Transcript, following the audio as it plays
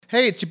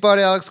Hey, it's your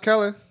buddy Alex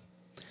Keller.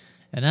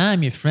 And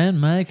I'm your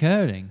friend Mike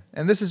Harding.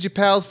 And this is your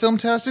pal's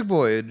Filmtastic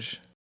Voyage.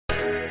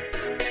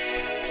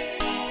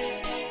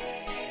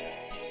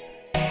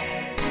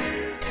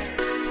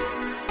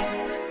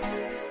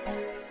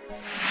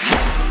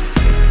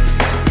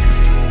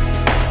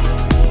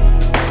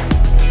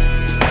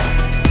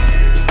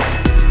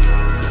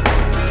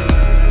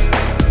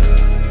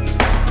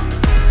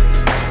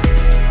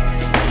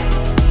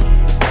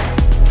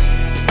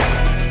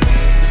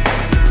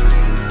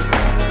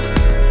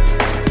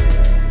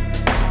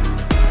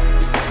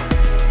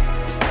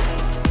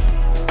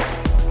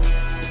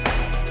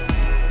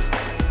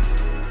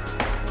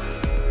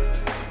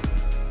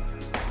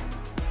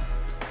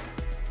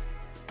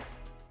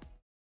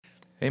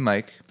 Hey,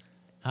 Mike.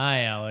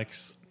 Hi,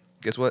 Alex.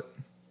 Guess what?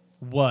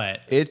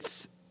 What?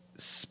 It's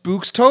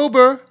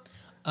Spookstober.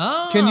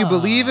 Oh. Can you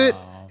believe it?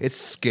 It's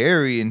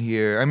scary in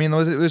here. I mean,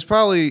 it was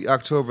probably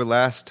October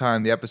last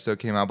time the episode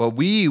came out, but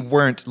we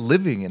weren't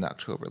living in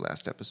October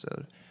last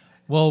episode.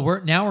 Well, we're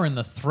in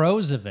the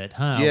throes of it,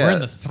 huh? Yeah. We're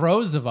in the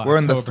throes of October We're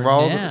in the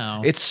thralls now.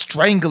 of it. It's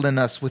strangling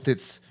us with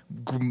its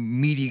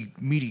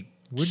meaty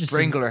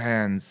strangler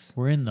hands.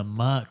 We're in the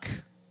muck.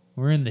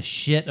 We're in the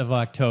shit of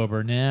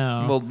October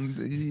now. Well,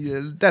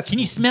 that's... Can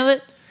you smell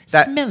it?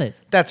 Smell it.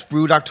 That's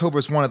rude. October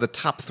is one of the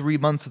top 3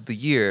 months of the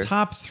year.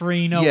 Top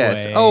 3, no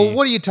yes. way. Oh,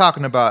 what are you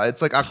talking about? It's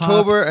like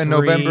October and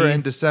November 3.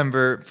 and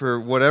December,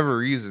 for whatever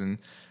reason,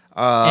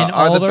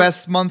 are the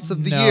best months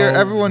of the year.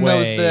 Everyone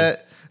knows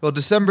that. Well,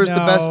 December is the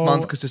best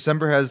month because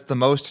December has the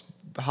most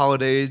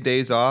holiday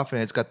days off,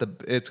 and it's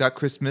got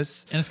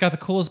Christmas. And it's got the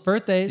coolest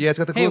birthdays. Yeah, it's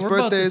got the coolest we're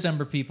birthdays. Both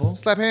December people.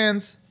 Slap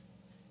hands.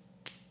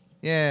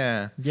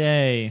 Yeah.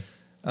 Yay.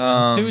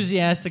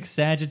 Enthusiastic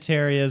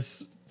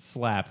Sagittarius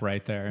slap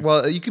right there.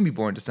 Well, you can be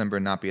born in December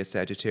and not be a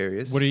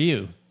Sagittarius. What are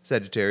you?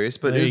 Sagittarius,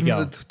 but isn't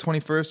the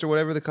 21st or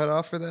whatever the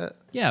cutoff for that?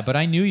 Yeah, but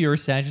I knew you were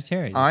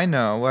Sagittarius. I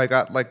know. Well, I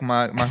got like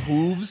my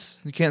hooves.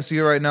 You can't see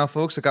it right now,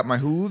 folks. I got my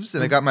hooves,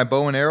 and I got my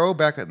bow and arrow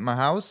back at my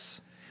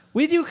house.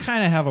 We do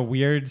kind of have a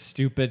weird,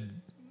 stupid...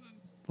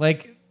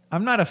 Like,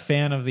 I'm not a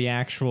fan of the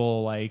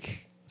actual,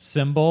 like,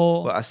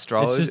 symbol. Well,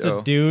 astrology? It's just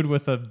a dude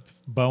with a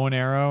bow and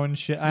arrow and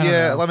shit. I don't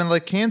know. I mean,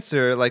 like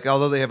Cancer, like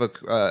although they have a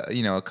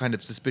kind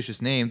of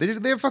suspicious name, they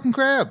have a fucking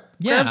crab.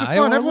 Yeah, crabs are fun. I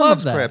Everyone love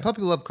loves that. crab.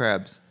 Puppy love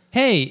crabs.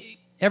 Hey,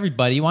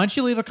 everybody, why don't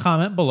you leave a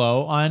comment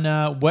below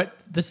on what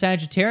the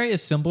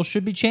Sagittarius symbol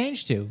should be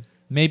changed to?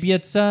 Maybe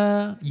it's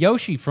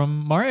Yoshi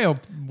from Mario.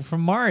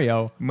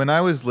 When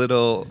I was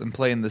little and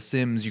playing The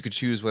Sims, you could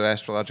choose what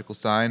astrological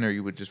sign, or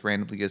you would just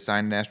randomly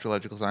assign an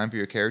astrological sign for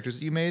your characters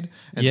that you made.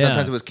 And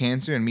sometimes it was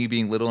Cancer, and me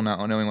being little and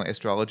not knowing what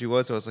astrology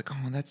was, I was like,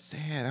 oh, that's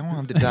sad. I want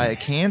them to die of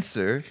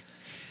cancer.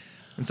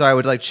 And so I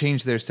would like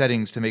change their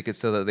settings to make it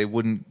so that they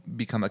wouldn't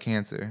become a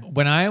Cancer.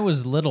 When I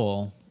was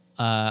little,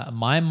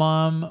 my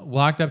mom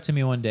walked up to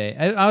me one day.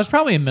 I was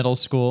probably in middle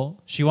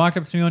school. She walked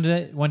up to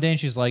me one day and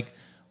she's like,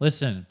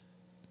 listen,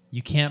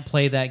 you can't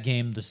play that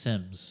game, The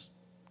Sims,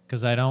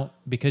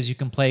 because you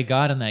can play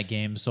God in that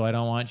game, so I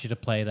don't want you to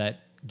play that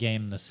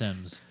game, The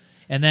Sims.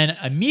 And then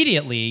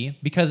immediately,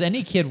 because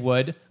any kid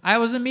would, I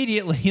was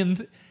immediately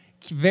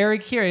very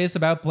curious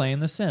about playing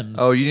The Sims.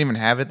 Oh, you didn't even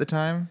have it at the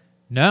time?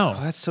 No.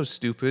 Oh, that's so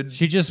stupid.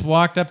 She just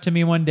walked up to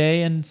me one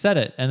day and said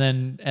it, and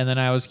then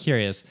I was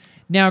curious.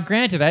 Now,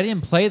 granted, I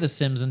didn't play The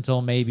Sims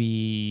until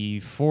maybe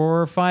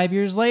 4 or 5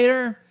 years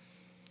later,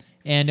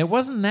 and it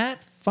wasn't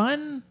that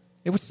fun.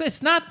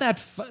 It's not that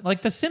fun.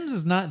 Like, The Sims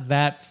is not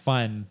that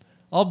fun.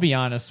 I'll be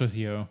honest with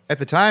you. At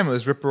the time, it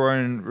was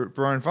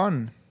rip-roaring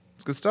fun.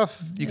 It's good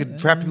stuff. You could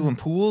trap people in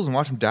pools and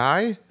watch them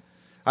die.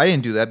 I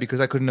didn't do that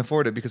because I couldn't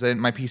afford it because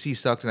my PC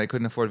sucked and I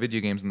couldn't afford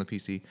video games on the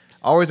PC.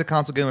 Always a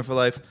console gamer for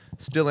life.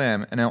 Still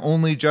am. And I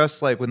only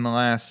just, like, within the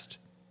last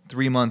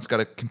 3 months got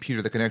a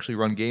computer that can actually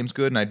run games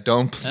good, and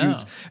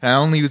I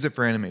only use it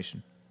for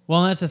animation.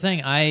 Well, that's the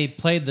thing. I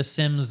played The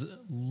Sims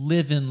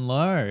Living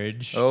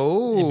Large.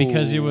 Oh.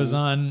 Because it was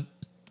on,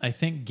 I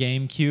think,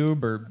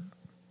 GameCube or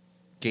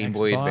Game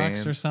Boy Xbox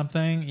Advance or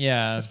something.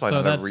 Yeah. That's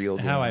probably not a real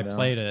game, how I though.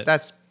 played it.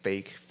 That's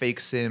fake.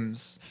 Fake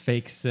Sims.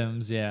 Fake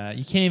Sims, yeah.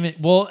 You can't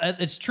even... Well,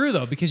 it's true,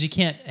 though, because you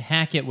can't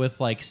hack it with,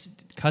 like,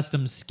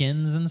 custom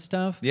skins and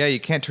stuff. Yeah, you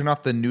can't turn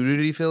off the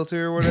nudity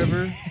filter or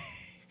whatever.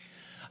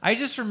 I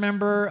just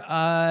remember,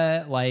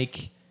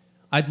 like...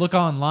 I'd look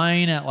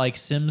online at, like,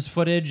 Sims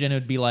footage, and it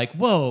would be like,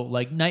 whoa,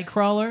 like,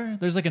 Nightcrawler?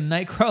 There's, like, a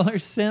Nightcrawler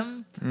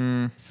Sim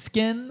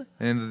skin?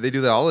 And they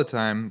do that all the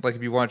time. Like,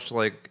 if you watch,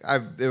 like...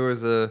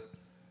 you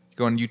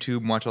go on YouTube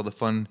and watch all the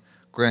fun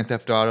Grand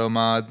Theft Auto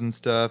mods and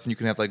stuff, and you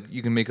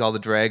can make all the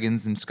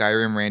dragons in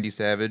Skyrim Randy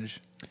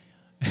Savage.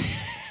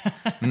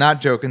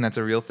 Not joking, that's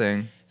a real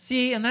thing.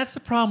 See, and that's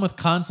the problem with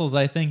consoles,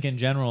 I think, in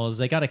general, is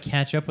they got to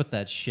catch up with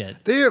that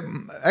shit.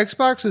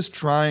 Xbox is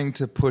trying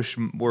to push,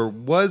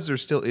 or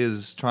still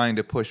is trying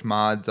to push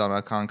mods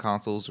on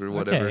consoles or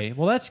whatever. Okay,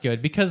 well, that's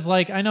good, because,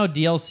 like, I know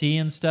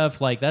DLC and stuff,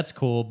 like, that's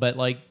cool, but,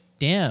 like,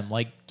 damn,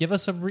 like, give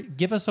us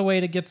a way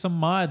to get some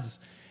mods.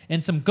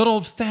 and some good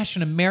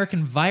old-fashioned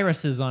American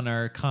viruses on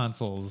our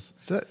consoles.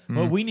 Is that?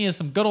 What we need is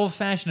some good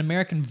old-fashioned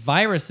American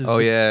viruses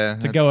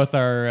to go with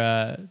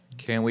our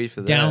can't wait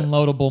for that.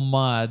 Downloadable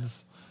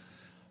mods.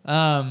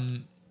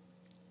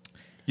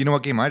 You know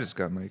what game I just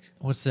got, Mike?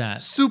 What's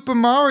that? Super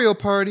Mario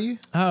Party.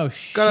 Oh,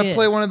 shit. Gotta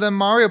play one of them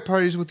Mario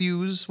parties with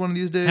yous one of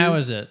these days. How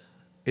is it?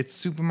 It's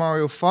Super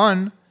Mario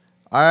fun.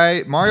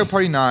 Mario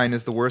Party 9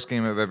 is the worst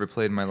game I've ever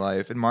played in my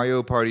life, and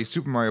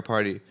Super Mario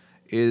Party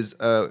is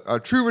a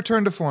true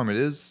return to form. It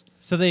is.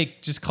 So they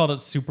just called it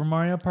Super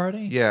Mario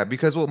Party? Yeah,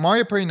 because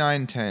Mario Party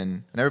 9 and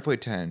 10, I never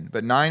played 10,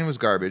 but 9 was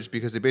garbage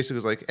because it basically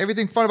was like,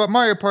 everything fun about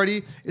Mario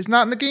Party is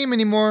not in the game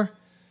anymore.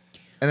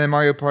 And then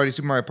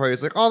Super Mario Party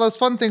is like, all those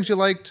fun things you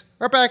liked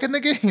are back in the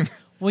game.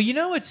 Well, you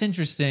know what's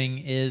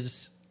interesting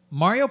is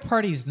Mario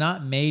Party's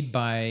not made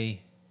by...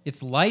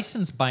 It's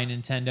licensed by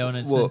Nintendo and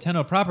it's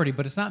Nintendo property,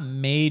 but it's not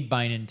made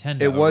by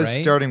Nintendo. It was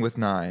right? starting with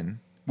 9,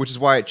 which is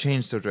why it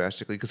changed so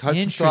drastically. Because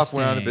Hudson Soft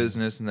went out of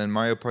business, and then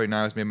Mario Party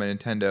 9 was made by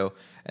Nintendo.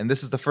 And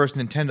this is the first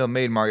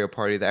Nintendo-made Mario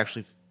Party that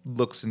actually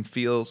looks and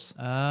feels.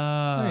 Maybe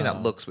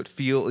not looks, but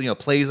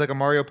plays like a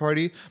Mario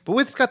Party. But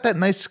it's got that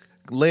nice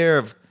layer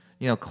of,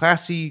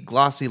 classy,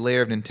 glossy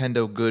layer of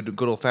Nintendo good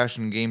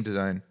old-fashioned game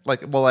design.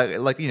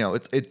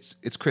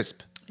 It's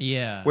crisp.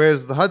 Yeah.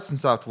 Whereas the Hudson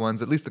Soft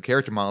ones, at least the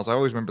character models, I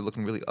always remember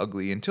looking really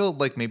ugly until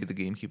maybe the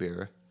GameCube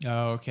era.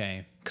 Oh,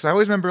 okay. Because I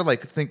always remember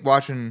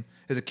watching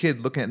as a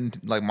kid looking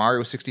at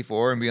Mario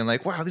 64 and being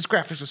like, wow, these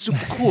graphics are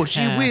super cool.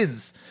 Gee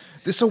whiz,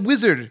 they're so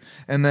wizard.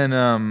 And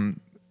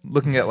then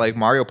looking at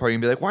Mario Party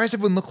and be like, why does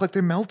everyone look like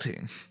they're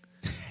melting?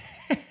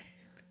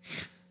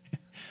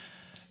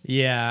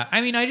 Yeah,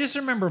 I mean, I just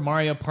remember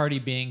Mario Party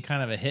being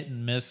kind of a hit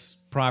and miss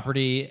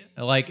property.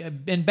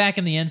 And back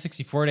in the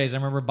N64 days, I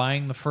remember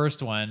buying the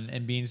first one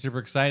and being super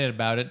excited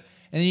about it.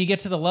 And then you get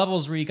to the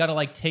levels where you got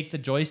to take the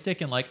joystick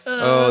and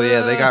oh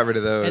yeah, they got rid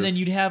of those. And then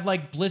you'd have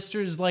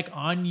blisters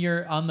on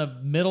the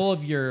middle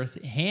of your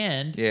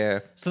hand.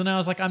 Yeah. So then I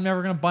was like, I'm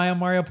never gonna buy a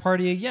Mario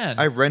Party again.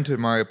 I rented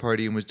Mario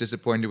Party and was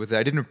disappointed with it.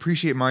 I didn't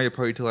appreciate Mario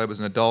Party till I was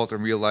an adult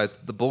and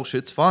realized the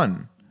bullshit's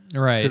fun.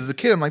 Right. Because as a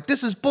kid, I'm like,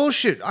 this is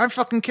bullshit. I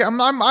fucking can't.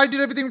 I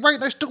did everything right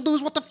and I still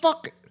lose. What the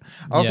fuck?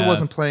 I also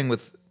wasn't playing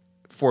with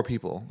 4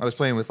 people. I was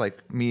playing with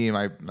me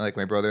and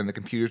my brother, and the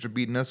computers were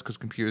beating us because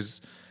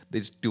computers, they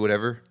just do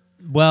whatever.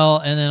 Well,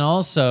 and then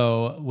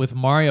also with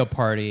Mario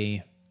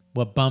Party,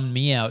 what bummed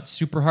me out,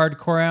 super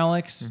hardcore,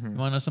 Alex. You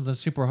want to know something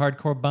super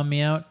hardcore bummed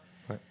me out?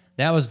 What?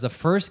 That was the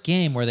first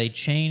game where they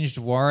changed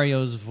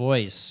Wario's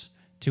voice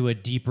to a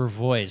deeper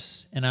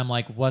voice, and I'm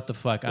like, what the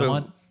fuck?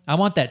 I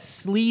want that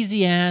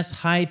sleazy ass,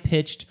 high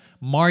pitched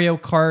Mario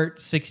Kart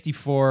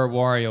 64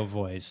 Wario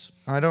voice.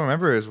 I don't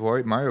remember his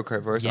Mario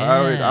Kart voice. Yeah.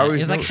 I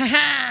always It's like,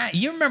 ha.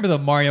 You remember the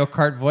Mario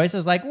Kart voice? It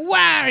was like,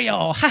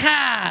 Wario,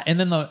 ha.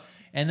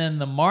 And then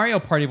the Mario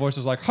Party voice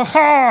was like, ha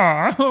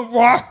ha,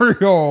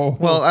 Wario.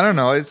 Well, I don't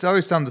know. It's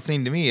always sounded the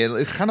same to me.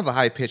 It's kind of the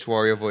high-pitched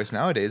Wario voice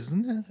nowadays,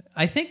 isn't it?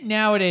 I think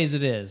nowadays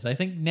it is. I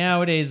think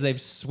nowadays they've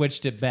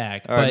switched it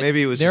back. All right,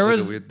 maybe it was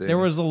just a weird thing. There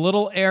was a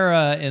little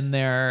era in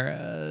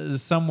there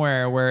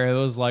somewhere where it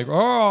was like,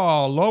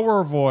 oh,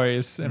 lower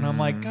voice. And I'm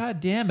like,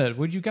 God damn it.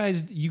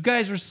 You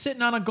guys were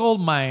sitting on a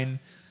gold mine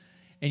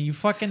and you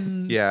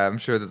fucking... Yeah, I'm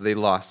sure that they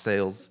lost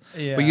sales.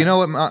 Yeah. But you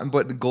know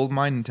what the gold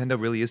mine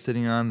Nintendo really is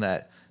sitting on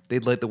that...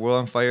 They'd light the world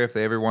on fire if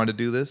they ever wanted to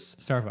do this.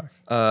 Star Fox.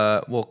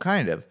 Well,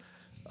 kind of.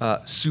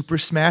 Super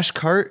Smash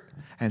Kart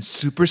and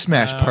Super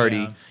Smash Party.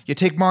 Yeah. You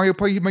take Mario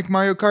Party, you make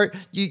Mario Kart,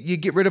 you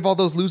get rid of all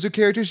those loser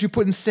characters. You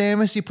put in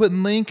Samus, you put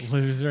in Link.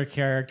 Loser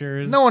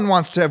characters. No one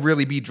wants to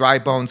really be Dry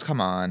Bones. Come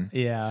on.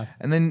 Yeah.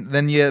 And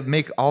then you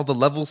make all the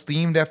levels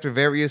themed after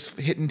various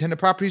hit Nintendo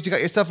properties.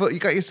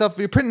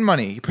 You're printing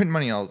money. You're printing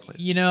money all the place.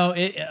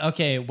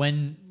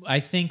 When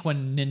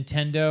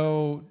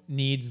Nintendo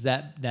needs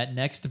that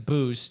next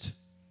boost,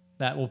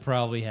 that will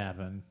probably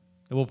happen.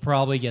 We'll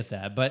probably get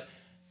that. But,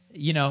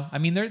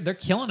 they're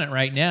killing it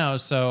right now.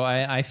 So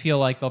I feel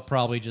like they'll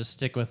probably just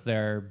stick with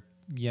their,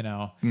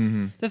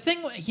 Mm-hmm. The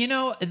thing,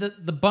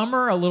 the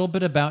bummer a little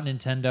bit about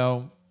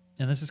Nintendo,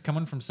 and this is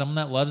coming from someone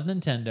that loves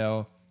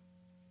Nintendo,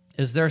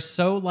 is they're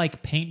so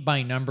paint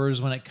by numbers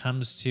when it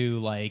comes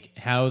to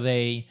how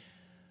they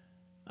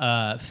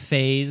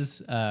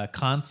phase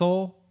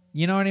console.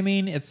 You know what I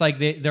mean? It's like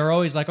they're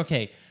always like,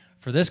 okay,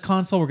 for this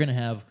console, we're going to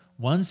have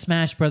one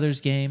Smash Brothers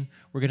game.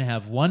 We're going to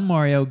have one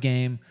Mario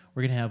game.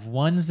 We're going to have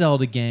one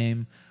Zelda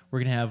game.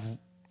 We're going to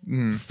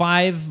have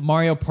 5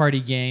 Mario Party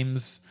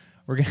games.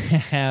 We're going to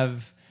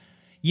have,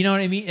 you know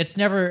what I mean? It's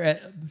never,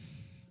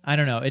 I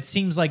don't know. It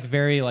seems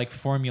very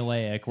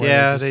formulaic.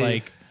 Where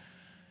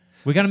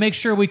we got to make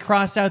sure we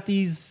cross out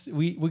these,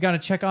 we got to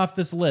check off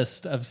this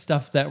list of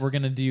stuff that we're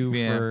going to do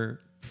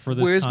for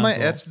this Where's console. my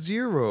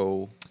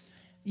F-Zero?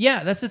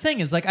 Yeah, that's the thing.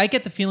 Is I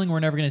get the feeling we're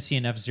never going to see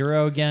an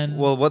F-Zero again.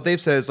 Well, what they've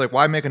said is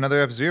why make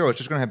another F-Zero? It's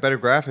just going to have better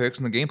graphics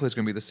and the gameplay's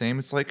going to be the same.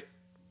 It's like,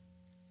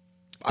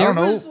 I don't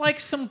know. There was like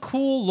some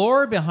cool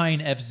lore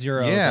behind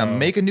F-Zero. Yeah, though,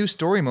 make a new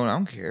story mode. I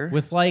don't care.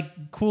 with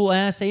like cool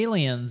ass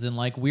aliens and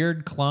like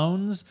weird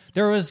clones.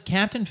 There was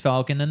Captain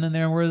Falcon, and then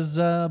there was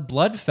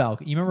Blood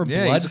Falcon. You remember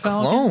yeah, Blood he's a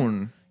Falcon?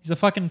 clone. He's a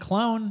fucking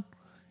clone.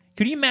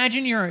 Could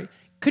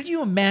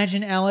you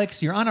imagine,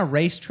 Alex, you're on a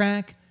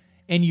racetrack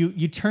and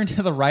you turn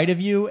to the right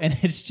of you and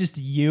it's just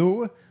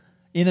you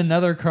in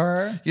another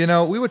car? You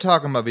know, we were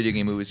talking about video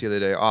game movies the other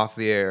day off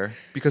the air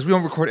because we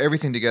don't record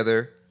everything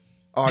together.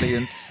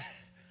 Audience,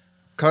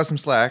 cut us some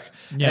slack.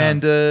 Yeah.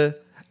 And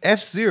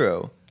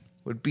F-Zero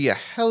would be a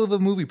hell of a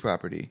movie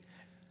property.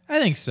 I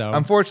think so.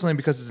 Unfortunately,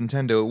 because it's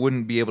Nintendo, it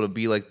wouldn't be able to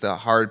be like the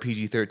hard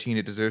PG-13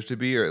 it deserves to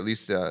be, or at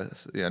least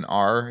an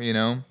R, you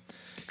know?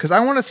 Because I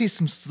want to see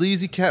some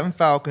sleazy Captain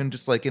Falcon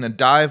just like in a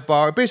dive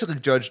bar, basically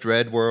Judge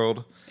Dredd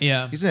world.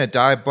 Yeah. He's in a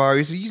dive bar.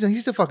 He's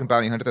a fucking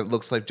bounty hunter that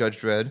looks like Judge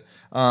Dredd.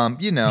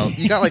 You know,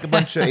 you got like a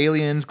bunch of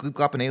aliens,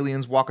 gloop-glopping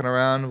aliens walking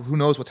around. Who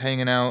knows what's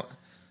hanging out?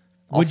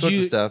 All sorts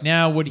of stuff.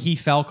 Now, would he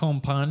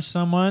Falcon punch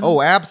someone?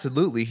 Oh,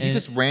 absolutely. He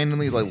just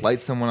randomly like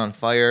lights someone on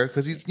fire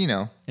because he's, you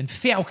know. And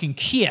Falcon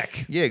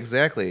kick. Yeah,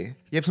 exactly.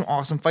 You have some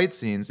awesome fight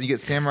scenes. You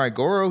get Samurai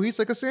Goro. He's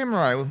like a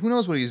samurai. Who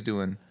knows what he's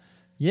doing?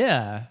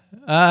 Yeah.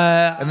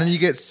 And then you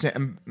get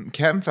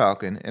Captain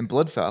Falcon and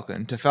Blood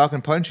Falcon to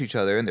Falcon punch each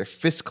other, and their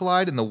fists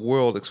collide, and the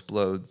world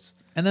explodes.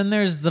 And then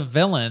there's the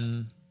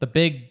villain, the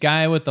big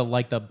guy with the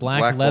black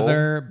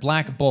leather,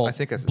 Black Bull. I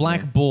think that's his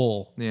Black name.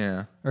 Bull.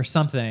 Yeah. Or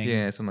something.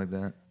 Yeah, something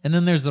like that. And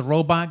then there's the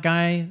robot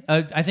guy.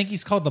 I think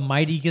he's called the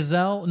Mighty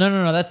Gazelle.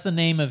 No. That's the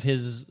name of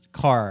his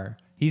car.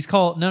 He's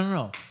called...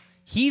 No.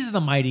 He's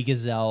the Mighty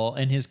Gazelle,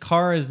 and his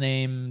car is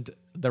named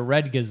the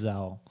Red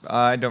Gazelle.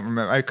 I don't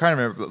remember. I kind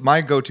of remember.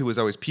 My go-to was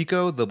always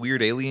Pico, the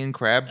weird alien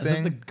crab Is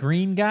thing. that the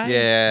green guy?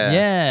 Yeah.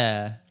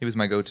 Yeah. He was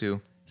my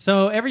go-to.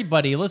 So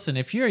everybody, listen,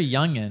 if you're a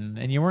youngin'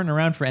 and you weren't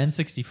around for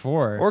N64...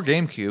 Or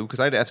GameCube, because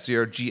I had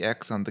F-Zero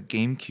GX on the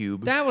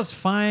GameCube. That was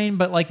fine,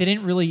 but like they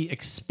didn't really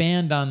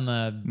expand on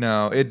the...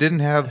 No, it didn't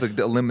have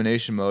the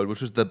elimination mode,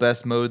 which was the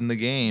best mode in the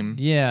game.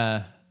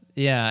 Yeah.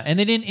 And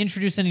they didn't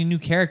introduce any new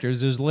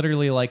characters. It was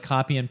literally like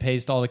copy and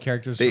paste all the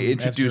characters from They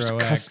introduced F-Zero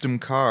X. custom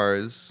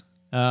cars.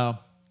 Oh,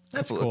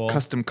 that's Couple cool. of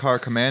custom car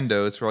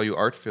commandos for all you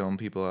art film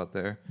people out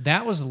there.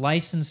 That was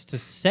licensed to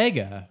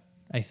Sega,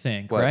 I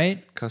think, What?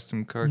 right?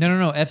 Custom car?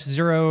 No.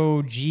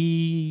 F-Zero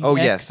G. Oh,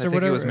 yes. I or think it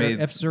whatever. was made...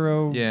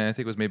 F-Zero. Yeah, I think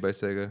it was made by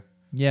Sega.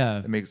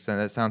 Yeah. That makes sense.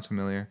 That sounds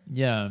familiar.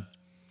 Yeah.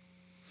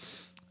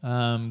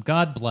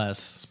 God bless.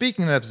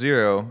 Speaking of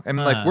F-Zero, and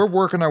like we're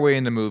working our way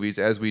into movies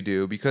as we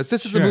do, because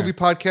this is a Sure. movie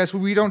podcast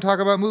where we don't talk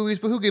about movies,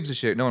 but who gives a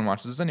shit? No one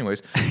watches this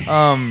anyways.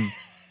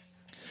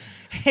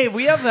 Hey,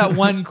 we have that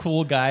one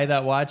cool guy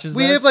that watches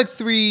We us. have like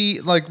three,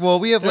 like, well,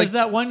 we have There's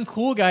like, that one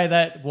cool guy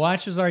that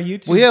watches our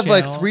YouTube we have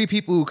channel. like 3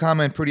 people who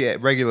comment pretty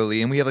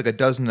regularly, and we have like a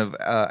dozen of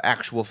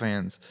actual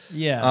fans.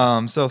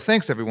 Yeah. So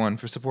thanks everyone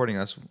for supporting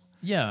us.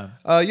 Yeah.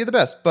 You're the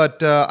best.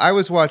 But I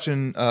was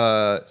watching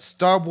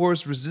Star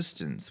Wars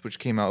Resistance, which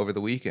came out over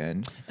the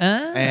weekend.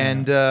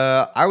 And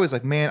I was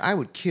like, man, I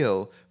would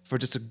kill for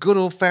just a good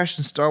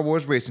old-fashioned Star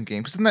Wars racing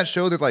game. Because in that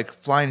show, they're like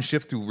flying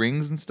ship through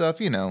rings and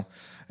stuff, you know.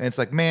 And it's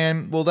like,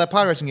 man, well, that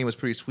pod racing game was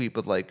pretty sweet,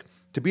 but like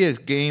to be a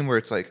game where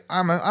it's like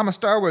I'm a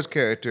Star Wars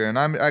character and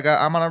I'm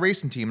on a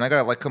racing team and I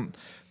gotta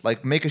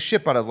like make a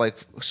ship out of like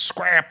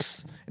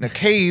scraps in a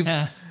cave.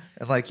 And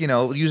like, you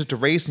know, use it to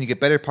race and you get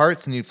better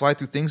parts and you fly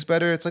through things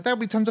better. It's like that would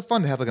be tons of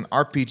fun to have like an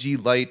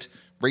RPG light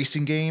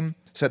racing game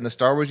set in the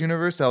Star Wars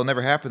universe. That'll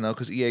never happen though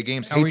because EA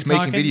Games hates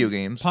making video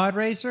games. Pod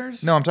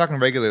racers? No, I'm talking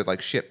regular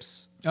like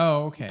ships.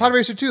 Oh, okay. Pod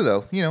Racer 2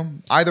 though, you know,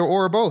 either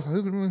or both.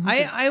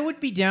 I would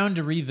be down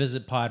to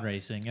revisit pod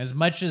racing as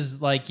much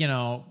as like, you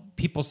know,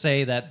 people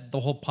say that the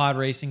whole pod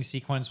racing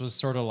sequence was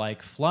sort of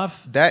like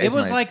fluff. It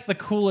was like the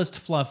coolest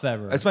fluff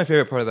ever. That's my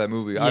favorite part of that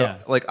movie. Yeah.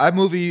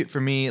 iMovie for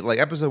me, like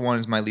episode 1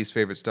 is my least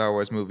favorite Star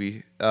Wars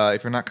movie.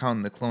 If you're not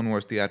counting the Clone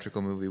Wars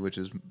theatrical movie, which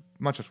is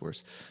much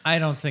worse. I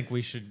don't think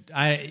we should.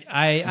 I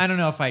don't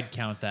know if I'd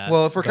count that.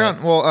 Well, if we're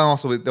counting, well, I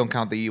also don't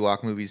count the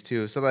Ewok movies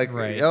too. So like,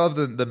 Right. I love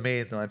the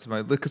main ones,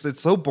 because it's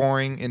so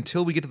boring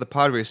until we get to the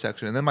pod race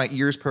section, and then my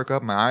ears perk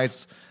up, my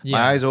eyes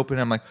open.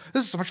 I'm like,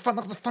 this is so much fun.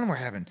 Look at the fun we're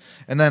having.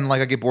 And then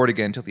like I get bored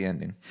again until the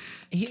ending.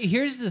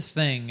 Here's the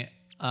thing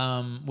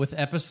with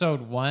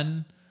episode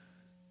 1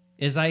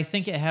 is I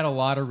think it had a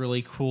lot of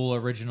really cool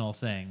original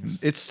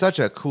things. It's such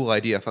a cool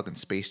idea, fucking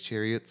space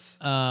chariots.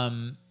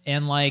 And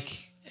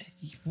like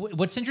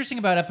what's interesting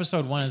about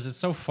episode 1 is it's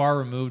so far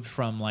removed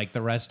from like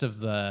the rest of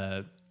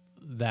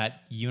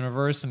that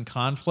universe and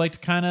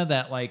conflict kind of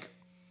that like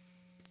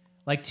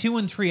 2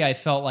 and 3 I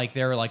felt like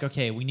they were like,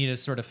 okay, we need to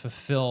sort of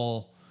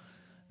fulfill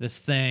this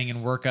thing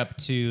and work up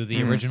to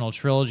the original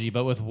trilogy.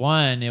 But with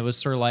 1, it was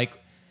sort of like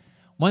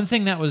one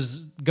thing that was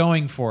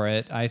going for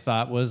it, I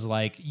thought, was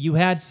like you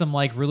had some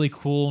like really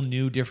cool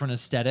new different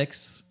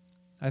aesthetics,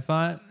 I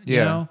thought. You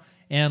know?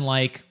 And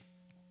like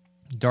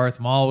Darth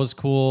Maul was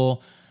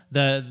cool.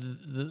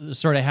 The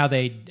sort of how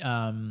they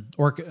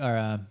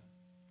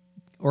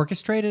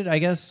orchestrated, I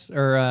guess,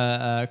 or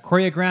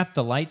choreographed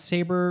the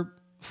lightsaber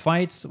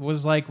fights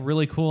was like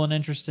really cool and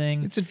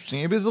interesting. It's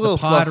interesting. It was a little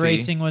pod fluffy.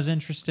 racing was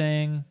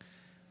interesting.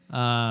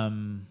 I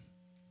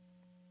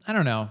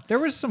don't know. There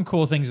was some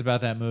cool things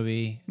about that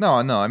movie. No.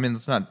 I mean,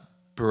 it's not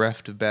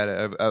bereft of bad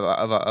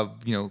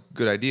of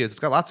good ideas. It's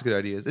got lots of good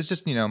ideas. It's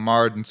just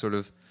marred and sort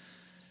of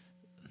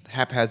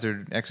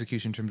haphazard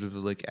execution in terms of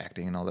like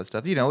acting and all that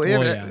stuff.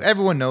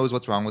 Everyone knows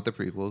what's wrong with the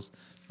prequels.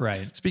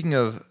 Right. Speaking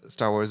of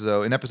Star Wars,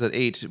 though, in Episode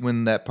 8,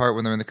 when they're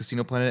in the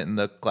casino planet and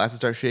the glasses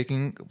start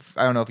shaking,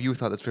 I don't know if you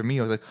thought that's for me.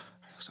 I was like,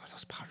 are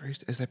those pod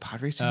racing? Is there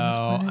pod racing on this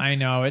planet? I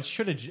know. It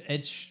should have.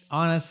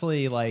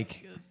 Honestly,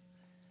 like,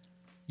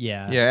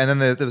 yeah. Yeah, and then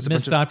there was a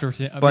bunch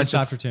missed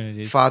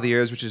opportunities.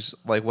 Fathiers, which is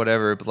like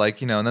whatever, but like,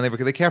 and then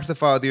they capture the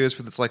Fathiers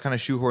for this like kind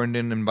of shoehorned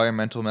in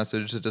environmental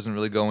message that doesn't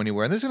really go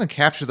anywhere. And they're just going to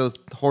capture those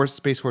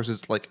space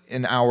horses like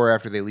an hour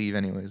after they leave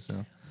anyways,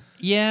 so.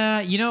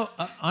 Yeah,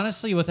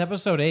 honestly, with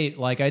Episode 8,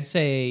 like I'd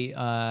say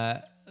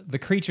the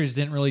creatures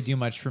didn't really do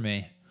much for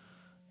me.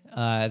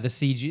 The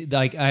CG,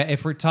 like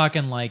if we're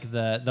talking like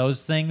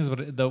those things,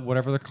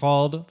 whatever they're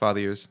called,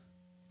 Fathiers.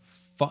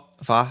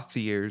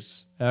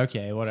 Fathiers.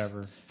 Okay,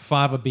 whatever.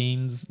 Fava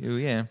beans. Oh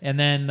yeah. And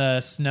then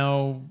the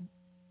snow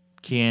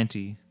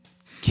Chianti.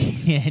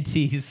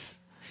 Chiantis.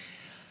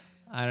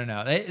 I don't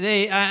know.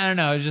 I don't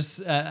know.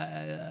 Just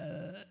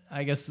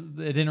I guess it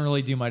didn't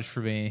really do much for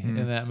me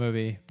in that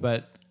movie,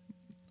 but.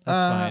 That's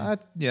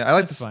fine. I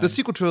like the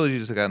sequel trilogy.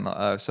 Just gotten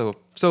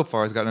so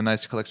far has gotten a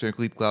nice collection of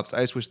Gleep Glops.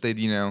 I just wish they'd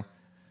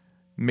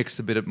mix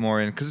a bit more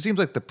in, because it seems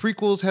like the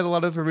prequels had a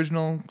lot of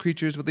original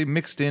creatures, but they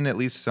mixed in at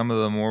least some of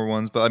the more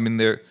ones. But I mean,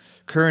 their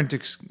current I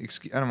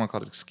don't want to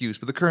call it excuse,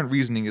 but the current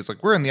reasoning is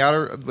like we're in the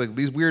outer like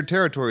these weird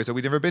territories that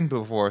we've never been to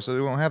before, so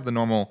we won't have the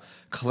normal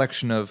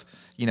collection of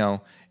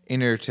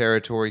inner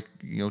territory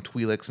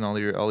Twi'leks and all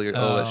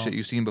that shit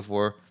you've seen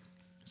before.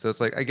 So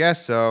it's like I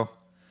guess so.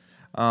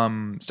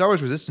 Star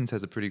Wars Resistance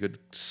has a pretty good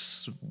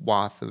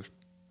swath of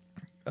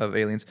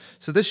aliens.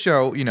 So this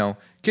show,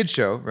 kids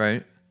show,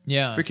 right?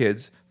 Yeah. For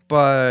kids,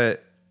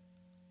 but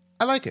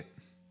I like it.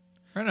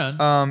 Right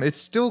on. It's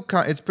still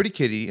it's pretty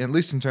kiddie, at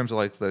least in terms of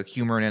like the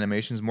humor and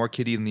animations, more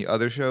kiddie than the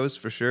other shows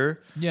for sure.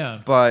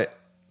 Yeah. But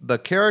the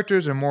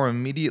characters are more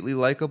immediately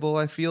likable,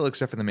 I feel,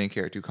 except for the main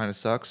character who kind of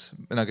sucks,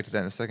 and I'll get to that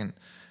in a second.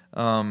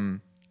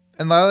 And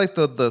I like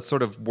the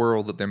sort of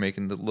world that they're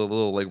making, the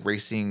little like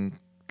racing.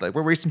 Like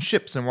we're racing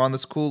ships and we're on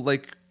this cool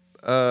like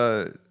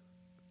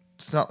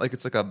it's not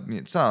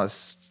a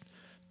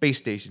space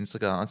station. It's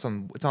like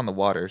it's on the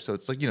water. So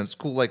it's like it's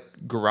cool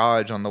like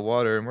garage on the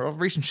water and we're all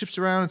racing ships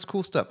around. It's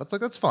cool stuff.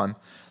 That's fun.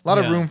 A lot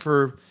of room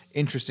for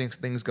interesting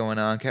things going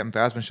on. Captain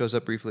Phasma shows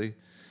up briefly.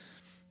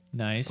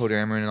 Nice. Poe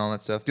Dameron and all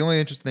that stuff. The only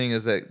interesting thing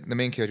is that the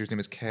main character's name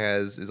is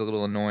Kaz. Is a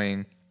little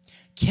annoying.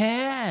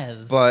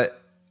 Kaz. But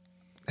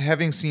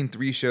having seen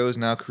 3 shows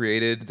now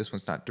created, this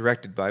one's not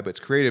directed by, but it's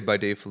created by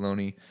Dave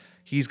Filoni.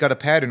 He's got a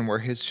pattern where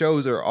his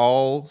shows are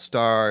all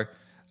star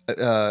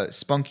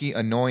spunky,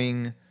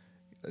 annoying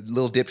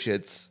little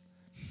dipshits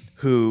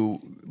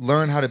who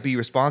learn how to be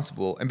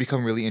responsible and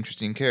become really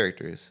interesting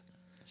characters.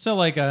 So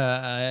like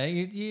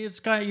it's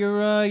got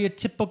your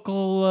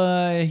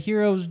typical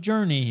hero's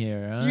journey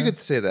here. Huh? You could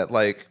say that.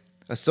 Like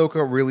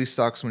Ahsoka really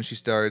sucks when she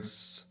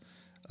starts.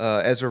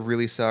 Ezra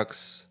really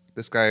sucks.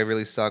 This guy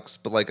really sucks.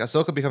 But like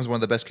Ahsoka becomes one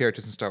of the best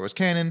characters in Star Wars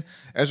canon.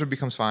 Ezra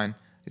becomes fine.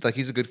 It's like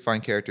he's a good,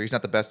 fine character. He's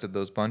not the best of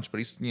those bunch, but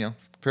he's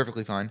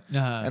perfectly fine.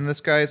 And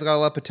this guy's got a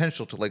lot of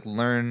potential to like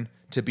learn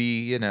to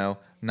be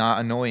not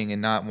annoying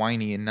and not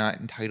whiny and not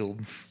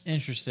entitled.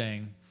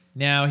 Interesting.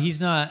 Now he's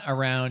not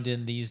around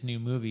in these new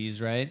movies,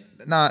 right?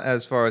 Not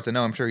as far as I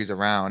know. I'm sure he's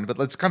around, but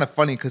it's kind of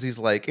funny because he's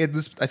like,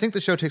 I think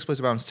the show takes place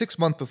around 6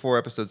 months before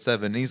Episode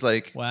 7. And he's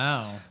like,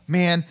 "Wow,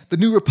 man, the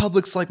New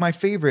Republic's like my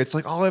favorite. It's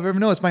like all I've ever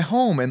known. It's my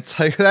home." And it's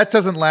like that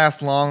doesn't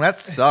last long. That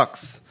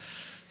sucks.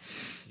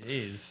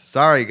 Jeez.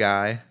 Sorry,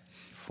 guy.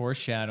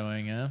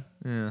 Foreshadowing, huh?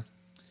 Yeah.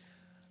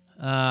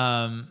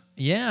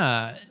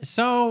 Yeah.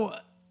 So,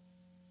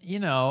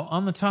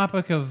 on the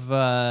topic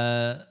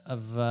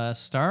of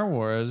Star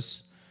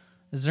Wars,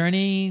 is there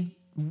any?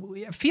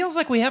 It feels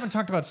like we haven't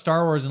talked about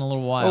Star Wars in a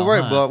little while. Oh,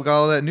 right. Huh? Well, we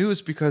got all that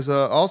news because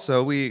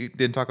also we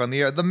didn't talk on the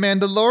air. The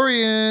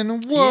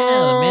Mandalorian. Whoa.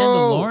 Yeah, the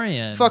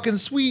Mandalorian. Fucking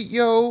sweet,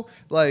 yo.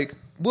 Like,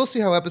 we'll see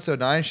how Episode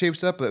 9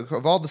 shapes up. But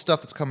of all the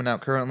stuff that's coming out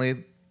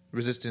currently,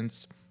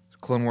 Resistance,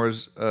 Clone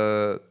Wars,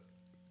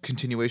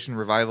 continuation,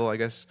 revival, I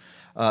guess.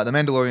 The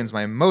Mandalorian's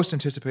my most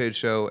anticipated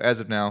show as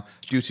of now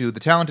due to the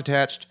talent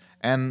attached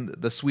and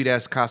the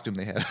sweet-ass costume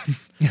they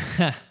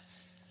have.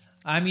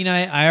 I mean,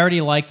 I already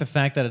like the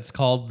fact that it's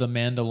called The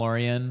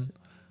Mandalorian.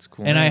 It's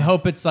cool. And I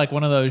hope it's like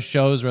one of those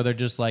shows where they're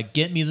just like,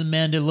 get me the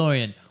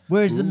Mandalorian.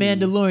 Where's the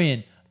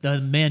Mandalorian? The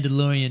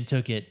Mandalorian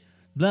took it.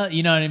 Blah,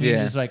 you know what I mean?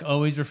 Yeah. Just like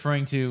always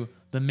referring to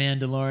the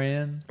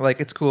Mandalorian. Like,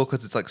 it's cool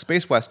because it's like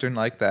space western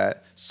like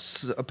that.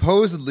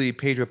 Supposedly,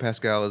 Pedro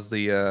Pascal is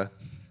the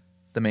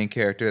main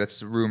character.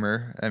 That's a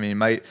rumor. I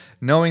mean,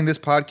 knowing this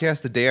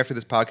podcast, the day after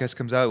this podcast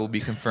comes out, it will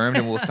be confirmed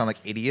and we'll sound like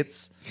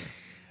idiots.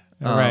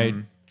 Right.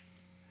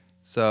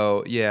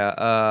 So,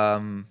 yeah.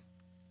 And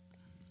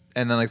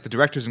then, like, the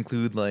directors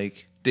include,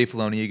 like, Dave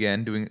Filoni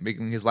again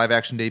making his live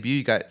action debut.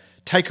 You got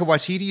Taika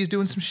Waititi is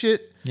doing some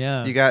shit.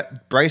 Yeah. You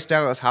got Bryce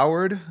Dallas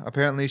Howard.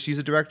 Apparently, she's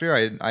a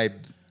director.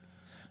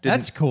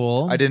 That's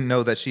cool. I didn't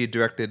know that she had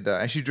directed.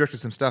 She directed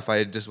some stuff.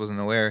 I just wasn't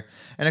aware.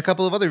 And a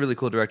couple of other really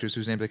cool directors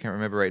whose names I can't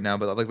remember right now.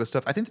 But like the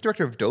stuff, I think the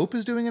director of Dope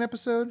is doing an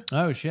episode.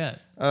 Oh shit.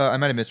 I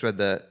might have misread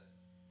that.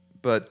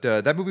 But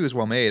that movie was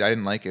well made. I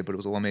didn't like it, but it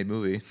was a well made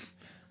movie.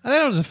 I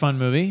thought it was a fun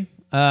movie.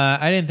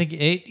 I didn't think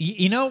it.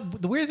 You know,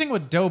 the weird thing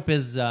with Dope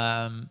is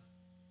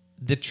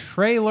the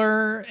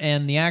trailer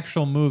and the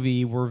actual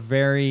movie were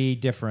very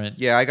different.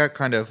 Yeah, I got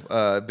kind of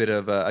a bit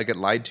of I get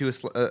lied to a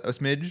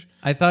smidge.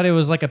 I thought it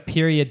was like a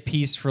period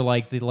piece for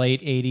like the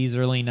late 80s,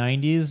 early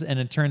 90s, and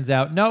it turns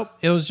out nope,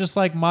 it was just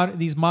like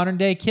these modern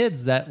day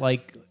kids that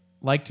like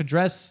to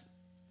dress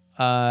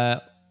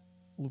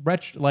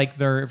like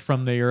they're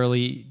from the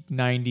early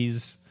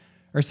 90s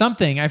or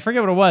something. I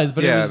forget what it was,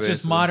 but it was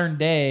just modern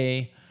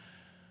day,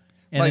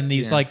 and like, then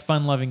these like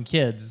fun-loving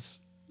kids.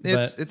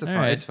 It's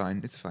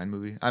fine. It's a fine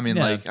movie. I mean,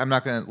 like I'm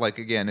not gonna like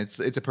again. It's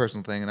a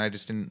personal thing, and I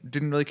just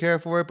didn't really care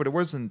for it. But it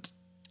wasn't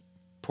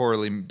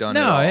poorly done.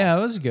 No, at all. yeah,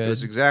 it was good. It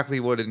was exactly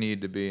what it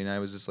needed to be, and I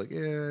was just like, yeah,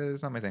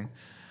 it's not my thing.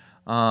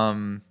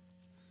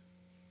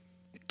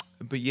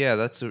 But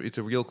yeah, it's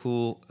a real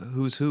cool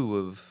who's who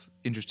of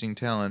interesting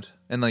talent,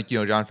 and like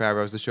Jon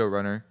Favreau is the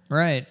showrunner,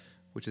 right?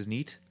 Which is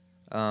neat.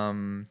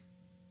 Yeah.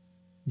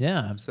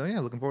 So yeah,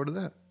 looking forward to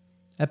that.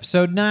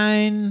 Episode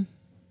 9.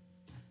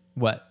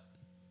 What?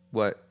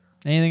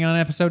 Anything on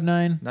episode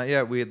 9? Not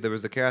yet. There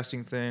was the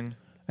casting thing.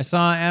 I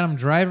saw Adam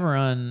Driver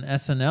on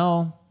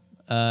SNL.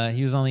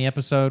 He was on the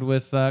episode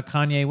with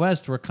Kanye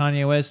West, where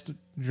Kanye West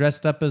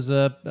dressed up as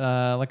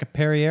a like a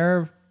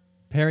Perrier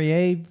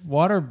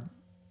water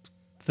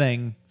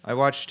thing. I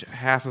watched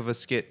half of a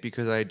skit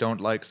because I don't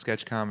like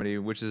sketch comedy,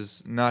 which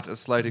is not a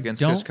slight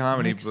against sketch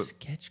comedy, but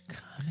sketch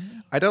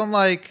comedy. I don't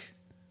like.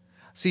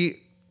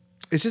 See,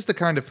 it's just the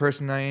kind of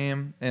person I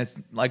am, and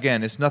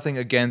it's nothing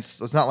against.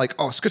 It's not like,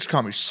 oh, sketch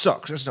comedy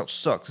sucks. SNL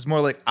sucks. It's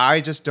more like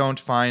I just don't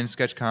find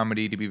sketch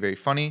comedy to be very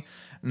funny.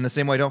 In the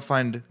same way, I don't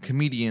find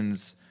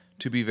comedians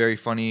to be very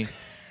funny,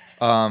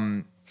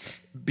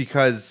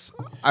 because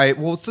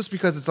it's just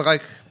because it's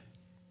like,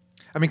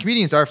 I mean,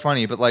 comedians are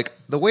funny, but like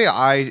the way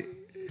I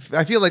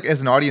feel like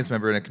as an audience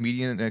member in a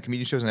comedian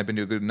shows, and I've been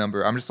to a good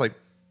number, I'm just like,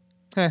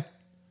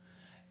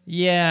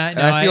 Yeah, and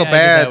I feel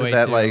bad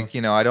that like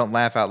I don't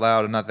laugh out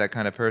loud. I'm not that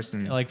kind of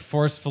person. Like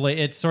forcefully,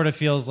 it sort of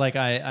feels like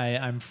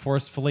I'm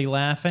forcefully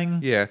laughing.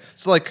 Yeah,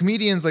 so like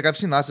comedians, like I've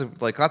seen lots of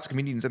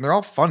comedians, and they're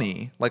all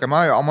funny. Like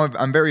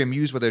I'm very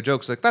amused by their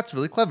jokes. Like that's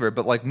really clever.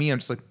 But like me, I'm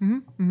just like,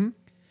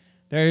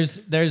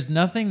 There's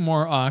nothing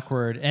more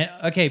awkward. And,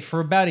 okay, for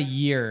about a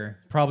year,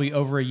 probably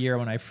over a year,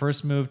 when I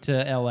first moved to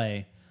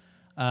LA,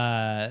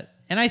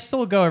 and I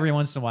still go every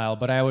once in a while,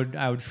 but I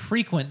would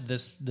frequent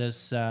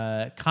this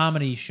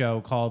comedy show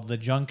called The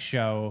Junk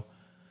Show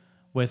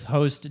with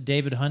host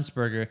David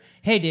Huntsberger.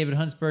 Hey, David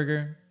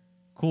Huntsberger,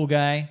 cool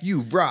guy.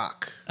 You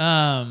rock.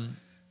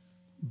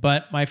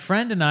 But my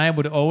friend and I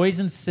would always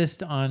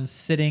insist on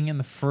sitting in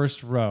the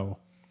first row.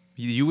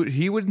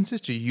 He would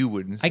insist, or you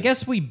would insist? I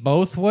guess we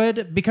both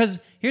would, because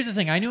here's the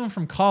thing. I knew him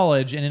from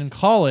college, and in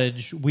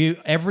college,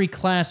 every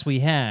class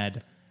we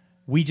had,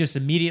 we just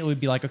immediately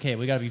would be like, okay,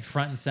 we got to be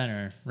front and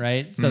center,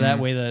 right? So that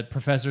way the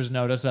professors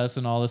notice us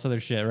and all this other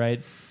shit,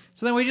 right?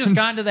 So then we just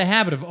got into the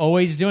habit of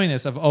always doing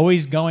this, of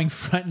always going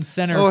front and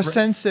center. Oh,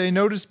 Sensei,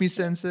 notice me,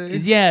 Sensei.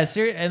 Yeah,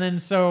 and then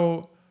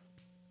so,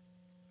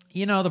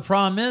 the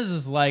problem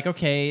is like,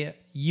 okay,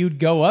 you'd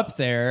go up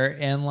there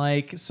and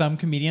like some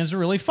comedians were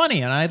really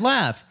funny and I'd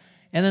laugh.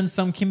 And then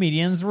some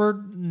comedians were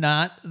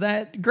not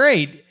that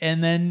great.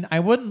 And then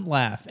I wouldn't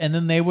laugh. And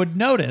then they would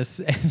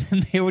notice. And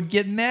then they would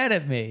get mad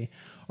at me.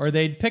 Or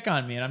they'd pick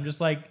on me. And I'm just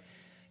like,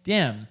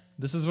 damn,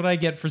 this is what I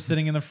get for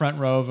sitting in the front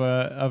row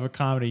of a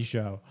comedy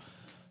show.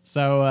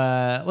 So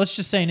let's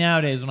just say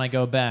nowadays when I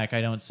go back,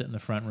 I don't sit in the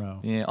front row.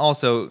 Yeah.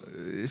 Also,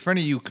 for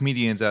any of you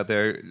comedians out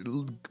there,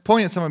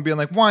 pointing at someone being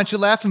like, why aren't you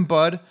laughing,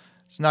 bud?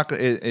 It's not.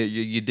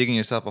 You're digging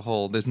yourself a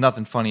hole. There's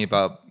nothing funny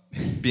about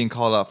being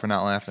called out for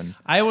not laughing.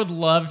 I would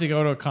love to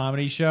go to a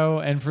comedy show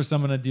and for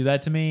someone to do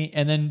that to me,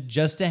 and then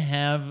just to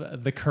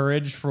have the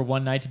courage for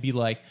one night to be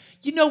like,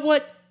 you know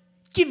what?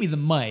 Give me the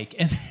mic,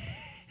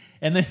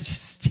 and then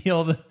just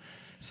steal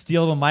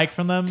the mic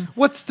from them.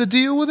 What's the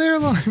deal with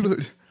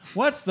airline?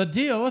 What's the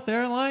deal with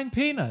airline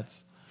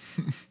peanuts?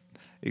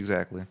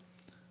 Exactly.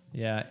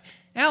 Yeah.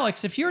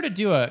 Alex, if you were to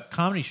do a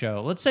comedy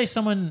show, let's say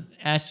someone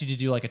asked you to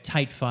do like a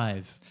tight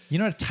 5. You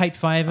know what a tight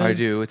 5 is? I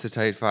do. It's a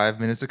tight 5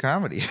 minutes of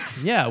comedy.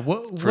 Yeah.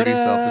 Pretty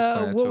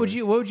self-explanatory.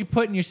 What would you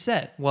put in your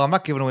set? Well, I'm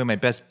not giving away my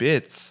best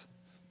bits.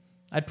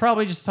 I'd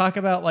probably just talk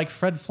about like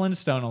Fred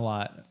Flintstone a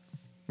lot.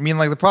 I mean,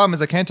 like the problem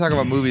is I can't talk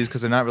about movies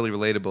because they're not really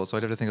relatable, so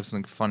I'd have to think of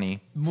something funny.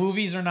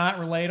 Movies are not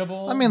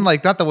relatable? I mean,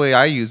 like not the way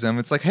I use them.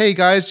 It's like, hey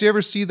guys, do you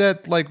ever see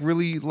that like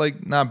really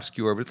like not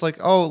obscure, but it's like,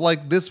 oh,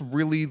 like this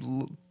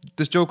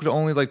joke would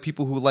only like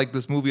people who like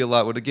this movie a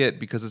lot would get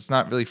because it's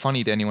not really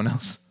funny to anyone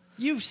else.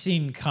 You've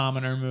seen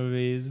commoner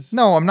movies.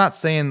 No, I'm not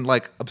saying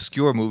like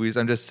obscure movies.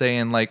 I'm just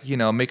saying like,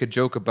 make a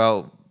joke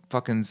about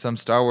fucking some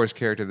Star Wars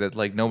character that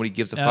like nobody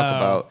gives a fuck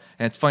about.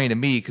 And it's funny to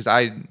me because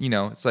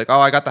it's like,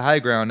 oh, I got the high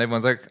ground.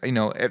 Everyone's like,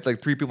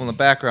 like three people in the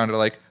background are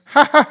like,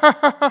 ha ha ha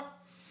ha ha.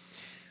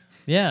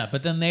 Yeah,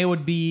 but then they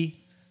would be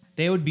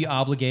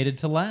obligated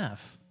to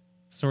laugh.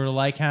 Sort of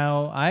like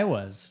how I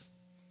was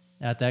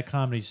at that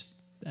comedy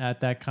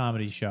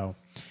show.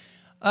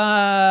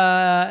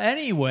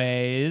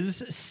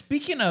 Anyways,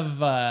 speaking of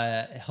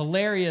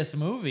hilarious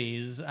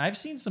movies, I've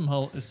seen some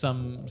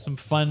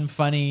fun,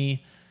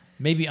 funny,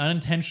 maybe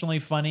unintentionally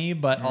funny,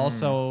 but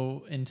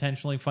also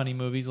intentionally funny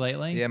movies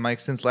lately. Yeah, Mike.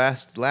 Since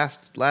last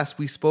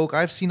we spoke,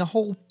 I've seen a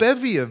whole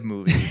bevy of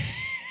movies.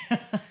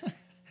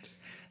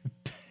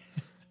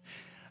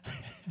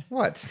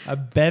 What? A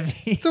bevy?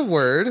 It's a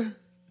word.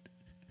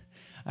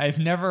 I've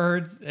never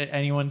heard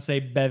anyone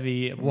say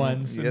bevy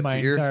once in my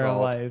entire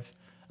fault. life.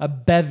 A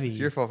bevy. It's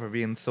your fault for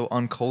being so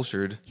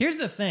uncultured. Here's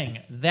the thing.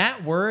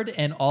 That word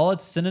and all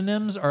its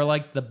synonyms are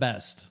like the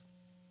best.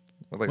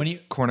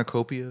 Like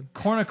cornucopia?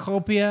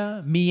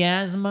 Cornucopia,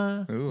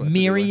 miasma, Ooh, that's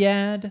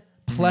myriad,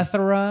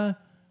 plethora.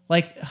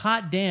 Like,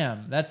 hot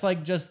damn. That's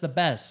like just the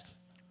best.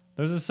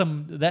 Those are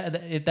some...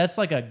 That's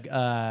like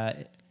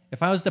a...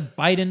 if I was to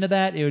bite into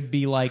that, it would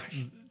be like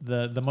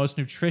the most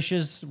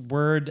nutritious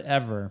word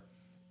ever.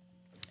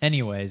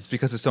 Anyways.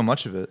 Because there's so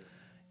much of it.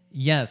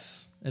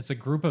 Yes. It's a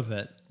group of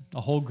it. A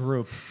whole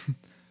group.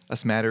 A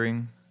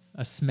smattering.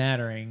 A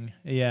smattering.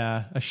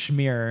 Yeah. A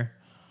schmear.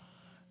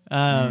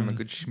 A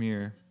good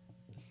schmear.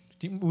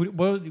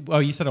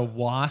 You said a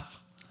wath?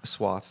 A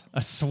swath.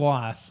 A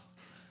swath.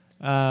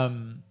 So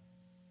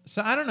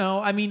I don't know.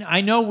 I mean,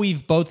 I know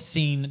we've both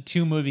seen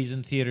 2 movies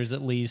in theaters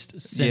at least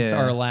since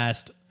our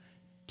last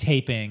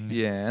taping.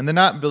 Yeah, and they're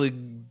not really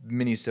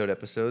mini-sode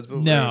episodes, but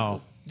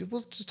no.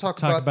 We'll just talk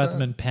about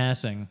them in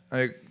passing.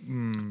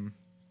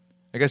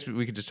 I guess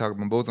we could just talk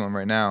about both of them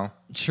right now.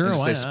 Sure, and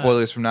just why say not?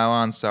 spoilers from now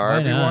on. Sorry,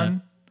 everyone.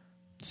 Not?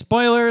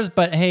 Spoilers,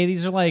 but hey,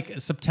 these are like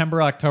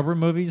September, October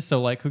movies,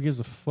 so like, who gives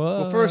a fuck?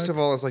 Well, first of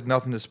all, it's like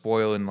nothing to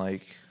spoil in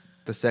like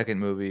the second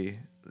movie,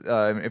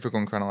 if we're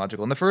going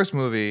chronological. In the first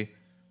movie,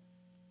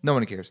 no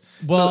one cares.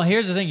 Well,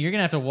 here's the thing. You're going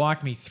to have to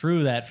walk me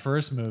through that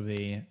first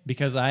movie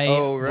because I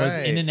was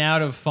in and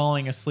out of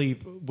falling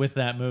asleep with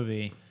that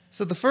movie.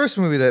 So the first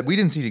movie that we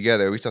didn't see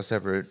together, we saw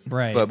separate,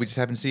 right? But we just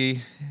happened to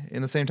see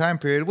in the same time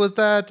period, was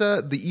that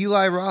the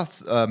Eli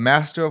Roth's,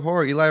 master of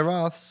horror, Eli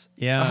Roth's,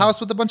 a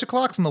house with a bunch of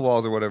clocks on the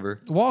walls or whatever.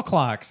 Wall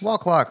clocks. Wall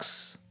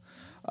clocks.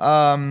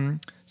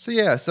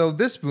 So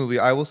this movie,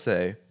 I will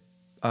say,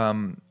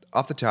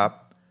 off the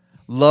top,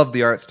 love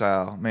the art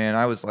style. Man,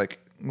 I was like,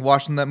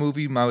 watching that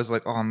movie, I was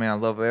like, oh man, I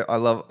love it. I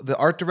love the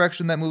art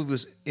direction. That movie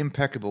was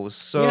impeccable. It was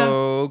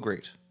so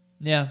great.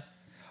 Yeah.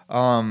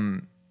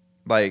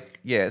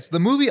 So the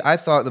movie, I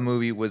thought the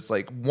movie was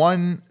like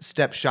one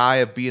step shy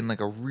of being like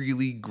a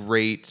really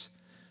great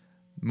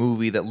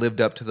movie that lived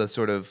up to the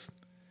sort of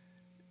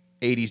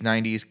 80s,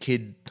 90s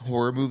kid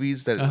horror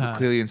movies that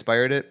clearly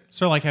inspired it.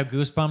 Sort of like how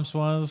Goosebumps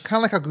was. Kind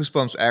of like how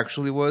Goosebumps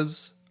actually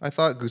was. I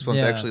thought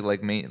Goosebumps actually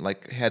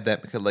had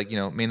that because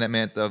made that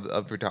mantle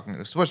of we're talking,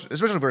 especially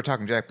if we're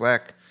talking Jack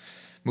Black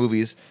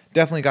movies,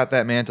 definitely got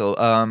that mantle.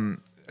 I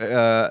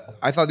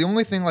thought the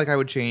only thing like I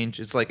would change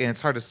is like, and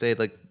it's hard to say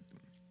like,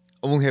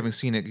 only having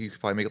seen it, you could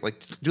probably make it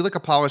like do like a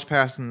polish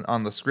pass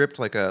on the script,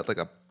 like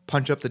a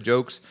punch up the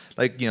jokes,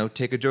 like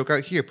take a joke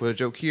out here, put a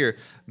joke here,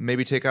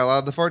 maybe take out a lot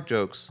of the fart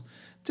jokes,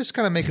 just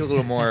kind of make it a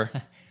little more,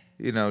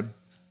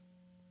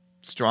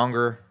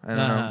 stronger. I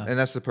don't know, and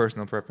that's the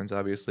personal preference,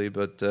 obviously,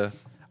 but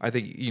I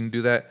think you can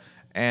do that.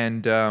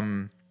 And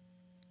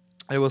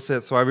I will say,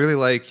 so I really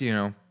like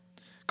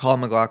Colin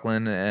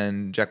McLaughlin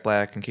and Jack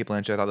Black and Cate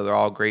Blanchett. I thought they're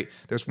all great.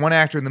 There's one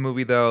actor in the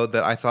movie though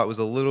that I thought was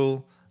a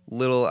little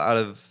out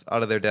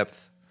of their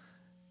depth,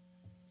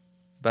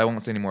 but I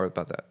won't say any more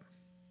about that.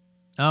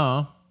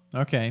 Oh,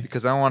 okay.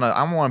 Because I don't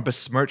want to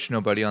besmirch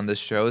nobody on this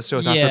show. This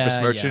show's not for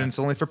besmirching; it's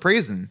only for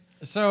praising.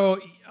 So,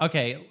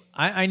 okay,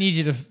 I need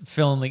you to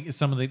fill in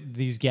some of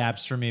these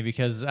gaps for me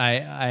because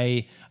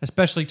I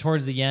especially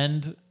towards the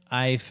end,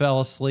 I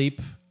fell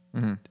asleep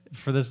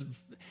for this.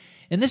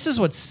 And this is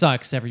what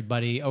sucks,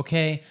 everybody,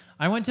 okay?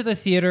 I went to the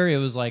theater. It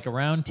was like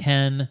around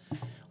 10.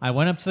 I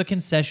went up to the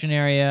concession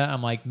area.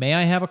 I'm like, may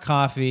I have a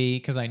coffee?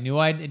 Because I knew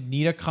I'd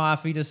need a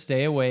coffee to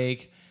stay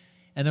awake.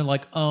 And they're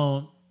like,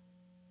 oh,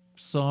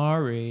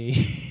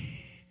 sorry.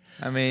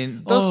 I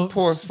mean, those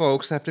poor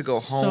folks have to go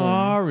home.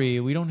 Sorry,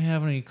 we don't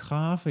have any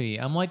coffee.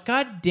 I'm like,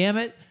 God damn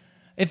it.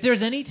 If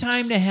there's any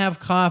time to have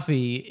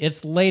coffee,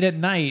 it's late at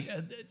night.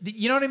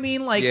 You know what I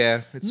mean? Like,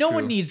 no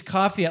one needs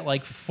coffee at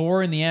like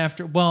 4 in the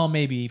afternoon. Well,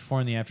 maybe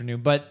 4 in the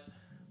afternoon. But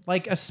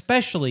like,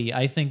 especially,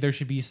 I think there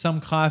should be some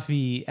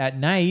coffee at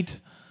night.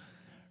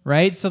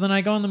 Right? So then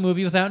I go in the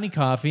movie without any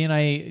coffee and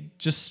I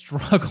just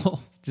struggle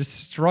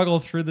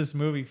through this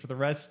movie for the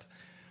rest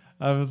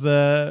of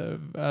the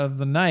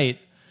night.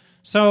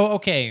 So,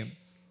 okay,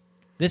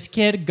 this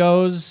kid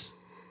goes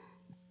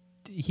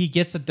he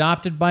gets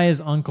adopted by his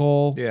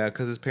uncle. Yeah,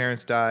 because his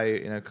parents die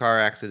in a car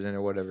accident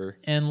or whatever.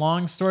 And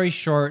long story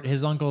short,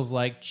 his uncle's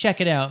like, check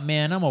it out,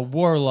 man. I'm a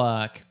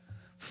warlock.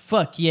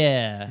 Fuck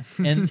yeah.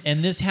 and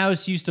this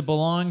house used to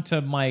belong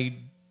to my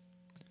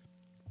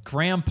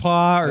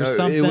grandpa or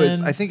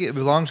something. I think it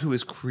belonged to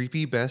his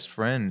creepy best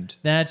friend.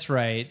 That's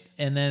right.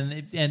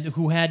 And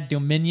who had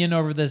dominion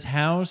over this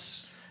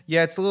house.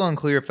 Yeah, it's a little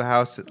unclear if the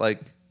house, like,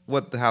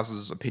 what the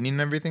house's opinion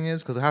and everything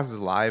is, because the house is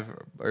alive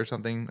or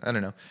something. I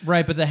don't know.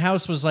 Right, but the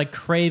house was like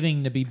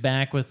craving to be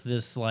back with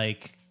this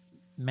like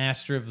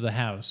master of the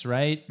house,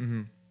 right?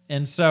 Mm-hmm.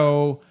 And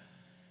so,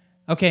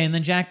 okay, and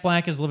then Jack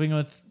Black is living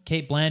with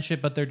Kate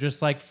Blanchett, but they're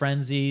just like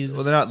friendsies.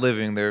 Well, they're not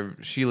living.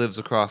 She lives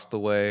across the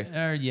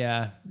way.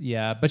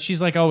 Yeah, but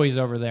she's like always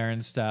over there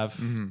and stuff.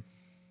 Mm-hmm.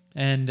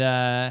 And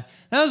that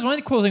was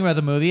one cool thing about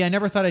the movie. I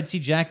never thought I'd see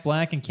Jack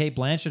Black and Kate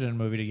Blanchett in a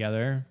movie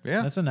together.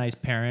 Yeah, that's a nice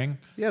pairing.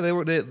 Yeah,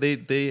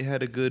 they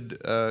had a good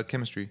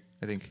chemistry,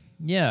 I think.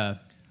 Yeah.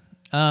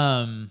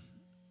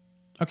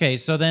 Okay,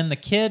 so then the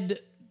kid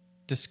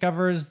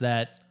discovers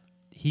that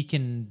he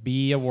can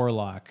be a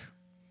warlock,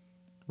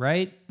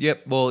 right?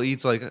 Yep. Well,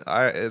 he's like,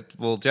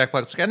 Jack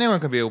Black's like, anyone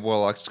can be a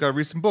warlock. Just gotta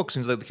read some books.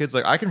 And he's like, the kid's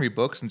like, I can read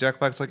books. And Jack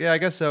Black's like, yeah, I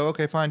guess so.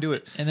 Okay, fine, do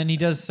it. And then he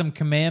does some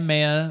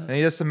Kamehameha. And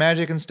he does some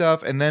magic and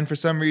stuff. And then for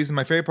some reason,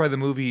 my favorite part of the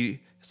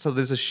movie, so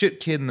there's a shit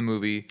kid in the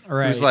movie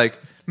who's like,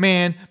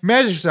 man,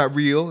 magic's not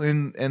real.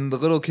 And the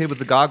little kid with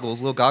the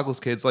little goggles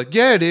kid's like,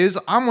 yeah, it is.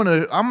 I'm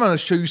gonna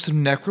show you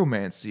some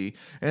necromancy.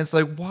 And it's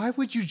like, why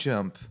would you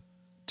jump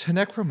to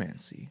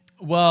necromancy?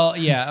 Well,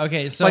 yeah,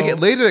 okay, so...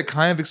 Like, later it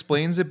kind of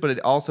explains it, but it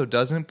also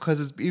doesn't, because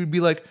it would be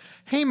like,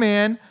 hey,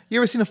 man, you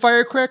ever seen a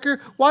firecracker?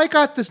 Well, I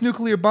got this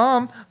nuclear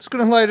bomb. I'm just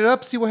going to light it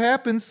up, see what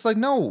happens. It's like,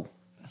 no.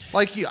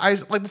 Like,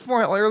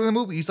 earlier in the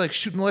movie, he's, like,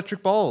 shooting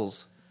electric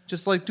balls.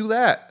 Just, like, do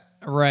that.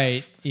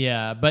 Right,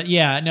 yeah. But,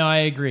 yeah, no, I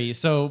agree.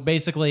 So,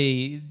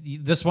 basically,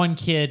 this one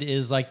kid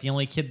is, like, the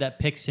only kid that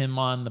picks him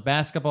on the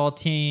basketball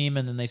team,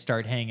 and then they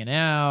start hanging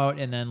out,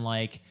 and then,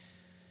 like...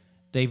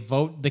 They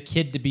vote the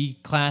kid to be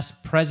class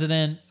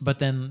president, but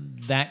then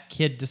that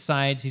kid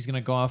decides he's going to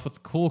go off with the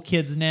cool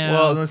kids now.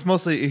 Well, it's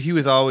mostly, he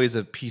was always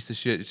a piece of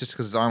shit. It's just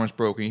because his arm was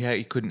broken.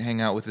 He couldn't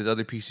hang out with his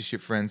other piece of shit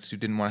friends who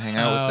didn't want to hang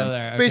out with him.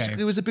 Okay.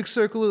 Basically, it was a big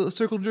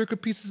circle jerk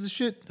of pieces of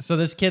shit. So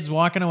this kid's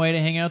walking away to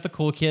hang out with the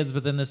cool kids,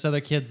 but then this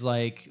other kid's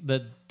like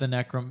the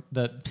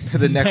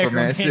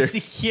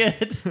necromancy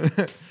kid.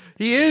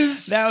 He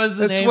is. That's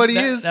name. What he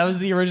is. That was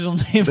the original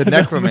name. The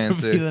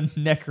necromancer. The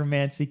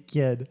necromancy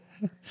kid.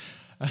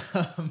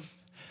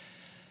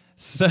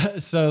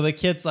 So the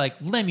kid's like,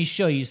 let me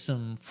show you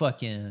some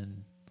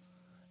fucking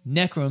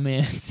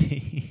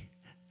necromancy.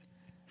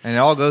 And it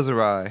all goes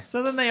awry.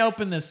 So then they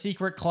open this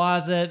secret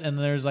closet, and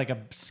there's like a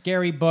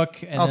scary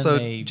book. And also,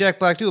 then Jack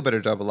Black, do a better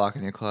job of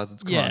locking your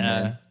closets. Come on,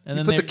 man. And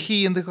then put the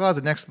key in the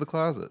closet next to the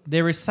closet.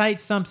 They recite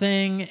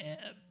something.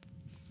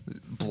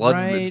 Blood.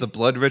 Right. It's a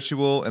blood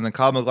ritual, and then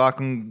Kyle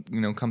MacLachlan,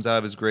 comes out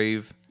of his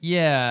grave.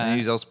 Yeah, and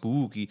he's all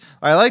spooky.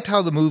 I liked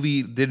how the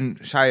movie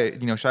didn't shy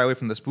away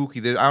from the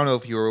spooky. I don't know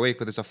if you were awake,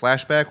 but there's a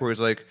flashback where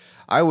it's like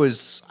I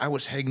was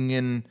hanging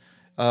in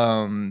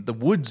the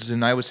woods,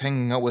 and I was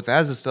hanging out with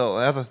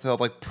Azathoth,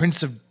 like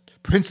Prince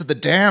of the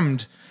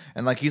Damned,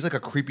 and like he's like a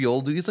creepy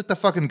old dude. He's like the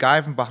fucking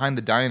guy from behind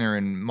the diner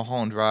in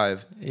Mulholland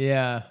Drive.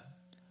 Yeah.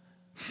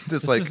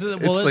 It's like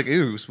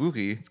ooh,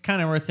 spooky. It's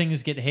kind of where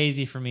things get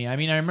hazy for me. I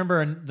mean, I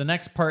remember the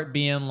next part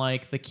being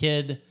like the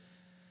kid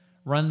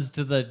runs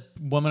to the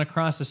woman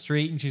across the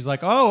street, and she's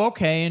like, "Oh,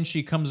 okay," and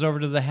she comes over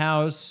to the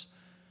house,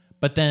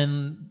 but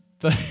then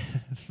the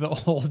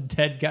old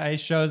dead guy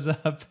shows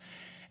up,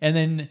 and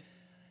then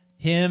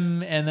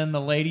him and then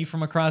the lady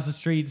from across the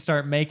street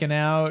start making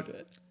out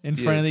in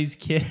front of these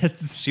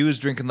kids. She was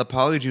drinking the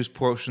polyjuice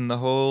potion the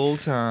whole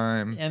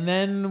time. And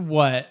then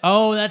what?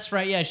 Oh, that's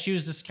right. Yeah, she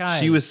was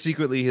disguised. She was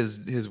secretly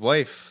his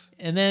wife.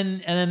 And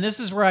then this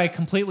is where I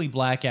completely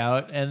black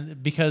out,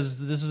 and because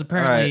this is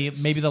apparently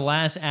maybe the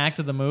last act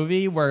of the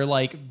movie where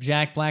like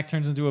Jack Black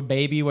turns into a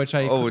baby, which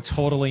I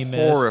totally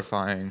missed.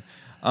 Horrifying.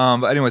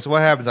 But anyway, so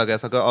what happens? I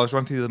guess I'll just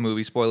run through the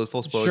movie. Spoilers,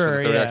 full spoilers for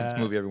the third act of this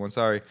movie. Everyone,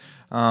 sorry.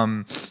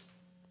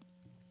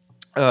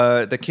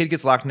 The kid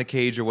gets locked in a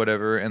cage or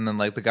whatever, and then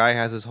like the guy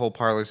has his whole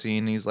parlor scene.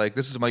 And he's like,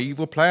 "This is my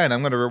evil plan.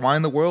 I'm going to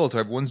rewind the world till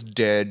everyone's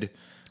dead."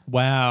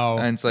 Wow.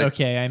 And it's like,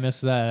 okay, I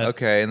missed that.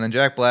 Okay, and then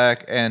Jack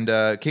Black and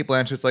Kate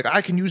Blanchett's like,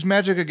 I can use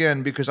magic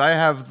again because I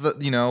have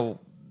the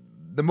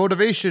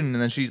motivation.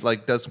 And then she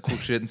like does some cool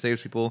shit and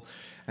saves people.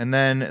 And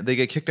then they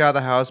get kicked out of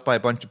the house by a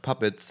bunch of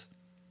puppets.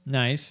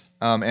 Nice.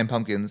 And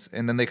pumpkins.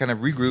 And then they kind of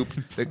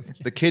regroup.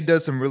 The kid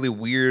does some really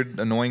weird,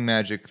 annoying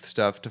magic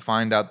stuff to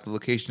find out the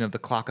location of the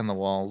clock on the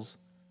walls.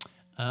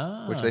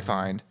 Oh. Which they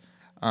find.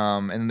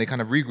 And then they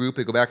kind of regroup.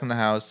 They go back in the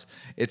house.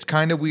 It's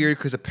kind of weird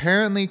because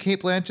apparently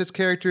Kate Blanchett's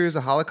character is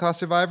a Holocaust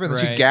survivor, and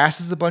then she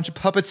gasses a bunch of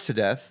puppets to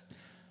death.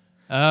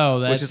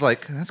 Oh, which is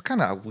like, that's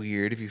kind of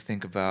weird if you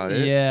think about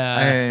it.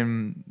 Yeah.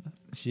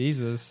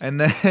 Jesus.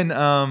 And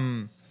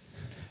then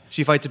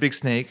she fights a big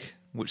snake,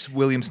 which is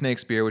William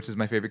Snakespeare, which is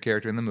my favorite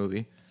character in the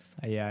movie.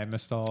 Yeah, I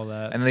missed all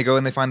that. And they go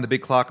and they find the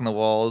big clock on the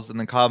walls, and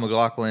then Kyle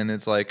MacLachlan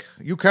is like,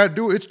 "You can't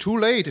do it. It's too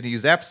late." And he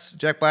zaps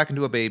Jack Black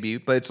into a baby,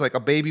 but it's like a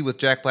baby with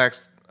Jack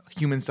Black's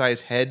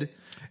human-sized head.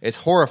 It's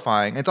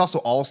horrifying. It's also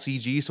all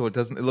CG, so it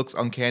looks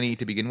uncanny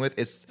to begin with.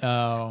 It's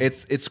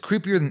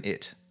creepier than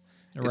it.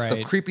 It's Right.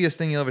 the creepiest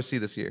thing you'll ever see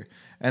this year.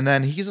 And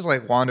then he's just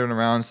like wandering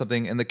around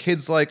something, and the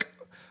kid's like,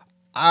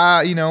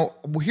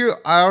 here,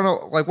 I don't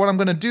know, like what I'm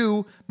gonna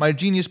do, my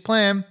genius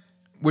plan,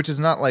 which is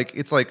not like,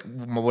 it's like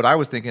what I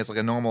was thinking. It's like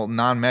a normal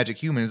non-magic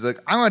human. Is like,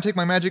 I'm gonna take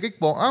my magic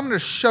 8-ball, I'm gonna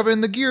shove it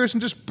in the gears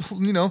and just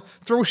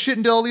throw shit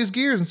into all these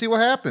gears and see what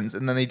happens.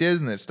 And then he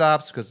does, and it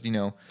stops because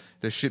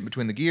there's shit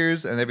between the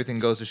gears, and everything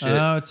goes to shit.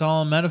 Oh, it's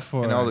all a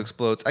metaphor. And it all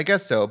explodes. I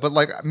guess so. But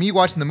like me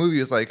watching the movie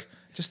is like,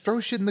 just throw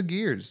shit in the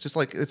gears. Just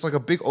like it's like a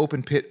big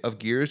open pit of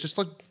gears. Just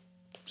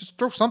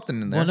throw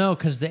something in there. Well, no,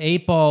 because the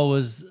 8-ball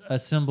was a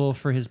symbol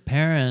for his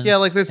parents. Yeah,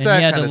 like this and sad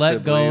he had kind to of let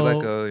sibling. go.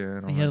 Let go. Yeah, I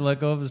don't He know. had to let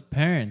go of his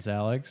parents,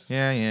 Alex.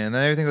 Yeah, and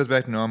then everything goes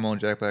back to normal,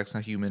 and Jack Black's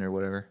not human or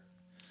whatever.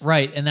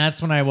 Right, and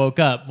that's when I woke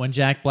up, when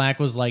Jack Black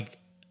was like,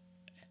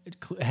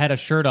 had a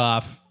shirt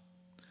off,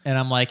 and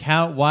I'm like,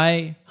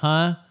 why,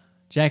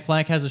 Jack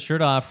Black has a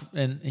shirt off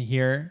in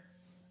here,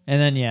 and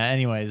then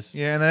anyways.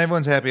 Yeah, and then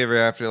everyone's happy ever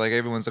after. Like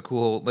everyone's a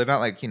cool. They're not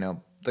like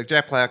like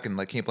Jack Black and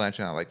like Kate Blanchett,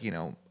 not like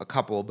a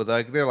couple, but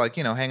like they're like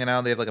hanging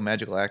out. They have like a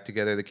magical act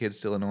together. The kid's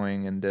still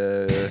annoying, and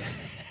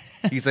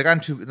he's like, I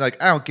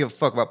don't give a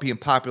fuck about being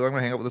popular. I'm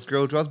gonna hang out with this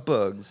girl who draws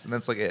bugs, and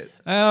that's like it.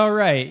 Oh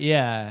right,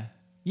 yeah.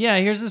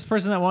 Here's this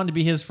person that wanted to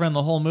be his friend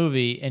the whole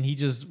movie, and he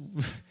just.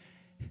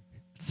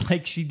 It's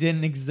like she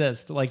didn't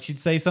exist. Like she'd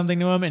say something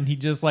to him, and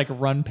he'd just like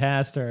run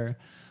past her.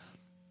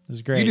 It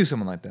was great. You knew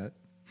someone like that.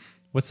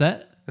 What's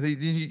that? I think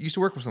you used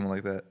to work with someone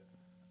like that.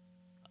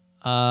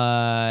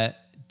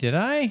 Did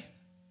I?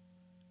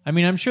 I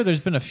mean, I'm sure there's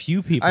been a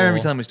few people. I remember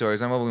you telling me stories.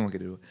 We won't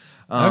get into it.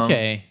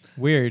 Okay,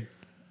 weird.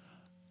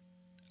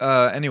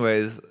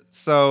 Anyways,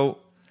 so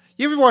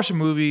you ever watch a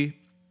movie,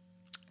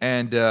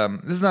 and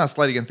this is not a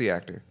slight against the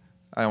actor.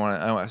 I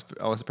want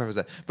to preface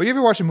that. But you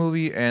ever watch a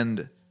movie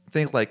and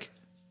think like,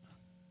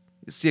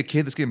 see a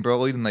kid that's getting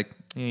bullied and like,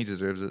 he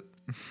deserves it.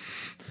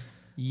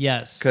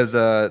 Yes. Because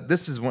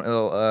this is one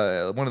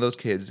of those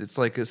kids. It's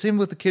like same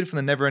with the kid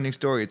from the Neverending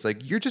Story. It's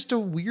like, you're just a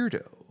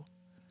weirdo.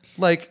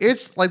 Like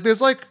it's like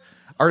there's like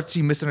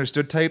artsy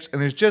misunderstood types,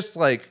 and there's just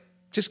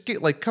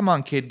get like, come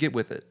on, kid, get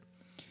with it.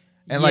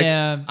 And like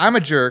I'm a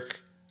jerk,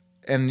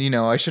 and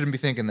I shouldn't be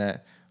thinking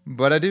that,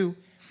 but I do.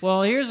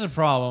 Well, here's the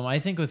problem. I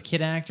think with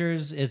kid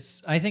actors,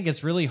 I think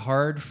it's really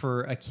hard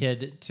for a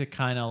kid to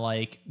kind of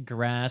like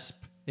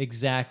grasp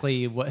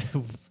exactly what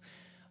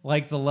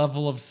like the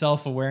level of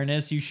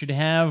self-awareness you should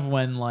have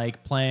when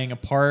like playing a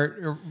part,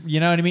 or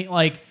you know what I mean?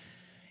 Like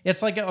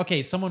it's like,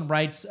 okay, someone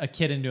writes a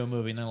kid into a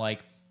movie and they're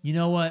like, you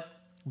know what?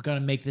 We're going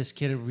to make this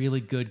kid a really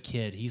good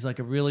kid. He's like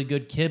a really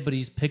good kid, but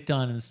he's picked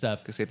on and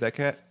stuff. Gotta save that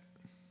cat.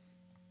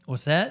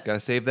 What's that? Gotta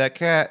save that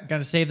cat.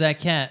 Gotta save that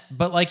cat.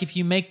 But like if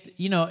you make,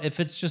 if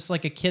it's just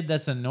like a kid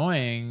that's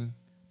annoying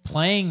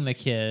playing the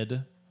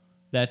kid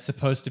that's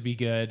supposed to be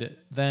good,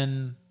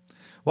 then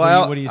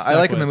well, what are you I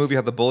like with? in the movie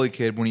how the bully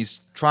kid, when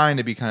he's trying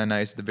to be kind of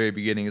nice at the very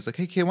beginning, he's like,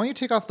 hey kid, why don't you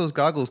take off those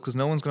goggles, because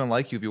no one's gonna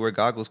like you if you wear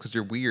goggles because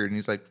you're weird. And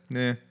he's like,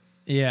 nah.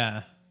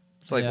 Yeah.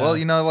 It's like, well,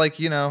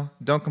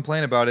 don't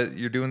complain about it.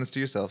 You're doing this to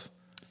yourself.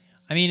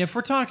 I mean, if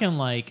we're talking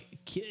like,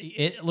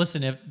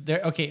 listen, if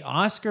they're okay,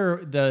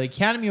 the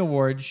Academy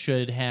Awards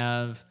should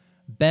have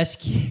best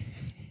kid.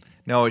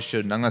 No, it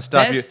shouldn't. I'm gonna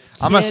stop you. Best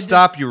I'm gonna kid-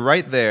 stop you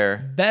right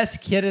there.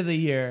 Best kid of the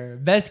year,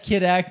 best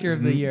kid actor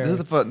of the year. This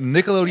is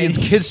Nickelodeon's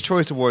Kids'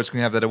 Choice Awards can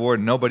have that award.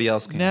 Nobody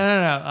else can.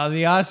 No.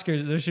 The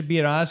Oscars. There should be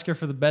an Oscar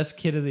for the best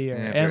kid of the year.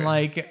 Yeah, and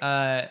like,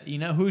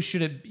 who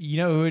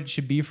it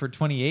should be for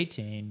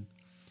 2018?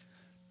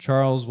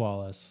 Charles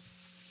Wallace.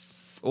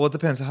 Well, it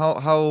depends. How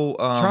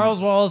Charles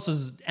Wallace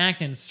is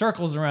acting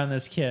circles around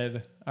this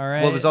kid. All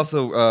right. Well, there's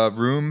also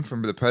Room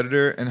from The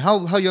Predator, and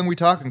how young are we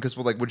talking? Because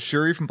would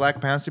Shuri from Black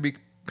Panther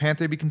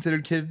be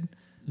considered kid?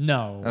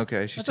 No.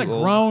 Okay, she's that's too a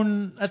old.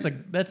 Grown. That's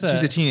a.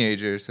 She's a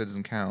teenager, so it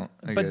doesn't count.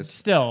 I but guess.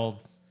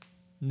 still,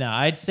 no.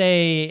 I'd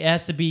say it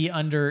has to be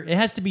under. It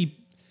has to be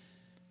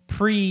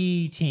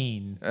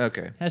pre-teen.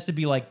 Okay. It has to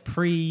be like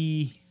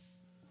pre.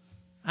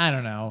 I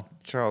don't know.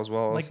 Charles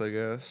Wallace, I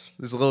guess.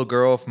 There's a little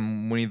girl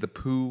from Winnie the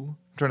Pooh. I'm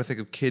trying to think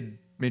of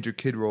major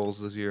kid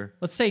roles this year.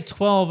 Let's say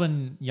 12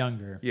 and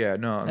younger. Yeah,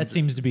 no. That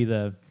seems to be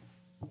the.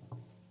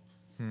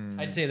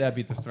 I'd say that'd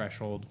be the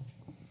threshold.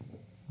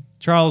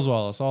 Charles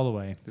Wallace, all the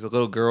way. There's a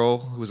little girl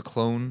who was a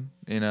clone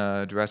in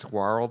Jurassic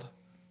World.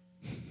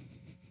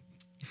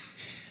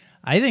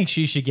 I think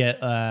she should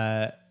get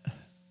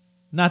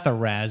not the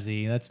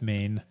Razzie. That's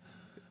mean.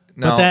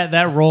 No, But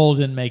that role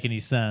didn't make any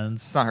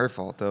sense. it's not her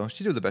fault though.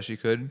 She did the best she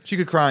could. She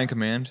could cry in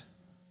command.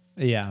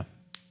 Yeah.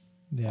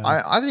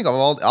 I think of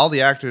all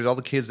the actors, all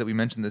the kids that we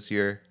mentioned this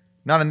year,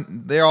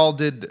 they all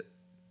did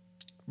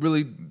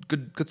really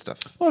good stuff.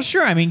 Well,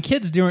 sure. I mean,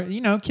 kids are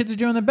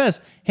doing their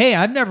best. Hey,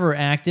 I've never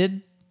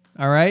acted.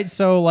 All right,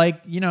 so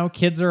like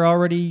kids are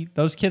already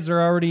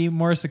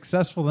more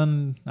successful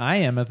than I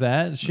am at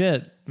that.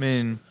 Shit. I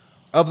mean,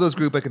 Of those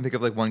group, I can think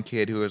of like one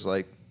kid who was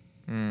like,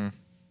 But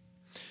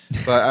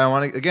I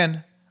want to,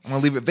 again, I'm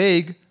going to leave it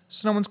vague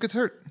so no one gets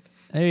hurt.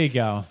 There you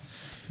go.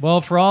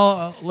 Well, for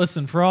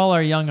all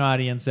our young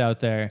audience out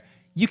there,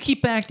 you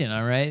keep acting,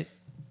 all right?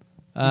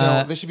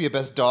 There should be a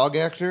Best Dog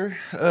Actor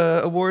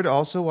award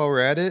also while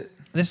we're at it.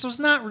 This was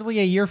not really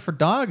a year for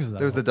dogs, though.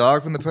 There was the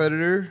dog from The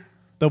Predator.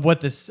 The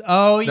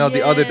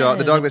other dog,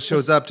 the dog that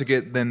shows up to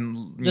get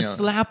then the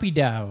slappy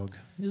dog.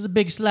 He's a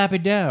big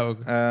slappy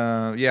dog.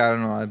 I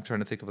don't know. I'm trying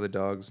to think of other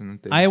dogs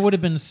and things. I would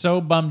have been so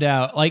bummed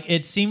out. Like,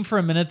 it seemed for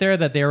a minute there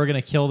that they were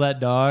going to kill that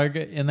dog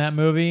in that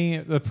movie,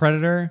 The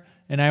Predator,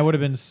 and I would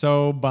have been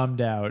so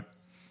bummed out.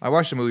 I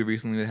watched a movie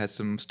recently that had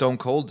some stone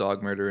cold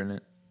dog murder in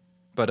it,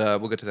 but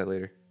we'll get to that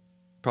later.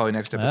 Probably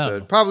next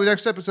episode. Probably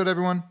next episode,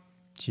 everyone.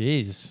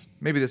 Jeez.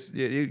 Maybe this.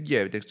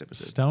 Yeah, next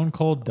episode. Stone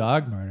cold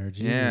dog murder.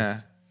 Jesus. Yeah.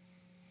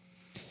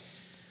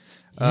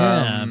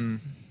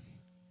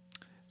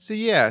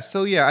 Yeah.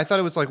 So I thought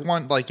it was like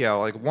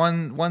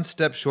one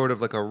step short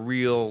of like a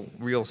real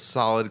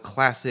solid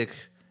classic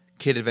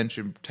kid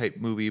adventure type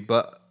movie,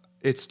 but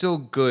it's still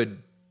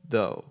good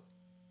though.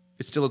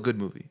 It's still a good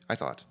movie, I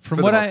thought.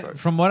 From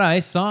what I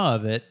saw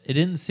of it, it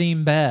didn't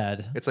seem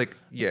bad. It's like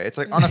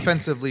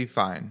unoffensively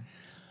fine.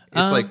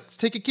 It's like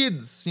take your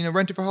kids,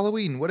 rent it for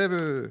Halloween,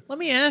 whatever. Let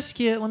me ask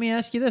you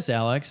this,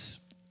 Alex.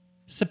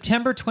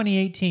 September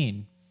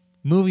 2018,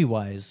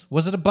 movie-wise,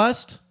 was it a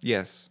bust?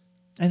 Yes.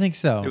 I think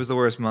so. It was the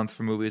worst month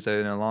for movies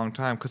in a long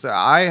time because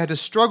I had to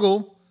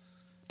struggle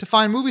to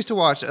find movies to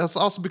watch. It's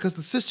also because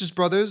the Sisters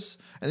Brothers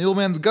and The Old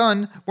Man with the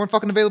Gun weren't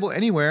fucking available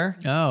anywhere.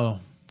 Oh.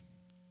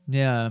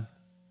 Yeah.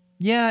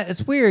 Yeah,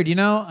 it's weird,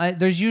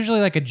 there's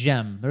usually like a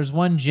gem. There's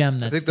one gem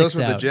that sticks out. I think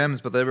those were the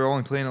gems, but they were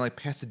only playing in like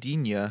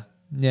Pasadena.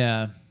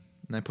 Yeah.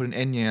 And I put an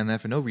Enya on that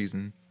for no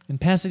reason.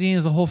 And Pasadena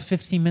is a whole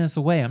 15 minutes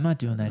away. I'm not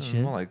doing that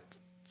shit. More like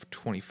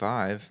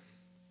 25.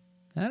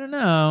 I don't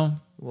know.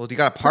 Well, do you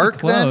got a park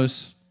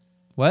close. Then?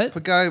 What?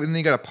 And then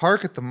you got a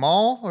park at the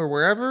mall or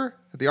wherever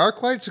at the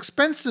ArcLight. It's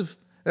expensive.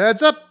 It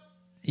adds up.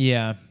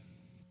 Yeah.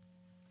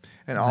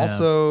 And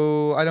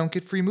also, I don't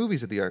get free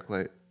movies at the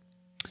ArcLight.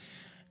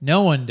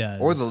 No one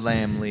does. Or the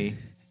Lamley.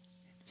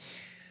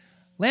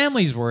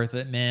 Lamley's worth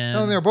it, man.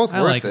 No, they're both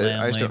worth it. Lamley.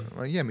 I just don't,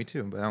 well, yeah, me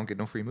too. But I don't get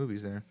no free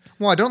movies there.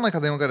 Well, I don't like how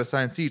they don't got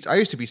assigned seats. I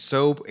used to be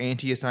so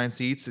anti-assigned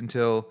seats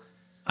until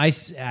I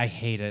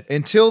hate it.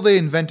 Until they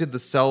invented the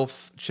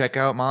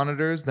self-checkout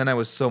monitors, then I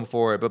was so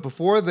for it. But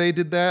before they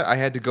did that, I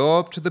had to go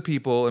up to the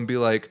people and be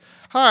like,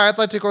 "Hi, I'd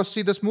like to go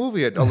see this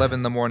movie at 11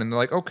 in the morning." They're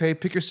like, "Okay,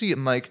 pick your seat."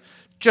 I'm like,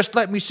 "Just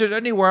let me sit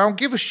anywhere. I don't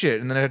give a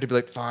shit." And then I had to be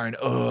like, "Fine,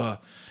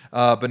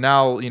 but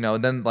now,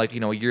 then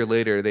a year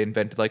later, they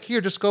invented like,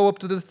 "Here, just go up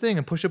to the thing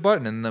and push a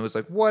button." And I was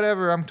like,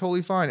 "Whatever, I'm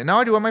totally fine." And now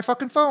I do it on my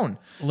fucking phone.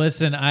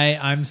 Listen,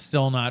 I'm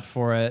still not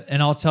for it,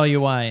 and I'll tell you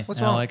why.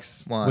 What's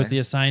Alex? Why? With the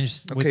assigned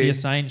seating.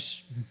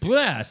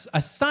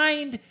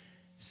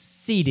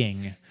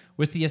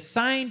 With the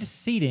assigned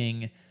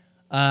seating,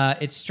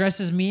 it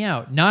stresses me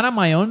out. Not on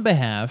my own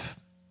behalf,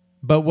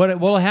 but what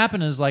will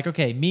happen is like,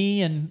 okay,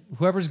 me and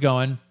whoever's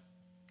going,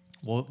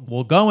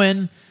 we'll go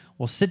in.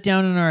 We'll sit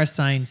down in our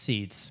assigned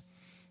seats,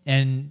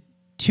 and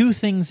two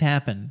things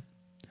happen.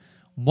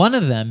 One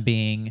of them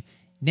being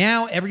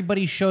now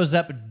everybody shows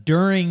up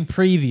during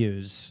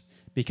previews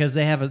because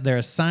they have their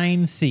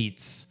assigned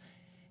seats.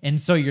 And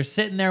so you're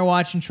sitting there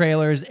watching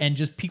trailers, and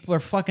just people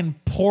are fucking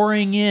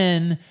pouring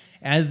in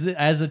as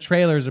the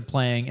trailers are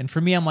playing. And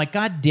for me, I'm like,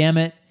 God damn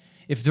it.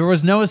 If there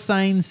was no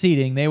assigned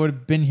seating, they would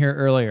have been here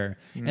earlier.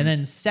 Mm. And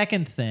then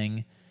second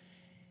thing,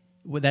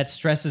 that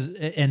stresses,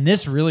 and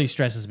this really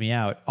stresses me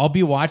out. I'll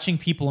be watching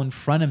people in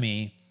front of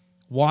me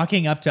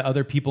walking up to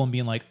other people and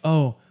being like,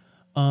 "Oh,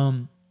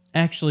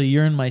 actually,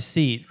 you're in my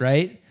seat,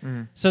 right?"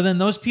 Mm. So then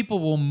those people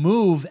will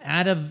move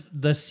out of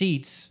the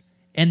seats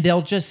and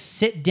they'll just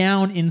sit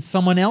down in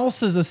someone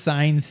else's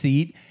assigned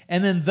seat.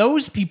 And then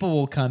those people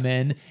will come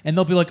in and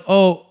they'll be like,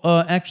 "Oh,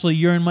 actually,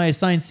 you're in my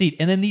assigned seat."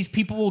 And then these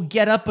people will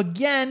get up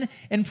again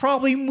and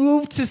probably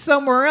move to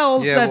somewhere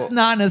else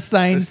not an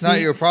assigned seat. It's not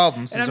your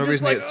problem. So and there's no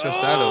reason to get stressed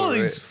out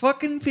over these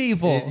fucking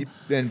people.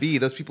 And B,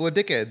 those people are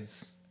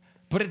dickheads.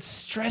 But it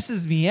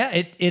stresses me out.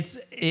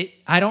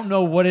 I don't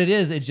know what it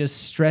is. It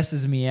just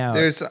stresses me out.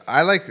 I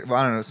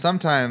don't know.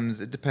 Sometimes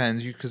it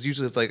depends because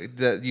usually it's like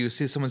that you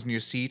see someone's in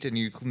your seat and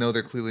you know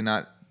they're clearly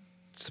not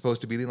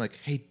supposed to be there. Like,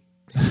 hey,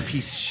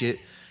 piece of shit.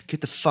 Get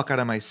the fuck out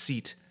of my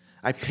seat.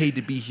 I paid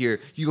to be here.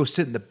 You go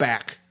sit in the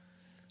back.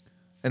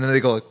 And then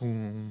they go like,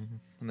 and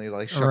they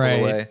like shuffle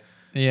away.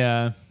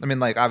 Yeah. I mean,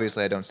 like,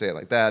 obviously I don't say it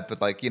like that, but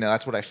like,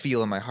 that's what I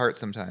feel in my heart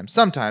sometimes.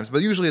 Sometimes,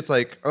 but usually it's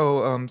like,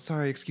 "Oh,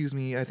 sorry, excuse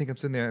me. I think I'm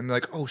sitting there." And they're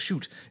like, "Oh,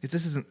 shoot.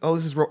 This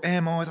is row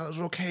M. Oh, I thought it was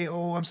row K.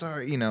 Oh, I'm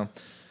sorry."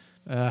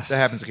 That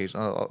happens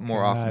occasionally,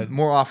 more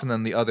often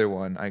than the other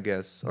one, I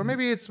guess. Or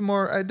maybe it's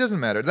more, it doesn't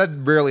matter. That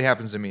rarely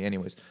happens to me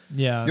anyways.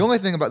 Yeah. The only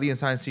thing about the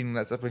assigned seating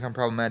that's become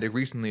problematic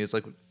recently is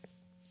like,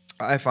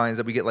 I find is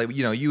that we get like,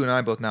 you and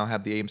I both now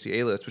have the AMC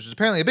A-list, which is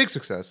apparently a big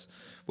success,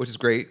 which is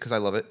great because I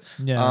love it.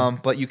 Yeah.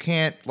 But you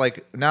can't,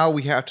 like, now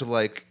we have to,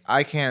 like,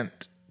 I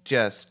can't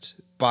just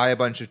buy a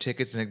bunch of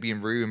tickets and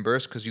being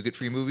reimbursed because you get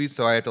free movies.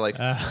 So I had to like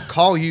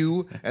call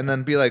you and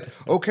then be like,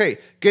 okay,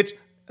 get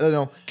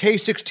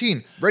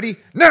K16 ready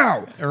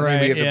now. And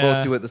then we have to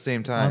both do it at the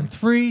same time.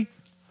 3,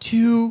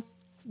 2,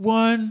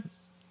 1.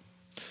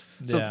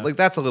 So like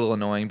that's a little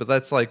annoying, but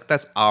that's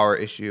our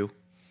issue.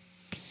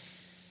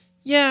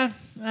 Yeah,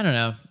 I don't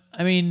know.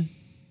 I mean,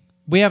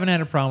 we haven't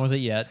had a problem with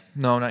it yet.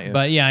 No, not yet.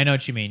 But yeah, I know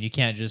what you mean. You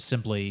can't just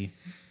simply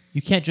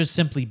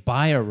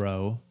buy a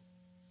row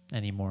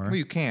anymore. Well,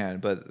 you can,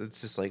 but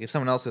it's just like if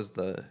someone else has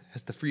the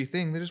free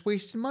thing, they're just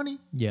wasting money.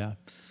 Yeah.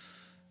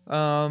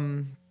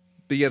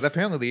 But yeah,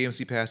 apparently the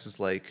AMC Pass is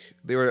like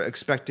they were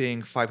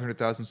expecting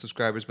 500,000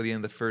 subscribers by the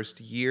end of the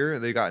first year.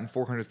 They gotten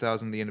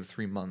 400,000 at the end of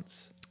 3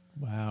 months.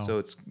 Wow. So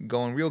it's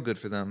going real good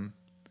for them.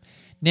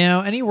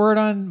 Now, any word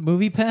on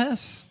Movie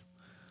Pass?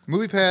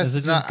 Movie Pass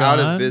is not out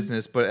of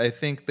business, but I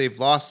think they've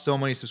lost so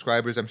many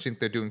subscribers. I think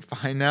they're doing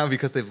fine now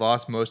because they've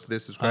lost most of their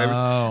subscribers.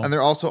 Oh. And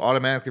they're also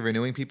automatically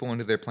renewing people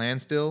into their plan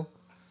still.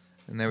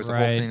 And there was a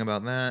whole thing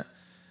about that.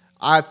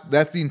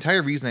 That's the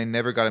entire reason I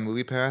never got a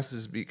Movie Pass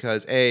is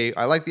because, A,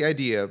 I like the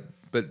idea,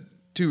 but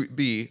two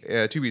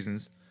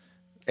reasons.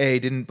 A,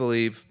 didn't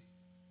believe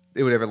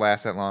it would ever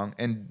last that long.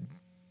 And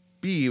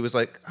B, was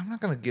like, I'm not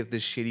going to give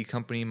this shitty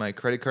company my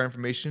credit card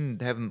information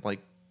and have them like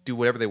do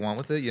whatever they want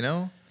with it, you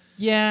know?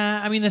 Yeah,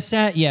 I mean the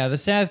sad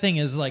thing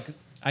is like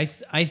I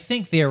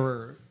think they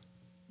were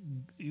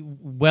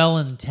well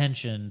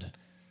intentioned,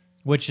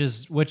 which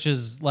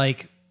is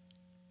like,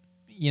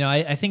 you know,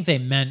 I think they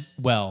meant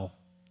well,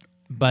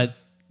 but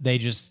they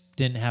just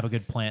didn't have a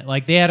good plan.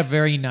 Like they had a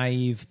very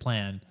naive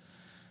plan.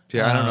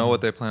 Yeah, I don't know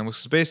what their plan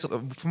was. Basically,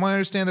 from what I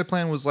understand, their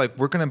plan was like,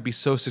 we're going to be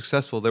so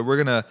successful that we're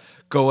going to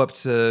go up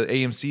to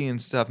AMC and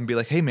stuff and be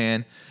like, hey,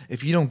 man,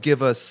 if you don't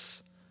give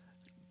us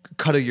a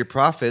cut of your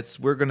profits,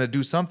 we're going to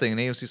do something. And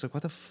AMC's like,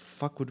 what the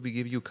fuck would we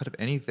give you a cut of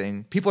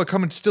anything? People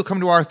are still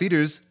coming to our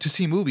theaters to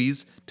see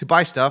movies, to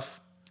buy stuff.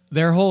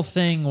 Their whole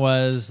thing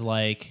was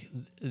like,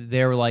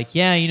 they were like,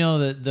 yeah, you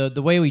know,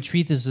 the way we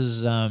treat this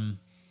is...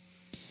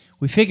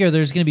 we figure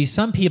there's going to be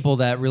some people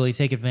that really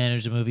take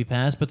advantage of Movie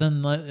Pass, but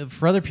then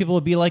for other people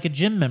it'd be like a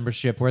gym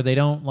membership where they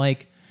don't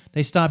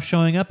they stop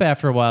showing up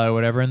after a while or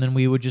whatever, and then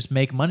we would just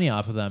make money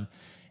off of them.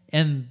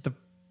 And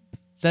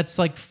that's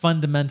like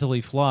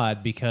fundamentally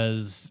flawed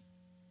because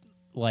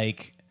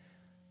like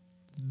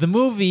the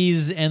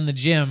movies and the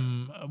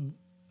gym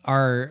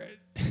are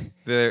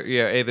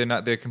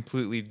they're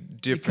completely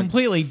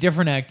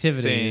different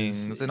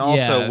activities. Things. And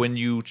also when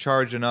you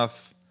charge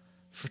enough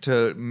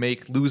to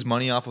lose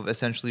money off of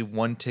essentially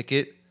one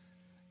ticket,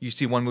 you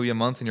see one movie a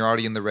month and you're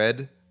already in the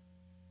red.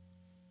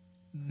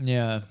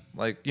 Yeah.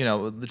 Like, you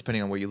know,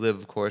 depending on where you live,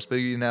 of course, but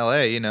in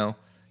LA, you know,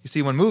 you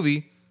see one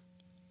movie,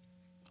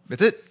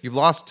 that's it. You've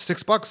lost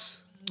 $6.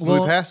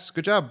 Movie Pass,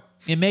 good job.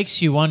 It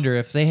makes you wonder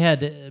if they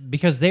had,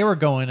 because they were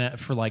going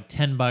for like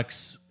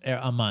 $10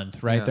 a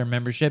month, right? Yeah. Their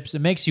memberships. It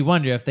makes you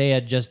wonder if they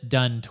had just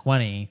done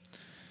 20,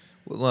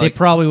 Well, they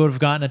probably would have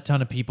gotten a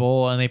ton of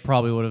people, and they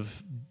probably would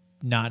have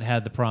not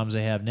had the problems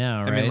they have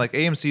now, right? I mean, like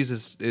AMC's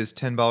is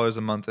 $10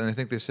 a month, and I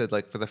think they said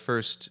like for the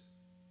first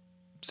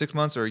 6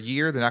 months or a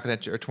year, they're not going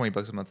to, or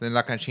 $20 a month. They're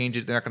not going to change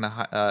it. They're not going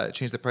to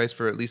change the price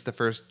for at least the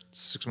first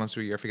 6 months to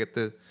a year. I forget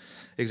the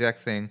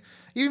exact thing.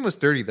 Even if it was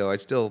 $30 though,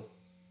 I'd still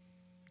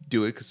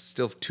do it because it's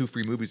still 2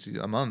 free movies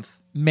a month.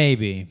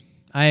 Maybe.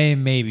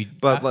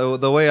 But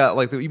the way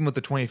even with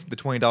the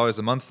 $20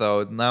 a month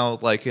though, now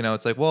like, you know,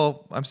 it's like,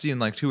 well, I'm seeing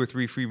like 2 or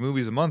 3 free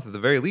movies a month at the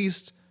very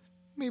least.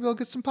 Maybe I'll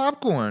get some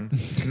popcorn.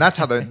 And that's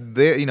how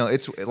they you know,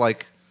 it's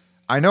like,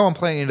 I know I'm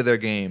playing into their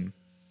game,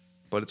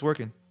 but it's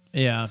working.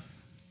 Yeah.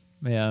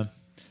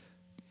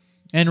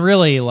 And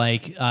really,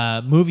 like,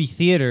 movie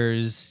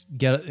theaters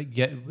get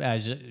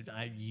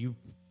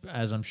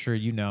as I'm sure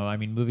you know, I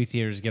mean, movie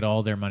theaters get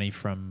all their money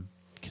from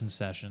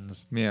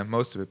concessions. Yeah,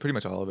 most of it, pretty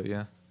much all of it,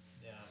 yeah.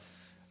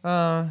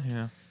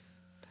 Yeah.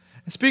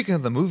 And speaking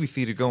of the movie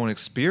theater going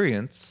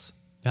experience,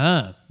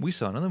 we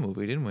saw another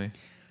movie, didn't we?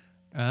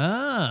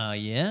 Ah,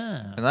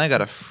 yeah. And I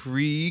got a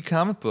free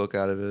comic book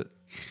out of it.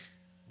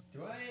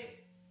 Do I?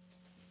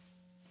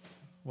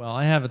 Well,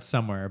 I have it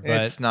somewhere, but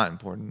it's not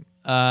important.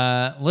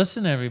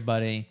 Listen,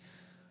 everybody.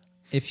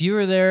 If you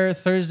were there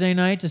Thursday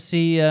night to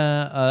see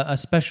a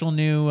special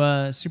new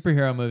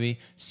superhero movie,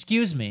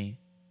 excuse me,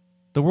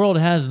 the world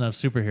has enough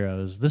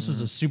superheroes. This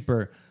was a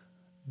super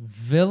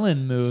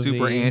villain movie.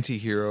 Super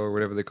anti-hero or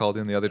whatever they called it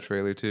in the other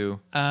trailer, too.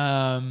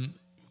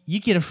 You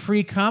get a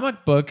free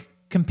comic book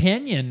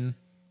companion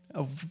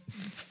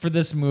for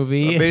this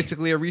movie.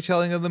 Basically a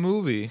retelling of the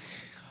movie,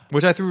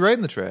 which I threw right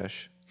in the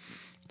trash.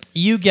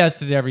 You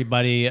guessed it,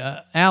 everybody.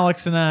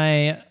 Alex and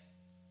I,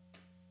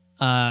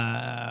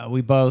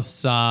 we both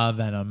saw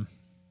Venom.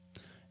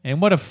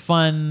 And what a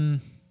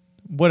funny...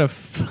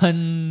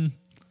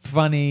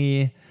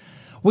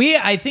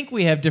 I think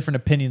we have different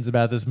opinions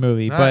about this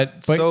movie,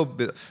 but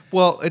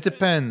well, it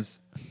depends.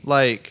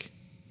 Like,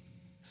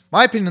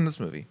 my opinion on this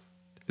movie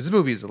is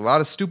a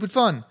lot of stupid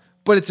fun,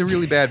 but it's a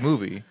really bad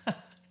movie.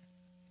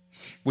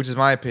 Which is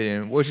my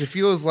opinion. Which it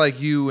feels like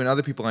you and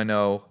other people I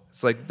know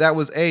It's like that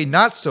was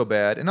not so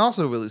bad and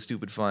also really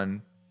stupid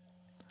fun.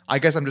 I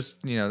guess I'm just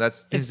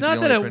that's. It's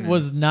not that it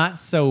was not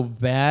so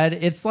bad.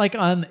 It's like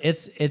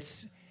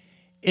it's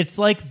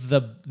like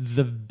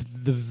the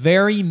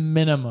very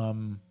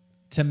minimum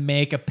to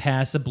make a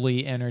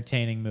passably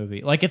entertaining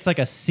movie. Like it's like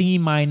a C-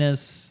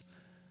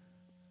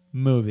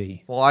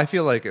 movie. Well, I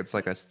feel like it's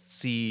like a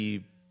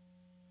C+,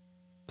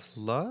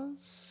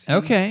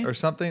 okay, or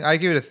something. I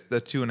give it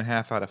a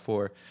 2.5 out of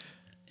 4.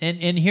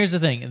 And here's the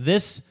thing: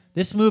 this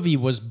movie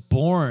was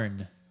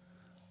born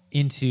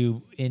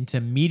into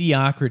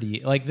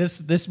mediocrity. Like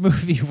this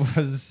movie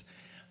was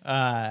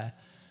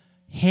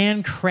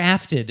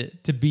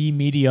handcrafted to be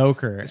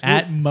mediocre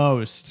at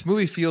most. This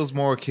movie feels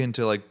more akin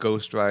to like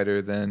Ghost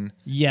Rider than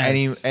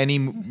yes. any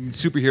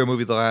superhero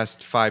movie the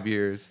last 5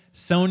 years.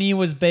 Sony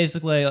was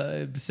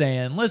basically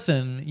saying,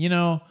 listen,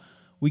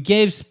 we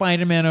gave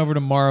Spider-Man over to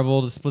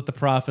Marvel to split the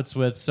profits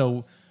with,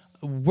 so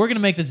we're going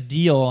to make this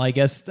deal, I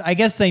guess. I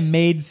guess they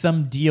made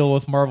some deal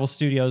with Marvel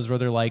Studios where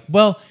they're like,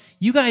 well,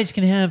 you guys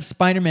can have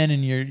Spider-Man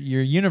in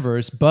your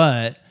universe,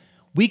 but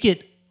we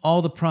get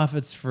all the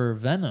profits for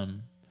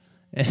Venom.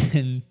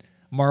 And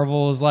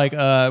Marvel was like,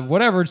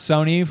 whatever,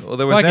 Sony. Well,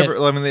 there was never.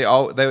 I mean,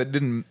 they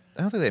didn't.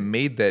 I don't think they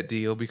made that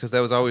deal because that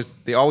was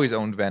they always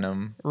owned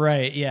Venom.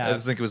 Right. Yeah. I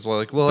just think it was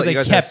like, well, you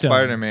guys have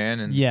Spider-Man,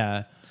 and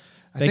yeah,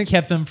 they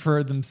kept them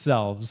for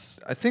themselves.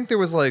 I think there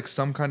was like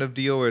some kind of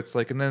deal where it's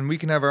like, and then we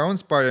can have our own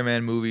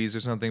Spider-Man movies or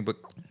something. But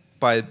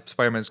by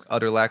Spider-Man's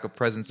utter lack of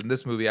presence in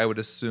this movie, I would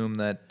assume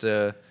that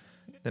that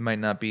might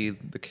not be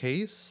the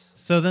case.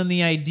 So then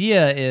the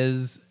idea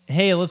is,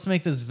 hey, let's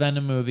make this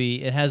Venom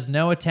movie. It has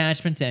no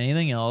attachment to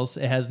anything else.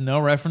 It has no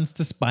reference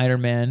to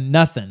Spider-Man.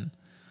 Nothing.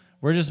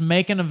 We're just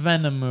making a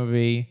Venom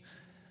movie,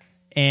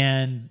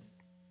 and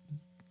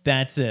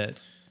that's it.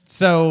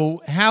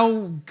 So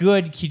how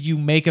good could you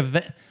make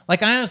a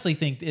like? I honestly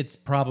think it's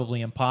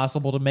probably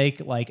impossible to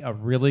make like a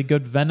really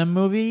good Venom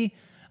movie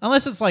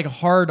unless it's like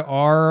hard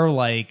R,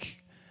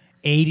 like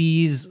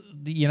 80s,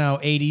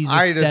 80s aesthetic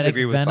I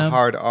disagree with Venom. the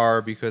hard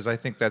R because I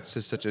think that's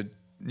just such a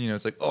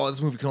it's like, oh,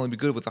 this movie can only be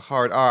good with the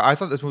hard R. I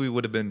thought this movie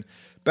would have been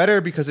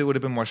better because it would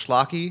have been more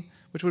schlocky,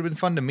 which would have been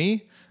fun to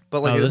me.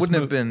 But like, it wouldn't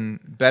have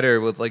been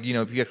better with like,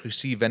 if you actually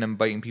see Venom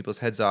biting people's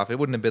heads off. It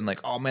wouldn't have been like,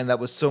 oh man, that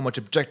was so much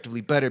objectively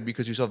better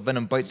because you saw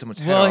Venom bite someone's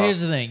head off. Well, here's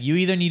the thing: you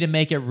either need to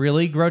make it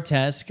really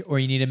grotesque or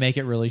you need to make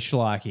it really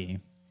schlocky.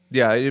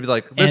 Yeah, it'd be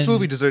like this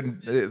movie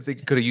deserved. They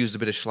could have used a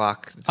bit of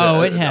schlock.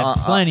 It had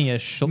plenty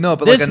of schlock. No,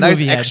 but like a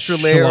nice extra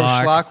layer of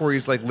schlock where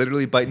he's like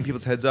literally biting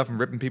people's heads off and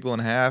ripping people in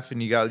half,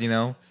 and you got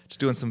just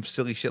doing some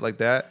silly shit like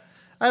that.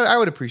 I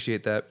would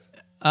appreciate that.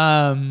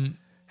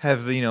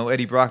 Have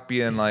Eddie Brock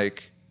being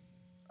like,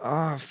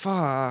 oh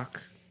fuck.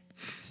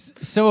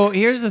 So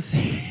here's the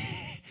thing.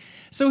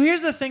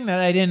 Here's the thing that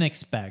I didn't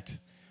expect.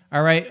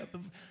 All right,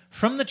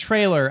 from the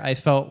trailer, I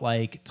felt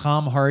like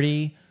Tom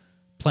Hardy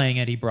playing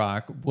Eddie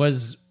Brock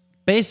was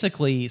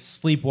basically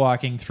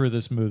sleepwalking through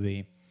this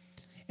movie.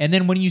 And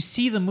then when you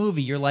see the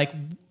movie, you're like,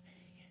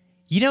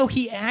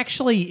 he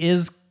actually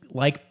is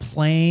like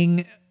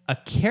playing a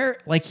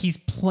he's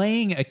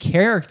playing a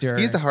character.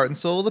 He's the heart and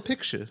soul of the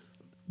picture.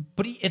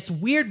 But it's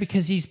weird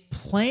because he's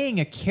playing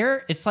a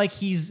character. It's like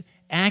he's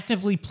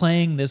actively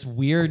playing this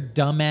weird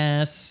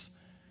dumbass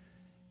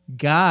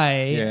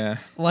guy. Yeah.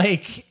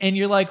 And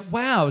you're like,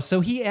 wow, so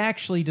he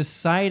actually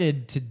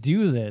decided to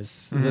do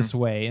this this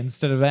way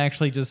instead of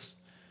actually just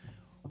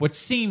what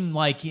seemed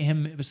like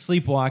him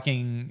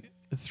sleepwalking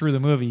through the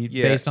movie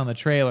based on the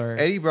trailer.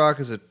 Eddie Brock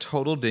is a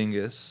total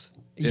dingus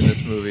in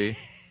this movie.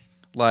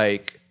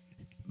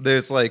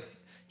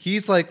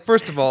 He's like,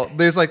 first of all,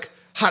 there's like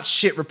hot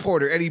shit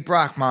reporter Eddie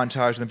Brock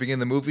montage in the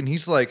beginning of the movie, and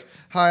he's like,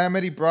 hi, I'm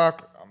Eddie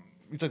Brock.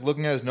 He's like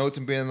looking at his notes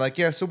and being like,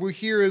 yeah, so we're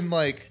here in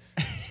like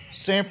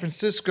San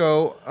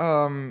Francisco.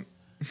 I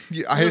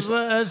was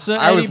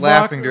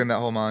laughing during that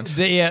whole montage.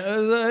 The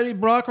Eddie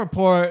Brock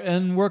report,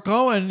 and we're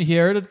going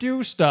here to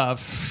do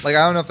stuff. Like,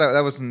 I don't know if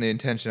that wasn't the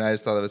intention. I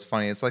just thought it was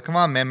funny. It's like, come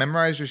on, man,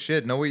 memorize your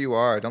shit. Know where you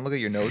are. Don't look at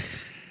your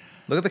notes.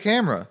 Look at the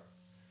camera.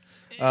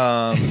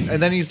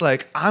 And then he's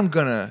like,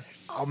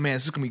 oh man,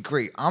 this is going to be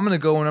great. I'm going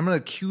to go and I'm going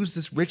to accuse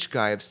this rich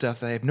guy of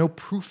stuff that I have no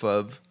proof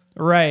of.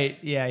 Right,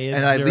 yeah. He has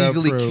and I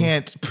legally proof.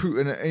 can't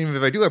prove, and even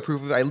if I do have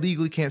proof of it, I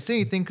legally can't say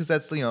anything because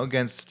that's,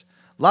 against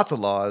lots of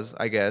laws,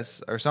 I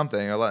guess, or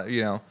something, or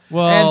Well,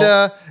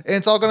 and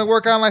it's all going to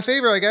work out in my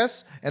favor, I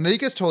guess. And then he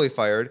gets totally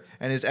fired,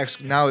 and his ex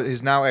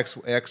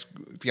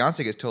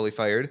fiance gets totally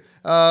fired.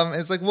 And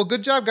it's like, well,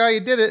 good job, guy, you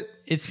did it.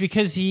 It's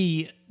because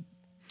he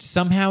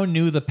somehow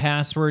knew the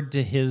password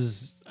to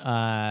his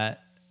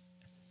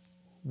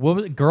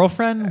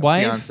girlfriend,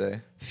 wife,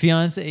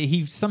 fiance.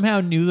 He somehow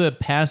knew the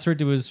password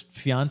to his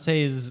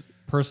fiance's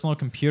personal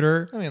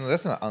computer. I mean,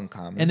 that's not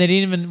uncommon. And they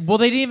didn't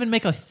even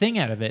make a thing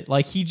out of it.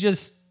 Like he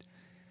just.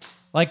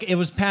 Like, it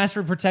was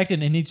password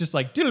protected, and he just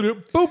like,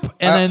 boop,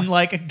 and then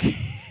like...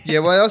 Yeah,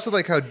 well, I also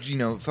like how,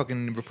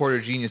 fucking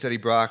reporter genius Eddie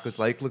Brock was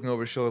like looking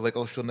over his shoulder, like,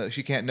 oh,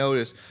 she can't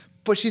notice.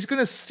 but she's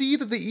gonna see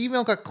that the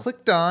email got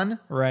clicked on.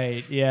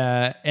 Right.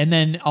 Yeah. And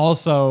then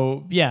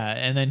also,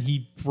 and then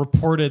he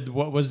reported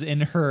what was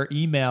in her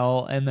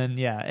email, and then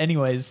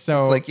Anyways, so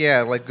it's like,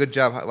 like good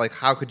job. Like,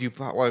 how could you?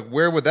 Like,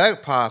 where would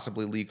that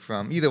possibly leak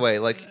from? Either way,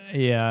 like,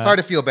 it's hard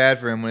to feel bad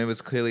for him when it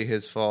was clearly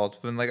his fault.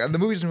 But like, the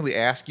movie doesn't really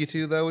ask you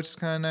to, though, which is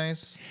kind of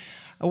nice.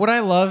 What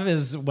I love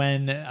is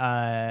when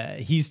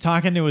he's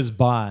talking to his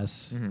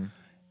boss,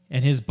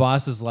 and his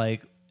boss is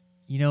like,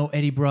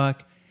 Eddie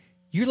Brock,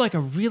 you're like a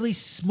really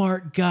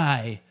smart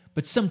guy,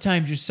 but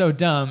sometimes you're so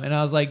dumb. And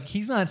I was like,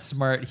 he's not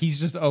smart. He's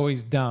just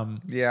always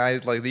dumb. Yeah,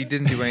 he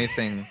didn't do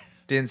anything,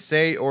 didn't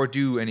say or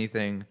do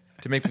anything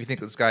to make me think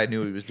this guy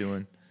knew what he was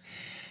doing.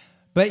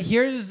 But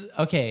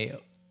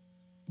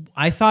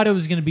I thought it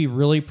was going to be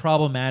really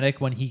problematic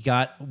when he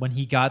got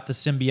the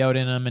symbiote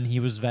in him and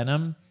he was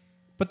Venom.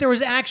 But there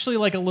was actually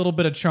like a little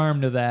bit of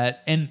charm to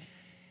that. And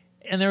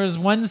there was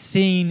one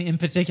scene in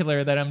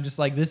particular that I'm just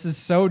like, this is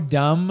so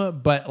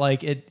dumb, but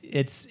like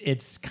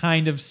it's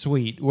kind of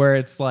sweet, where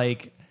it's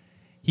like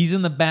he's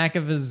in the back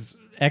of his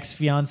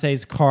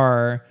ex-fiance's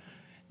car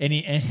and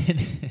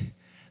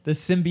the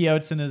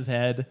symbiote's in his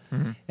head,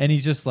 and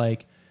he's just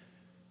like,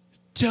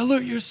 tell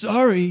her you're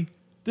sorry.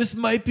 This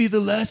might be the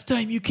last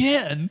time you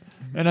can.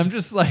 And I'm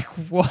just like,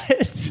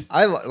 what?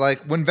 I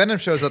like when Venom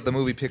shows up, the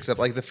movie picks up.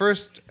 Like the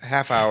first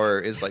half hour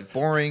is like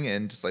boring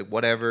and just like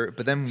whatever.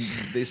 But then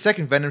the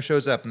second Venom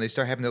shows up and they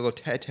start having their little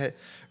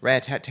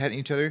rat-tat-tat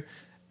each other.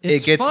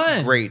 It gets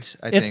fun. Great.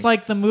 I think it's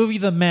like the movie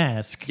The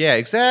Mask. Yeah,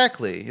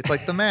 exactly. It's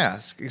like The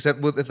Mask,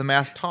 except if the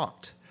mask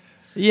talked.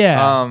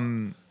 Yeah.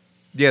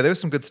 Yeah, there's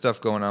some good stuff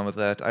going on with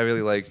that. I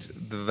really liked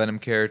the Venom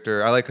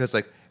character. I like how it's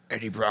like,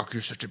 Eddie Brock,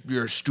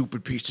 you're a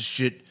stupid piece of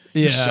shit.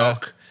 You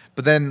suck.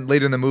 But then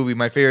later in the movie,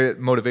 my favorite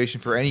motivation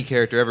for any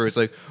character ever is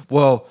like,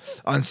 well,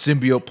 on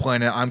Symbiote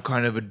Planet, I'm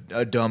kind of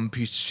a dumb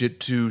piece of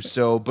shit too.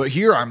 So, but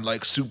here I'm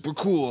like super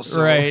cool.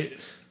 So. Right.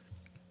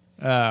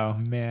 Oh,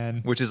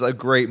 man. Which is a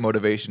great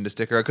motivation to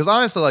stick around. Because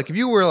honestly, like if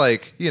you were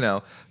like,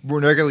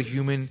 regular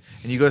human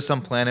and you go to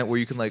some planet where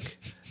you can like,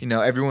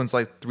 everyone's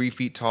like 3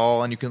 feet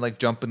tall and you can like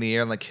jump in the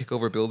air and like kick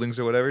over buildings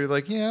or whatever, you're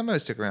like, yeah, I'm going to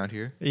stick around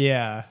here.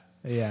 Yeah.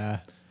 Yeah.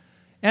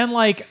 And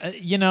like,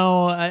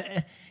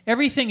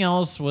 everything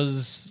else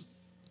was,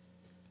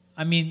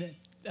 I mean,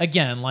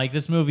 again, like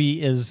this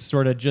movie is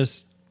sort of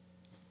just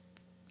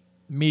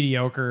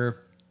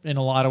mediocre in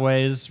a lot of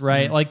ways,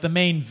 right? Like the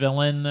main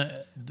villain,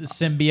 the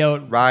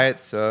symbiote,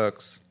 Riot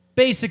sucks.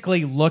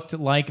 Basically looked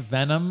like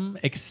Venom,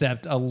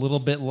 except a little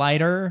bit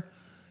lighter.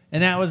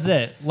 And that was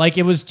it. Like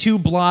it was two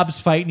blobs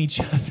fighting each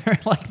other.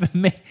 Like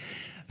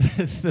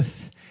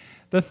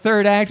the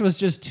third act was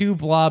just two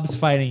blobs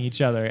fighting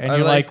each other. And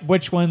you're like,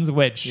 which one's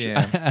which?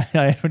 Yeah.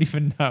 I don't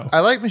even know. I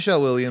like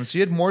Michelle Williams. She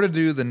had more to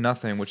do than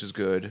nothing, which is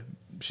good.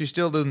 She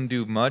still didn't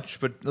do much,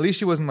 but at least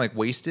she wasn't like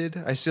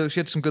wasted. She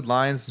had some good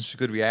lines and some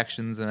good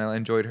reactions, and I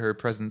enjoyed her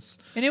presence.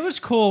 And it was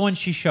cool when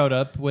she showed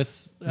up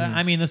with,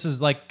 I mean, this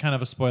is like kind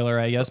of a spoiler,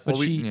 I guess, but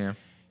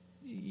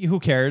who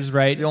cares,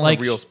 right? The only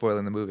real spoiler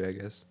in the movie, I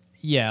guess.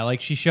 Yeah, like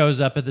she shows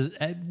up at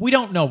the. We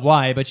don't know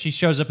why, but she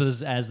shows up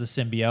as the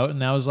symbiote,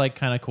 and that was like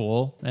kind of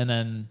cool. And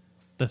then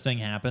the thing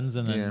happens,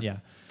 and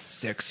then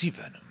sexy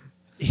Venom.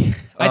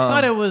 I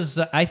thought it was.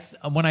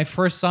 When I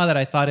first saw that,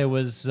 I thought it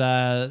was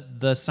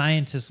the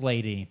scientist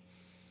lady.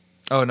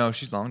 Oh no,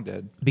 she's long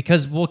dead.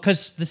 Because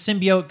the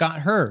symbiote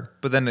got her.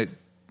 But then it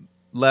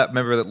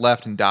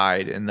left and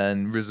died, and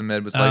then Riz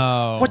Ahmed was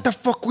like, "What the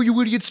fuck were you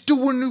idiots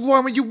doing?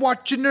 Why were you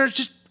watching this?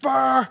 Just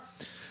I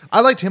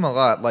liked him a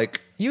lot.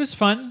 Like. He was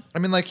fun. I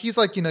mean, like, he's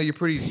like, you're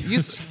pretty... He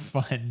was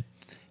fun.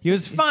 He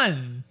was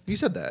fun. You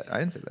said that. I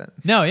didn't say that.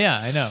 No, yeah,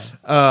 I know.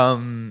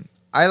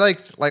 I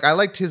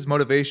liked his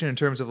motivation in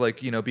terms of,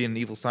 like, being an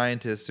evil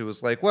scientist. It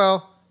was like,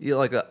 well,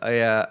 like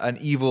an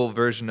evil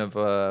version of,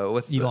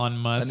 Elon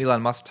Musk. An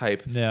Elon Musk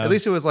type. Yeah. At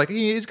least it was like,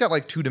 he's got,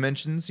 like, 2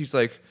 dimensions. He's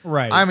like,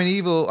 right. I'm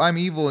evil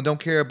and don't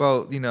care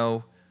about,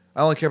 I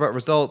only care about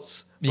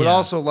results. But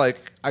also,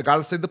 like, I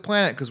gotta save the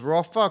planet because we're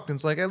all fucked. And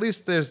it's like, at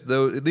least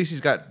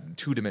he's got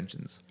 2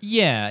 dimensions.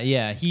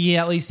 Yeah. He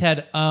at least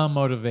had a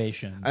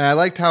motivation. And I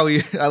liked how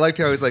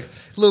he's like,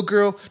 little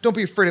girl, don't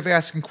be afraid of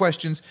asking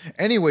questions.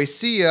 Anyway,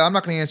 see ya. I'm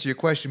not gonna answer your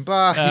question.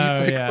 Bye.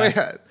 He's like,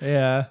 wait.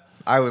 Yeah.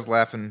 I was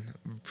laughing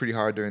pretty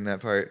hard during that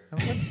part. I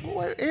was like,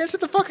 what? Answer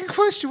the fucking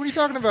question. What are you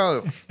talking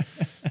about?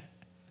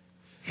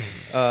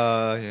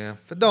 Yeah,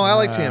 but no, I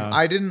liked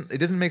him. It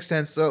doesn't make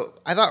sense. So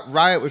I thought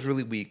Riot was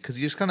really weak because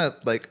you just kind of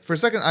like for a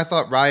second I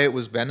thought Riot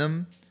was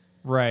Venom,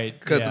 right?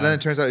 But then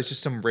it turns out it's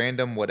just some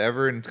random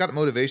whatever, and it's got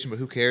motivation, but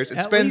who cares?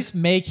 At least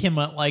make him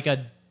like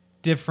a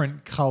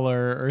different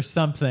color or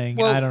something.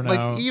 Well, I don't know.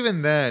 Like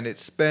even then,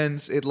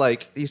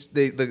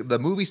 the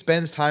movie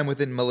spends time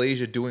within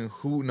Malaysia doing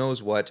who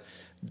knows what.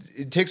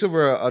 It takes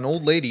over an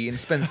old lady and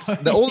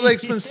the old lady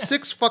spends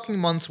 6 fucking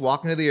months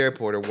walking to the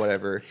airport or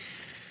whatever.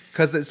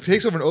 Because it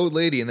takes over an old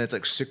lady, and then it's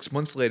like 6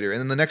 months later, and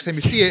then the next time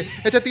you see it,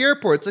 it's at the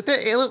airport. It's like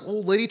that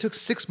old lady took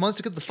 6 months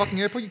to get to the fucking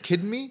airport. You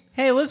kidding me?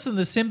 Hey, listen,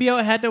 the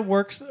symbiote had to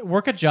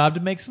work a job to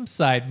make some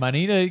side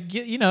money to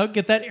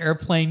get that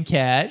airplane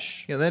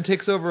cash. Yeah, then it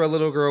takes over a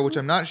little girl, which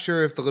I'm not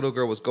sure if the little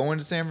girl was going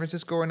to San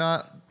Francisco or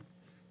not.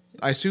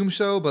 I assume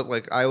so, but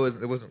like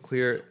it wasn't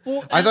clear.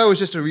 Well, I thought it was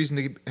just a reason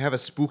to have a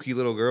spooky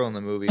little girl in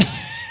the movie.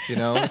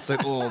 It's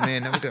like, oh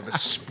man, now we got a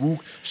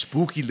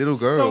spooky little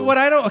girl. So what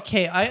I don't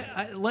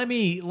let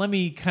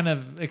me kind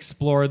of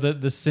explore the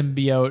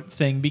symbiote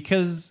thing,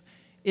 because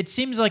it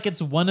seems like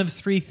it's one of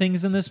three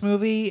things in this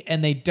movie,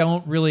 and they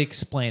don't really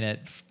explain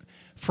it.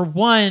 For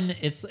one,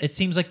 it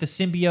seems like the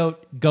symbiote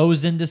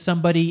goes into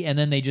somebody and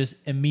then they just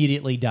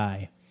immediately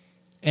die,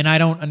 and I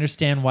don't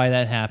understand why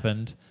that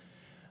happened.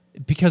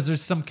 Because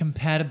there's some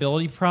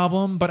compatibility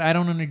problem, but I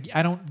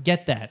don't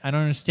get that. I don't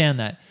understand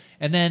that.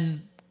 And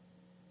then,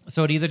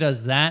 so it either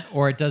does that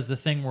or it does the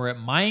thing where it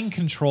mind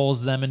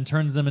controls them and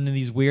turns them into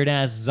these weird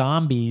ass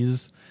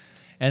zombies,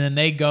 and then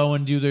they go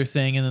and do their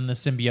thing, and then the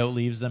symbiote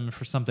leaves them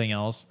for something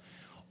else.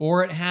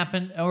 Or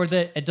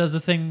it does the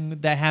thing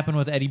that happened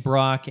with Eddie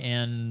Brock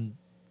and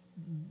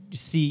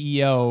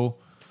CEO,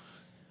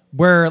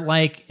 where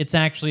like it's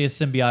actually a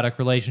symbiotic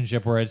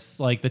relationship where it's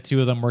like the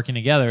two of them working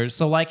together.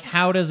 So like,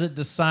 how does it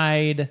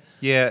decide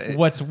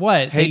what's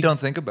what? Hey, don't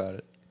think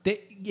about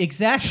it.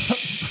 Exactly.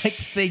 Like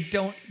they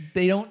don't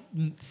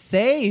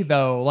say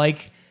though.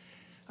 Like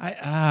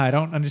I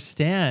don't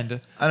understand.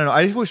 I don't know.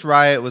 I wish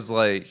Riot was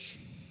like,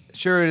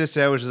 sure, it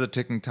establishes a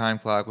ticking time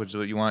clock, which is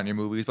what you want in your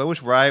movies, but I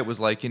wish Riot was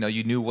like,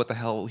 you knew what the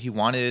hell he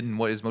wanted and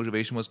what his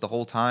motivation was the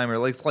whole time, or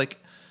like it's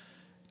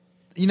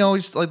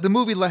like the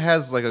movie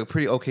has like a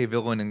pretty okay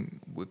villain in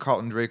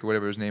Carlton Drake or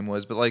whatever his name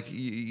was, but like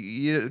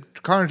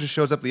Carnage just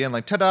shows up at the end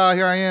like, ta-da,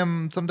 here I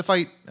am, something to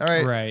fight. All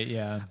right. Right,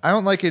 yeah. I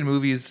don't like it in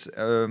movies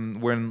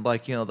when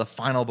like, the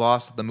final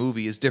boss of the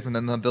movie is different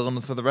than the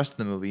villain for the rest of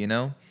the movie,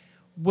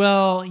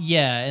 Well,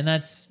 yeah, and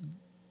that's...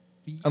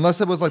 Unless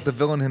it was like the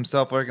villain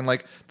himself. Like, and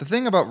like the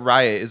thing about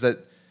Riot is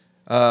that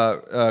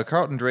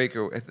Carlton Drake,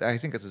 or I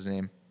think that's his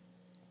name,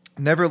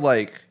 never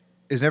goes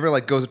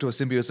up to a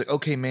symbiote like,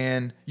 okay,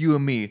 man, you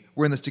and me,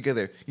 we're in this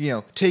together.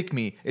 Take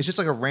me. It's just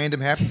like a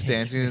random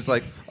happenstance, and it's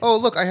like, oh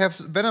look, I have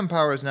Venom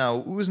powers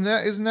now. Ooh,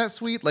 isn't that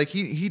sweet? Like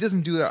he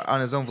doesn't do that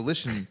on his own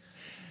volition.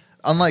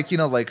 Unlike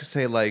Jeff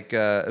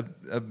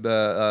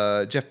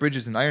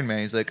Bridges in Iron Man,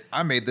 he's like,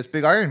 I made this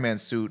big Iron Man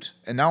suit,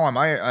 and now I'm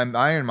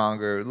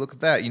Ironmonger. Look at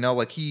that.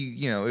 Like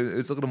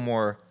it's a little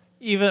more.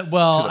 Even to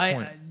the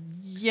point.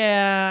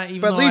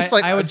 Even but at least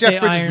like I would Jeff say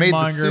Bridges made the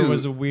Ironmonger suit.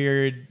 was a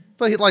weird.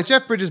 But like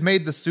Jeff Bridges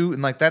made the suit,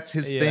 and like that's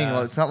his thing.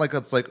 Like, it's not like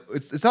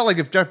it's not like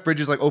if Jeff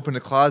Bridges like opened a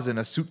closet and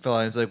a suit fell out,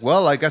 and it's like,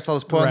 well, I guess I'll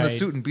just put on the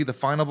suit and be the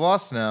final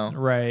boss now.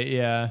 Right.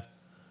 Yeah.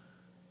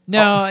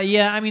 No.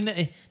 Yeah. I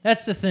mean,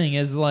 that's the thing.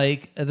 Is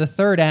like the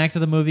third act of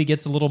the movie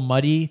gets a little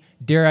muddy.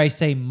 Dare I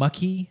say,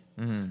 mucky?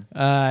 Mm-hmm.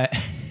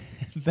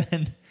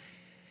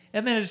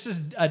 And then it's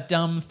just a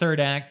dumb third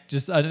act.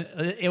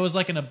 It was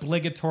like an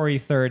obligatory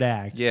third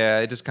act. Yeah,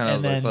 it just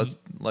kind of was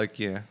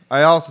yeah.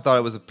 I also thought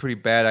it was a pretty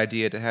bad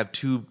idea to have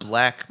two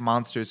black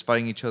monsters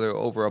fighting each other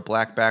over a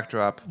black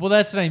backdrop. Well,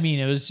 that's what I mean.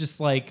 It was just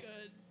like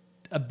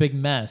a big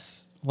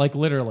mess. Like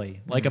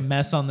literally, like a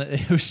mess on the.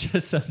 It was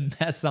just a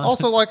mess on.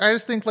 Also, like I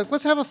just think like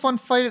let's have a fun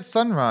fight at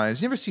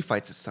sunrise. You never see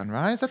fights at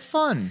sunrise. That's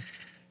fun.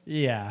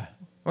 Yeah.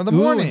 Or the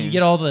morning.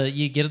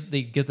 You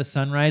get the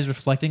sunrise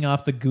reflecting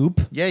off the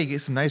goop. Yeah, you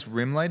get some nice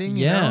rim lighting.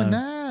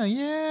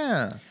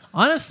 Yeah.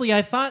 Honestly,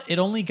 I thought it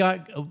only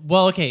got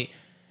okay.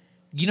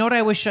 You know what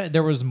I wish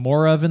there was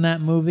more of in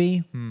that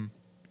movie?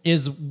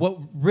 Is what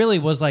really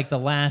was like the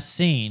last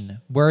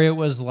scene where it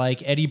was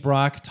like Eddie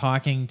Brock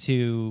talking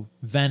to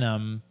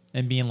Venom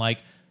and being like,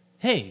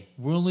 hey,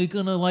 we're only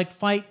gonna like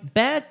fight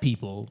bad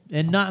people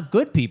and not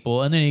good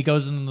people. And then he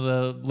goes into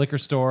the liquor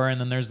store,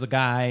 and then there's the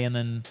guy, and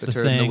then the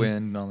turd thing. in the wind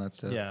and all that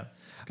stuff. Yeah,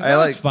 that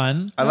was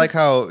fun. I like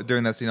how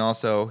during that scene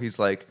also he's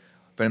like,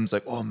 Venom's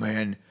like, oh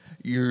man,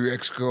 your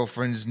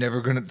ex-girlfriend's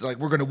never gonna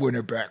we're gonna win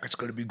her back. It's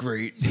gonna be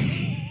great.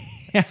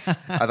 I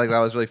think that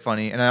was really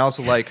funny, and I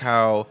also like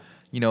how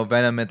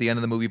Venom at the end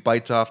of the movie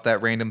bites off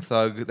that random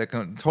thug,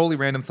 totally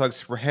random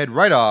thug's head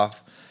right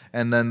off,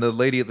 and then the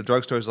lady at the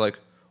drugstore is like,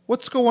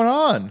 what's going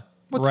on?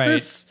 What's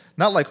this?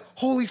 Not like,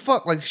 holy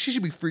fuck, like she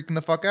should be freaking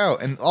the fuck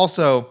out. And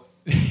also,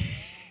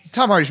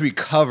 Tom Hardy should be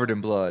covered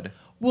in blood.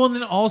 Well, and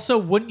then also,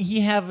 wouldn't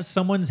he have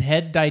someone's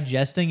head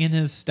digesting in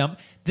his stomach?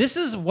 This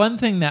is one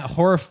thing that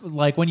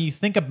like when you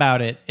think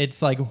about it,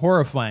 it's like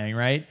horrifying,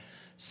 right?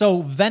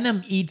 So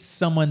Venom eats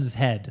someone's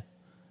head,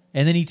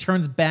 and then he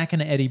turns back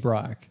into Eddie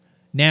Brock.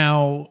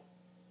 Now,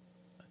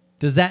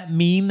 does that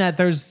mean that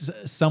there's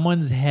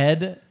someone's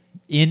head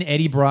in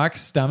Eddie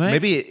Brock's stomach?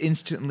 Maybe it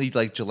instantly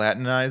like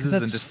gelatinizes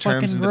and just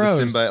turns into gross.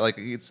 the symbiote, like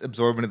it's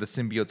absorbed into the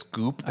symbiote's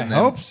goop. And I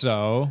hope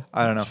so.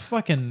 I don't know. It's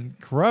fucking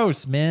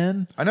gross,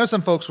 man. I know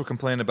some folks were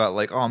complaining about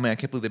like, oh man, I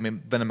can't believe they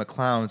made Venom a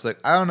clown. It's like,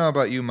 I don't know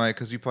about you, Mike,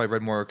 because you probably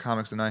read more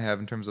comics than I have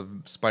in terms of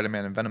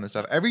Spider-Man and Venom and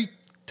stuff. Every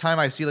time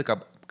I see like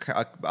a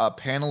a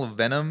panel of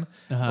Venom.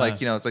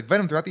 Like, it's like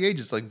Venom throughout the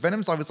ages. Like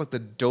Venom's always like the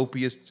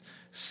dopiest,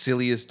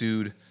 silliest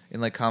dude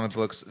in like comic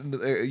books.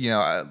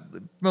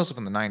 Most of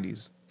them in the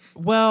 90s.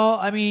 Well,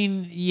 I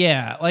mean,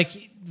 yeah,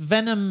 like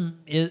Venom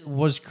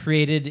was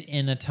created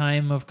in a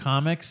time of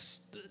comics.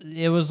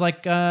 It was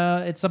like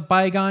it's a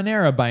bygone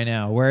era by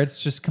now, where it's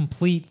just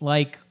complete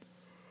like,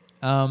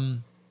 if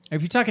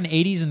you're talking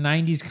 80s and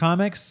 90s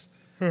comics,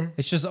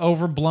 it's just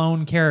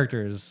overblown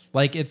characters.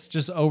 Like it's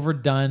just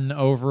overdone,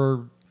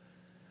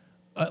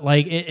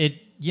 like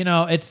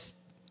it's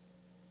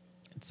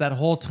that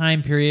whole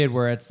time period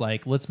where it's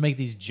like, let's make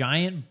these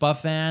giant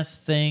buff ass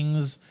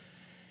things.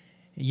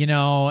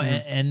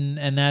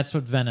 And that's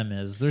what Venom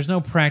is. There's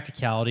no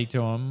practicality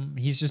to him.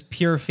 He's just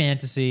pure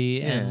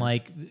fantasy and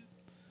like,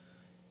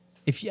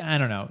 I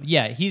don't know.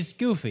 Yeah, he's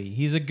goofy.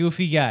 He's a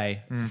goofy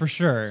guy for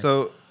sure.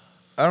 So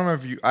I don't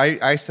remember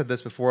if I said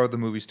this before the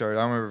movie started.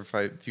 I don't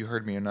remember if you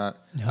heard me or not.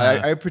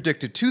 I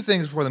predicted two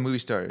things before the movie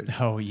started.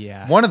 Oh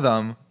yeah. One of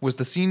them was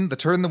the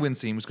turn in the wind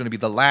scene was going to be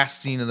the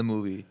last scene of the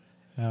movie.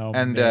 Oh,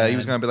 and he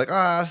was going to be like,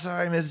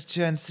 sorry, Miss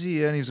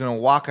Gencia, and he was going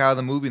to walk out of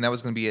the movie, and that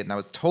was going to be it. And I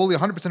was totally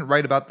 100%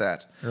 right about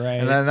that. Right.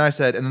 And then I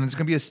said, and then there's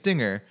going to be a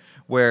stinger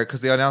where,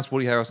 because they announced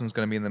Woody Harrelson's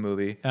going to be in the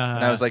movie,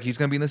 and I was like, he's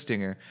going to be in the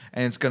stinger,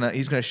 and he's going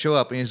to show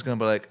up, and he's going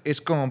to be like, it's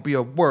going to be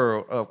a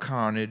world of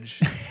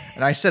carnage.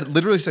 And I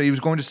literally said he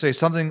was going to say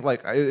something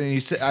like,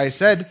 I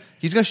said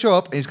he's going to show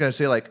up, and he's going to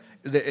say like,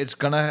 there's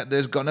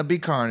gonna be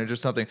carnage or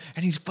something,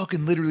 and he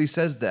fucking literally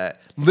says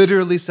that.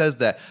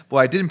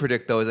 What I didn't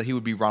predict though is that he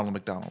would be Ronald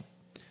McDonald.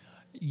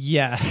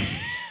 Yeah.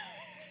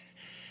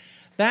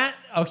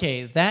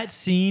 That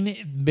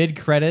scene mid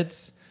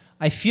credits,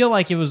 I feel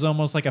like it was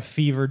almost like a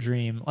fever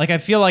dream. Like I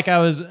feel like I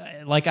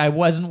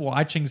wasn't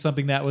watching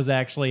something that was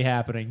actually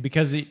happening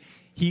because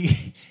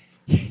he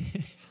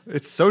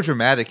it's so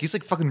dramatic. He's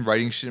like fucking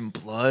writing shit in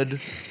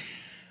blood.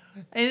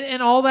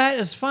 And all that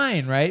is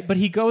fine, right? But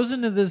he goes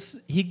into this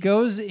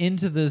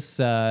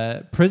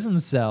prison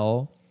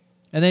cell,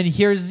 and then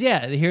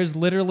here's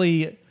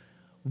literally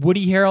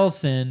Woody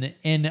Harrelson,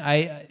 and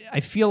I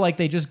feel like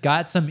they just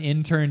got some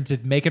intern to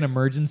make an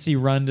emergency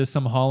run to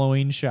some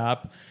Halloween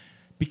shop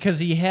because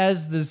he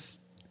has this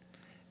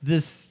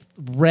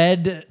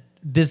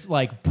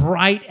like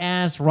bright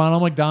ass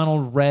Ronald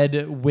McDonald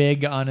red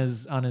wig on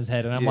his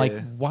head, and I'm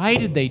like, why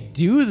did they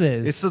do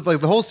this? It's just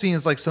like the whole scene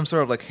is like some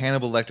sort of like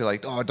Hannibal Lecter,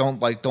 like, oh, don't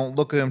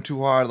look at him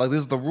too hard, like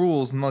these are the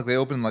rules, and like they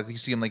open, like you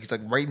see him like he's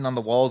like writing on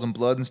the walls and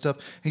blood and stuff,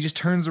 and he just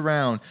turns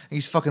around and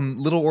he's fucking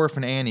little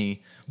orphan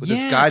Annie with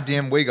this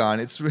goddamn wig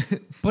on.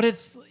 But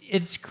it's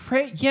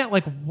crazy. Yeah,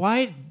 like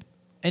why?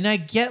 And I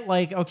get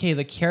like, okay,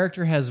 the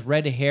character has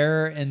red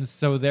hair, and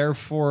so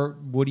therefore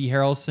Woody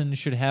Harrelson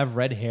should have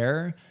red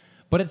hair.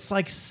 But it's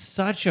like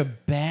such a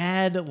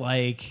bad,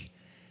 like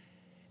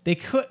they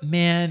could,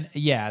 man.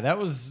 Yeah, that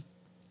was,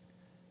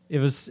 it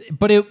was,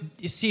 but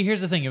see,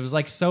 here's the thing. It was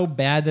like so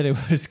bad that it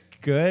was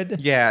good.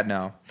 Yeah,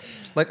 no.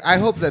 Like I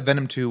hope that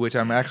Venom 2, which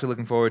I'm actually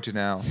looking forward to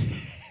now.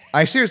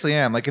 I seriously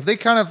am. Like if they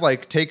kind of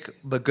like take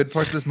the good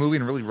parts of this movie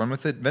and really run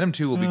with it, Venom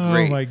 2 will be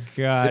great. Oh my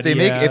God.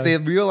 If they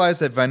realize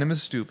that Venom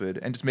is stupid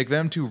and just make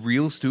Venom 2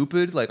 real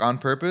stupid, like on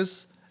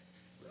purpose,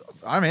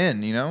 I'm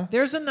in,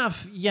 There's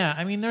enough. Yeah.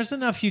 I mean, there's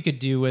enough you could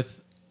do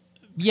with.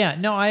 Yeah.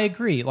 No, I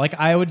agree. Like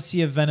I would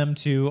see a Venom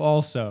 2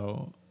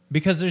 also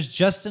because there's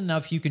just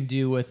enough you can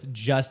do with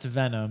just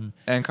Venom.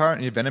 And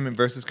Venom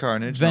versus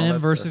Carnage. Venom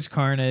versus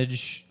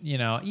Carnage,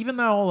 even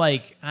though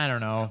like, I don't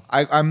know.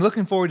 I'm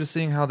looking forward to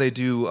seeing how they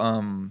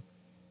do,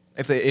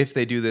 if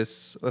they do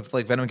this, if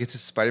like Venom gets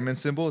his Spider-Man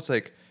symbol, it's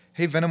like,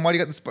 hey Venom, why do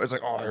you got the spider? It's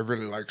like, oh, I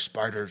really like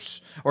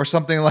spiders, or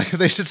something. Like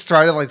they should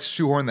try to like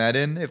shoehorn that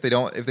in if they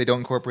don't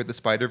incorporate the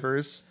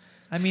Spider-Verse.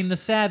 I mean, the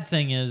sad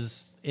thing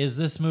is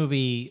this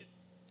movie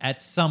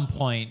at some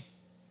point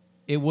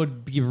it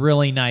would be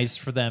really nice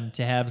for them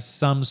to have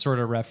some sort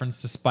of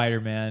reference to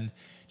Spider-Man,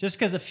 just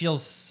because it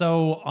feels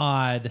so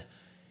odd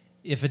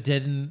if it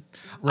didn't.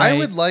 Right? I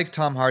would like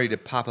Tom Hardy to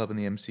pop up in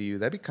the MCU.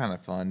 That'd be kind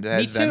of fun.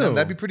 Me too. Venom.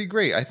 That'd be pretty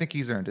great. I think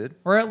he's earned it.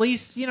 Or at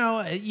least,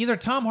 either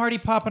Tom Hardy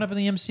popping up in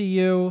the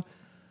MCU,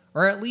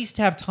 or at least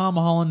have Tom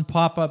Holland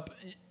pop up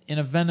in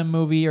a Venom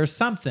movie or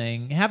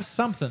something. Have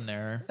something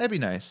there. That'd be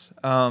nice.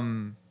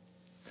 Yeah.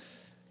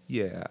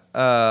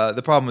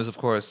 The problem is, of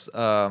course,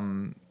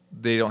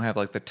 they don't have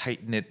like the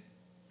tight-knit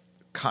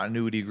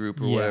continuity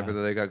group or whatever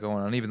that they got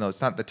going on, even though it's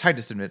not the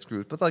tightest of knits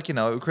group. But like,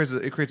 it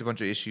creates a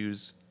bunch of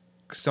issues.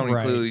 Sony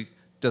clearly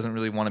doesn't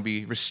really want to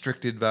be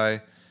restricted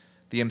by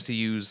the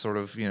MCU's sort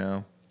of,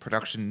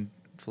 production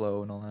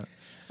flow and all that.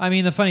 I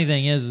mean, the funny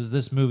thing is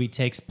this movie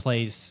takes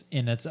place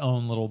in its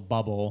own little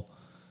bubble.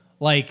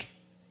 Like,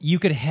 you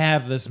could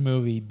have this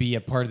movie be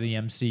a part of the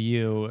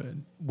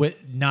MCU with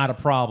not a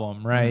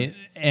problem, right?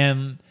 Mm-hmm.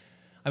 And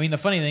I mean, the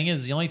funny thing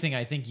is, the only thing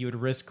I think you would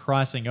risk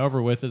crossing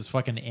over with is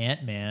fucking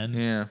Ant-Man.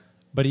 Yeah.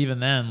 But even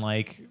then,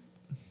 like,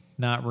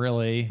 not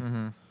really.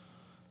 Mm-hmm.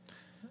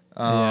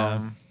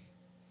 Yeah.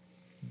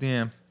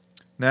 Damn.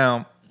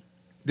 Now,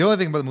 the only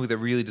thing about the movie that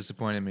really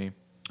disappointed me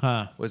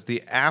Huh. was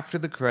the after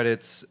the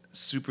credits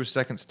super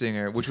second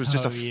stinger, which was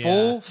just Oh, a yeah.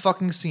 full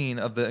fucking scene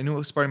of the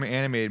new Spider-Man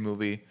animated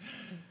movie,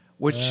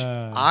 which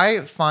Yeah.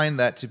 I find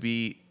that to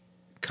be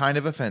kind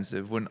of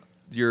offensive when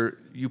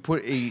you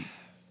put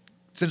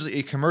essentially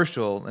a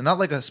commercial, and not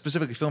like a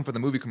specifically film for the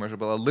movie commercial,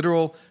 but a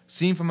literal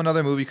scene from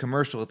another movie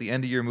commercial at the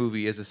end of your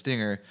movie as a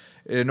stinger.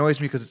 It annoys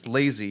me because it's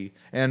lazy,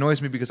 and it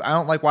annoys me because I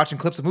don't like watching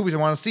clips of movies I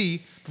want to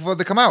see before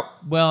they come out.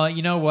 Well,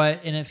 you know what?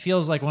 And it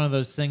feels like one of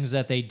those things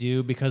that they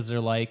do because they're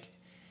like,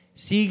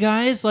 see,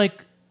 guys,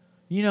 like,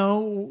 you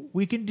know,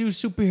 we can do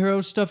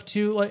superhero stuff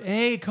too. Like,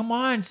 hey, come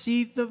on,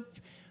 see,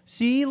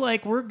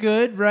 like, we're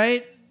good,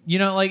 right? You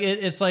know, like,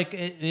 it's like,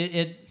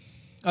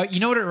 you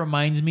know what it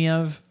reminds me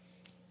of?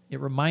 It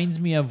reminds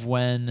me of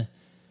when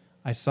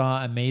I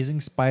saw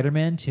Amazing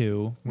Spider-Man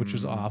 2, which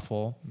was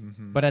awful.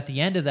 Mm-hmm. But at the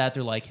end of that,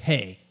 they're like,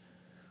 hey,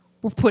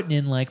 we're putting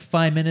in like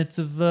 5 minutes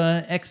of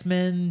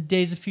X-Men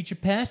Days of Future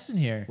Past in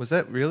here. Was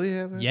that really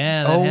happening?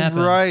 Yeah, that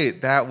happened. Right.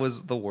 That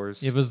was the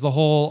worst. It was the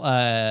whole,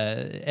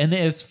 and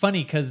it's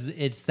funny because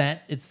it's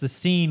the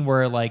scene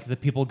where like the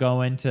people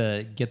go in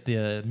to get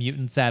the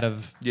mutants out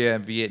of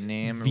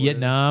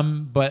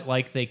Vietnam, but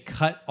like they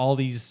cut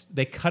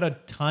a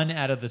ton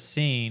out of the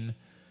scene.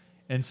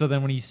 And so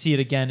then when you see it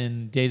again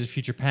in Days of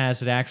Future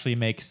Past, it actually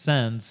makes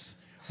sense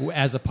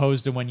as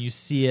opposed to when you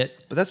see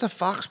it. But that's a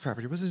Fox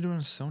property. What's it doing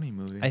in a Sony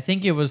movie? I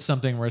think it was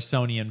something where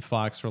Sony and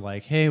Fox were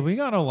like, hey, we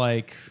got to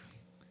like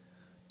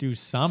do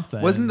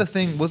something. Wasn't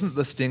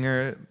the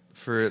stinger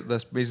for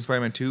the Amazing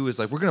Spider-Man 2 is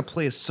like, we're going to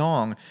play a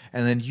song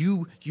and then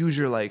you use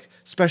your like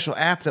special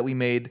app that we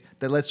made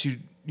that lets you,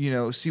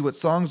 see what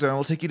songs are, and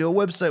we'll take you to a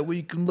website where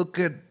you can look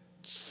at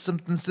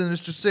something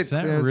Sinister Six.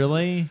 Is that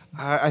really?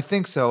 I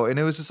think so. And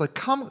it was just like,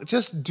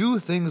 just do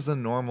things the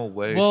normal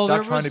way. Well,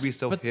 Stop trying to be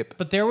so hip.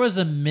 But there was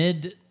a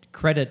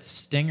mid-credit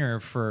stinger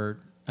for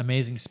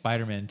Amazing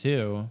Spider-Man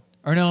 2.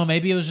 Or no,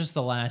 maybe it was just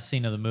the last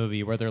scene of the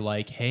movie where they're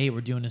like, hey,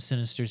 we're doing a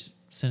Sinister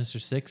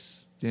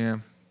Six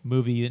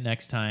movie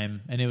next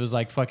time. And it was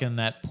like fucking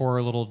that poor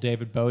little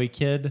David Bowie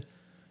kid.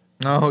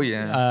 Oh,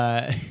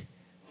 yeah.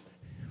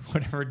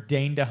 Whatever,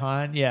 Dane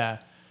DeHaan. Yeah.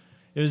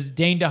 It was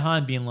Dane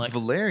DeHaan being like...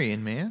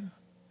 Valerian, man.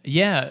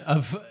 Yeah,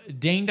 of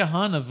Dane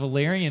DeHaan of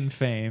Valerian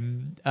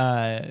fame,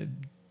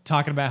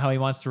 talking about how he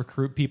wants to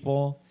recruit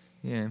people.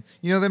 Yeah.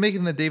 They're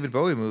making the David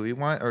Bowie movie.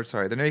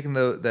 They're making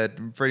that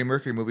Freddie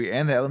Mercury movie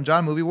and the Elton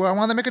John movie. Well, I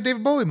want to make a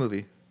David Bowie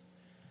movie.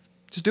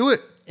 Just do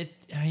it.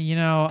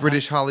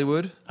 British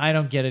Hollywood. I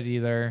don't get it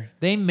either.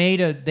 They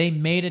made a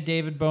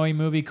David Bowie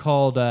movie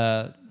called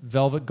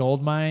Velvet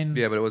Goldmine.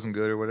 Yeah, but it wasn't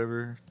good or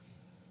whatever.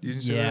 You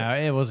didn't see that?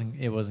 It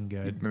wasn't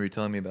good. You remember you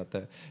telling me about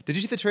that. Did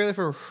you see the trailer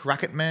for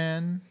Rocket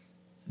Man?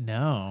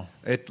 No.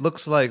 It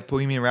looks like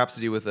Bohemian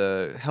Rhapsody with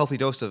a healthy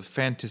dose of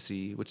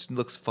fantasy, which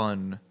looks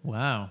fun.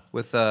 Wow.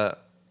 With Ansel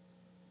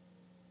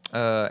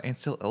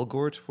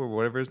Elgort, or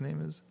whatever his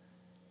name is.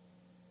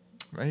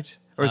 Right?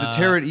 Or is it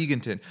Taron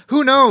Egerton?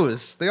 Who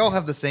knows? They all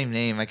have the same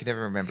name. I can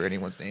never remember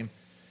anyone's name.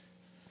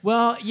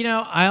 Well,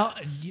 I'll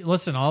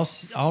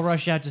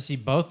rush out to see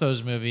both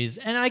those movies,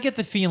 and I get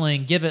the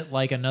feeling, give it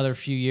like another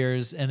few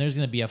years, and there's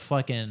going to be a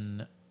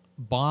fucking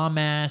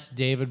bomb-ass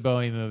David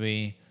Bowie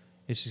movie.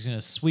 It's just going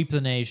to sweep the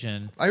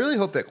nation. I really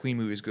hope that Queen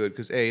movie is good,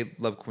 because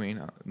love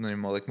Queen,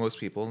 like most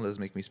people. It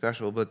doesn't make me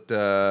special, but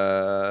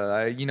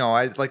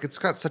it's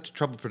got such a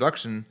troubled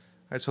production.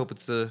 I just hope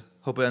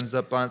it ends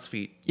up on its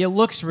feet. It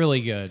looks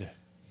really good,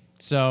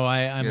 so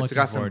I'm looking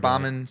forward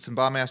to it. Some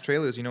bomb-ass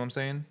trailers. You know what I'm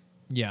saying?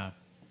 Yeah.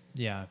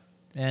 Yeah.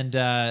 And,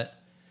 I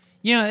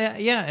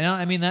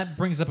mean, that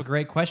brings up a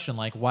great question.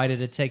 Like, why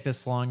did it take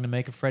this long to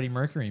make a Freddie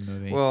Mercury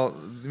movie? Well,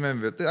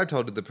 remember, I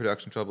told you the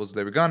production troubles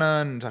they were gonna,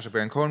 and Natasha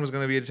Baron Cohen was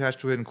going to be attached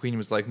to it, and Queen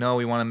was like, no,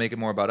 we want to make it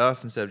more about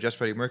us instead of just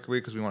Freddie Mercury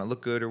because we want to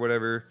look good or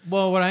whatever.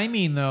 Well, what I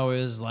mean, though,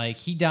 is, like,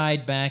 he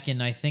died back in,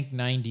 I think,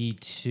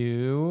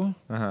 92.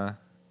 Uh-huh.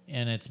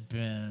 And it's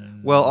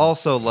been... Well,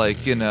 also,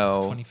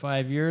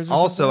 25 years or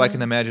also, something? I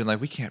can imagine,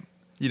 we can't...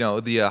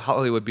 the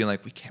Hollywood being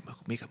like, we can't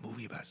make a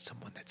movie about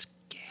someone that's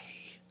gay.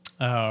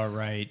 Oh,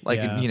 right.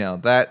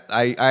 That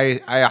I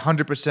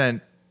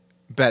 100%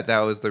 bet that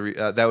was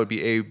that would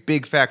be a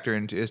big factor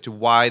as to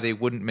why they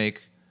wouldn't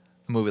make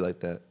a movie like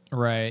that.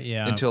 Right.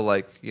 Yeah. Until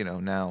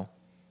now.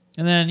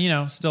 And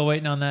then still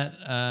waiting on that.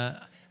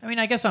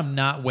 I guess I'm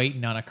not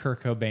waiting on a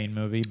Kurt Cobain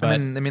movie, but I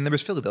mean, there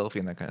was Philadelphia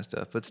and that kind of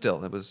stuff, but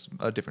still, it was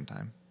a different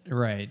time.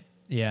 Right.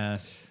 Yeah.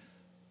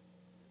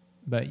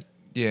 But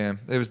yeah,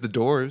 it was The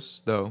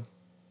Doors though.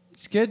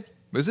 It's good.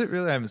 Was it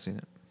really? I haven't seen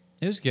it.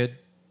 It was good.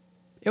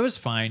 It was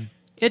fine.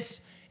 It's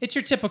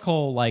your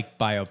typical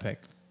biopic,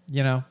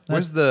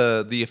 Where's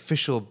the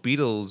official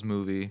Beatles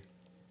movie?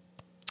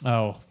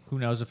 Oh, who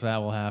knows if that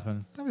will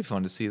happen? That'd be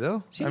fun to see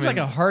though. Seems like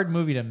a hard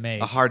movie to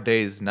make. A hard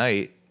day's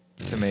night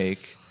to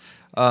make.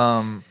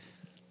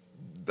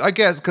 I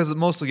guess because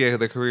mostly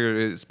the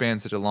career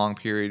spans such a long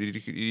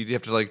period. You'd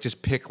have to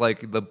just pick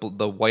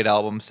the White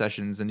Album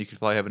sessions, and you could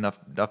probably have enough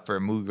for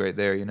a movie right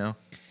there.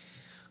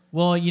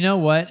 Well, you know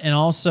what? And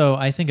also,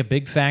 I think a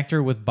big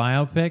factor with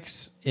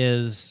biopics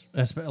is,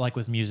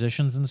 with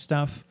musicians and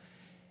stuff,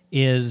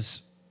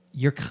 is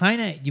you're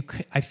kind of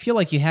I feel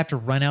like you have to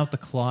run out the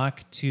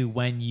clock to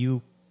when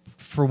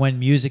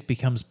music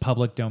becomes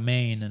public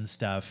domain and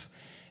stuff,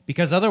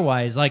 because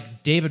otherwise,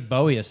 like David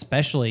Bowie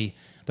especially,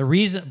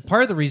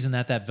 part of the reason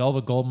that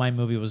Velvet Goldmine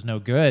movie was no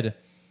good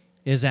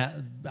is that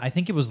I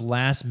think it was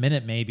last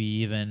minute, maybe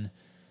even,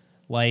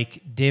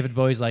 like David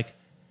Bowie's like,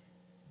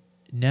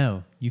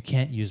 no, you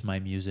can't use my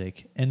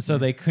music. And so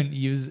they couldn't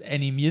use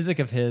any music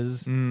of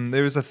his.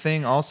 There was a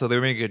thing also, they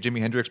were making a Jimi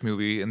Hendrix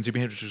movie, and Jimi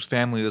Hendrix's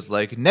family was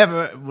like,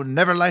 would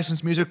never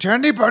license music to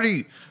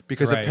anybody,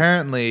 because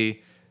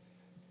apparently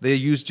they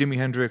used Jimi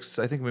Hendrix,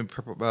 I think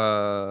Purple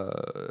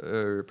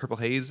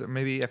Haze, or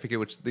maybe, I forget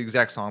which the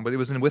exact song, but it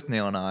was in With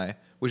Nail and I,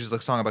 which is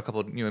like a song about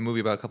a movie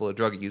about a couple of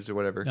druggies or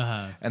whatever.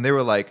 And they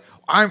were like,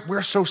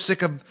 we're so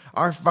sick of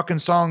our fucking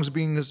songs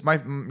being this,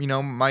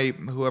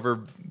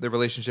 whoever the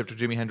relationship to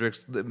Jimi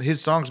Hendrix,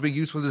 his songs being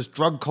used for this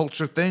drug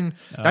culture thing.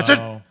 That's it.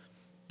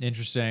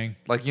 Interesting.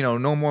 Like,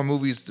 no more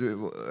movies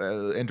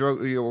and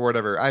drug or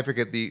whatever. I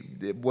forget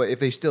if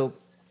they still.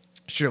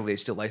 Surely they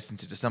still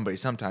license it to somebody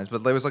sometimes,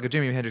 but there was like a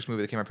Jimi Hendrix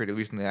movie that came out pretty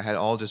recently. I had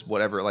all just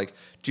whatever, like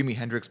Jimi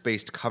Hendrix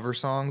based cover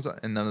songs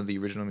and none of the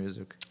original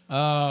music.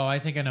 Oh, I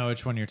think I know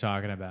which one you're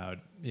talking about.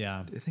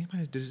 Yeah. I think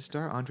did it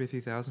star Andre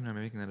 3000, or am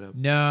I making that up?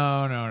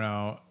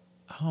 No.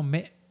 Oh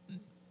man,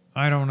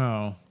 I don't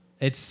know.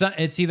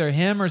 It's either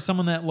him or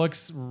someone that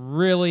looks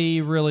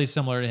really, really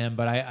similar to him,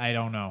 but I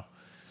don't know.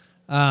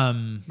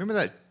 Remember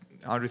that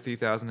Andre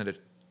 3000 had a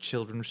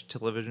children's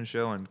television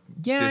show on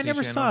Disney I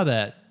never Channel? Saw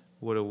that.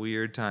 What a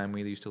weird time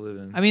we used to live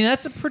in. I mean,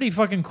 that's a pretty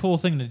fucking cool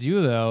thing to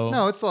do, though.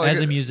 No, it's like as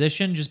a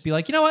musician, just be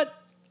like, you know what?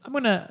 I'm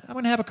gonna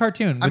have a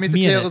cartoon. I mean, it's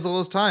a tale as old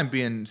as time,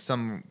 being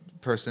some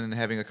person and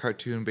having a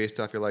cartoon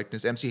based off your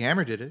likeness. MC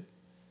Hammer did it.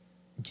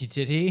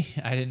 Did he?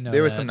 I didn't know.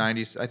 There was some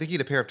 '90s. I think he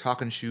had a pair of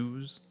talking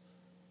shoes.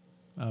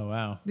 Oh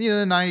wow.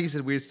 Yeah, the '90s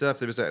had weird stuff.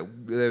 There was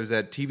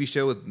that TV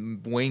show with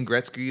Wayne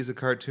Gretzky as a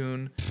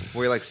cartoon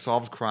where he like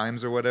solved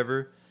crimes or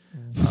whatever.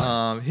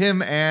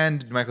 Him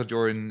and Michael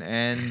Jordan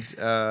and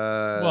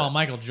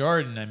Michael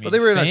Jordan. I mean, but they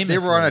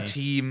were on a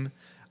team.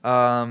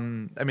 I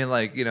mean,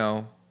 like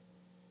Mr.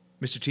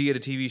 T had a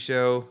TV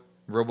show,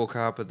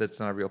 RoboCop, but that's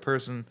not a real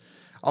person.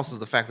 Also,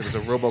 the fact that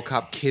there's a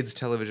RoboCop kids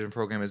television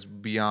program is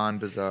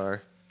beyond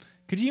bizarre.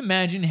 Could you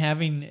imagine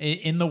having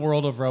in the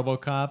world of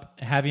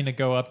RoboCop having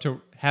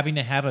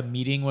to have a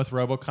meeting with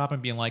RoboCop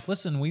and being like,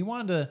 "Listen, we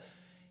wanted to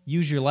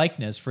use your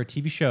likeness for a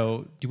TV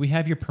show. Do we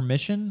have your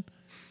permission?"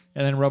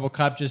 And then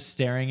RoboCop just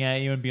staring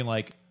at you and being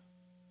like,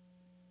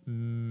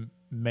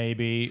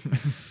 maybe.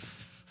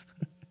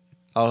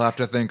 I'll have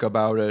to think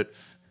about it.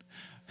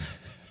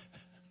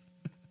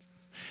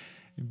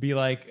 Be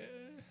like,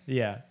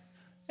 yeah.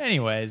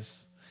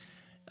 Anyways,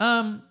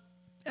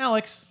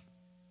 Alex,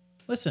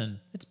 listen,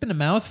 it's been a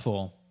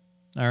mouthful.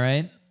 All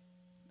right.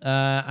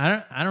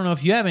 I don't know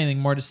if you have anything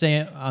more to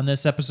say on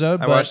this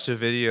episode. I watched a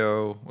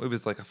video. It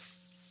was like a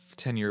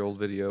 10-year-old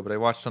video, but I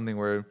watched something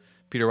where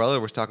Peter Weller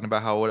was talking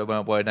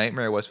about what a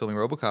nightmare it was filming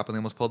RoboCop, and they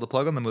almost pulled the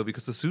plug on the movie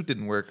because the suit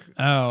didn't work.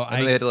 And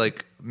then they had to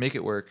like make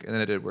it work, and then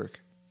it did work.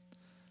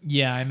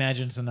 Yeah, I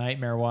imagine it's a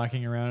nightmare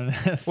walking around.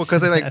 Well,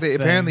 because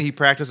apparently he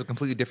practiced a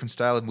completely different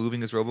style of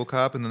moving as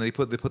RoboCop, and then they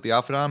put the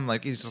outfit on.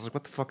 Like he's just like,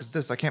 what the fuck is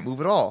this? I can't move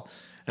at all.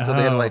 And so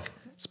they had to like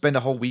spend a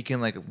whole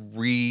weekend like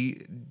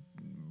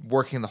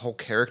reworking the whole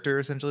character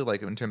essentially,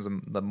 like in terms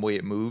of the way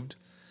it moved.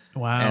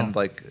 Wow. And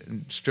like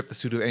strip the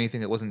suit of anything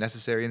that wasn't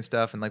necessary and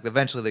stuff. And like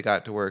eventually they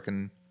got to work,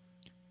 and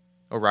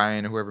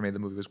Orion or whoever made the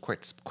movie was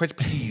quite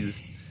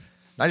pleased.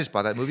 And I just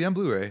bought that movie on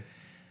Blu-ray.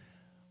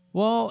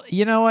 Well,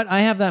 you know what?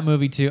 I have that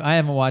movie too. I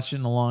haven't watched it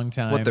in a long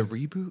time. What, the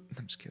reboot?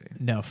 I'm just kidding.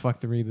 No, fuck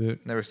the reboot.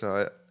 Never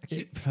saw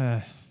it.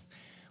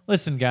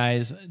 Listen,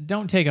 guys,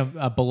 don't take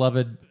a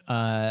beloved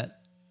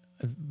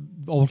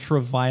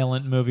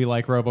ultra-violent movie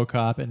like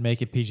RoboCop and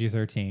make it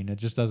PG-13. It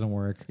just doesn't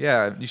work.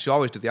 Yeah, you should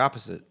always do the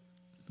opposite.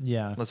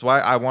 Yeah. That's why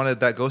I wanted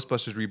that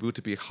Ghostbusters reboot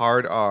to be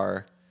hard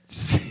R.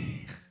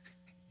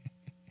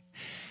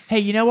 Hey,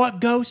 you know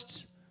what,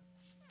 ghosts?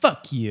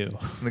 Fuck you.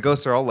 And the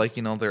ghosts are all like,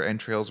 their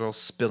entrails are all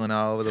spilling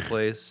all over the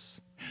place.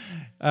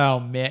 Oh,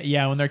 man.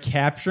 Yeah, when they're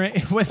capturing...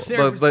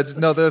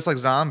 No, there's like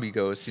zombie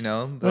ghosts,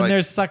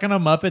 They're sucking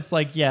them up, it's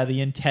like, yeah,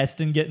 the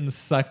intestine getting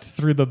sucked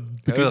through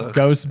the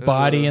ghost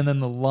body and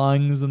then the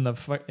lungs and the...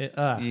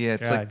 yeah,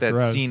 it's like that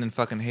gross. scene in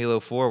fucking Halo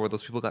 4 where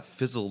those people got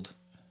fizzled.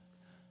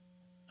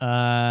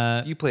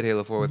 You played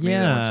Halo 4 with me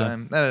that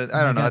one time.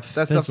 I don't know.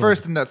 That's the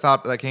first thing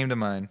that came to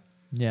mind.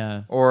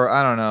 Yeah. Or,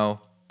 I don't know,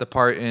 the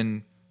part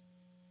in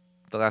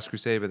The Last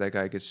Crusade where that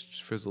guy gets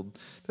frizzled.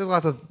 There's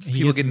lots of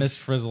people getting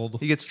misfrizzled.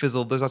 He gets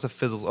fizzled. There's lots of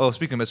fizzles. Oh,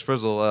 speaking of Miss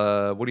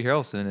Frizzle, Woody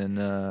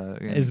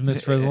Harrelson is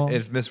Miss Frizzle?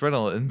 Is Miss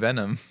Frizzle in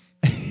Venom.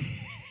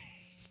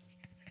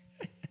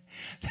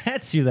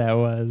 That's who that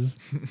was.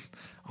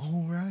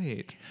 All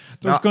right.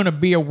 There's going to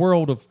be a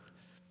world of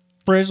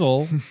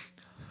Frizzle.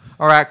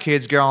 All right,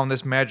 kids, get on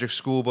this magic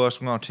school bus.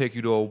 We're going to take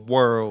you to a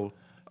world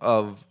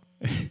of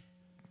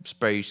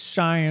space.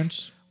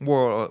 Science.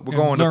 We're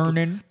going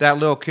learning. That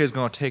little kid's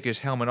going to take his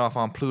helmet off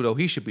on Pluto.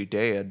 He should be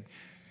dead.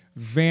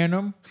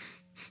 Venom.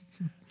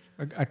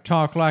 I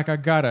talk like I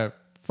got a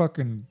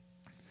fucking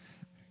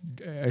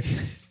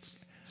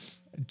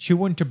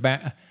chewing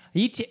tobacco.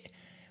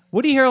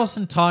 Woody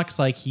Harrelson talks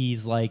like he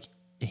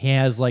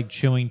has like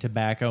chewing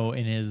tobacco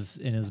in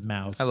his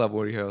mouth. I love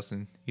Woody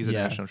Harrelson. He's a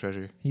national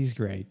treasure. He's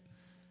great.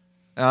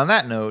 And on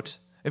that note,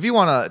 if you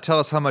want to tell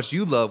us how much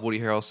you love Woody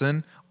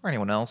Harrelson or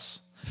anyone else,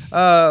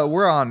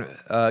 we're on,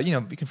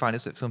 you can find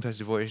us at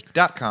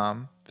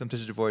filmtasticvoyage.com,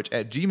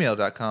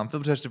 filmtasticvoyage@gmail.com,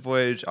 Filmtastic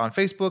Voyage on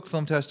Facebook,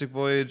 Filmtastic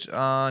Voyage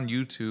on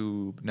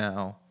YouTube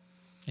now.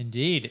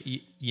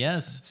 Indeed.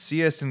 Yes.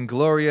 See us in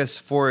glorious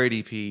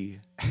 480p.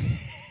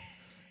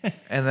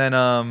 And then,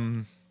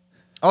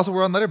 also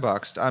we're on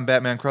Letterboxd. I'm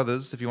Batman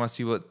Crothers, if you want to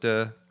see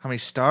how many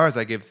stars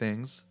I give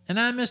things. And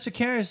I'm Mr.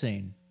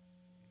 Kerosene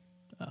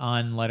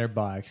on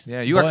Letterboxd.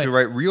 Yeah, you actually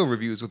write real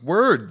reviews with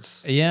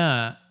words.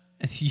 Yeah.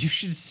 You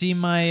should see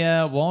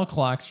my wall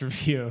clocks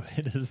review.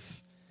 It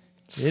is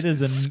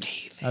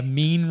a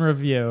mean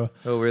review.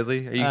 Oh,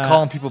 really? Are you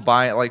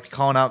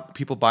calling out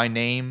people by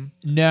name?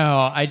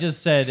 No, I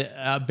just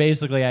said,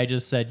 basically,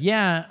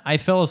 yeah, I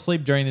fell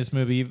asleep during this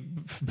movie,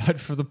 but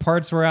for the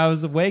parts where I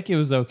was awake, it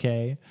was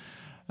okay.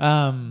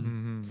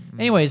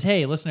 Anyways,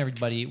 hey, listen,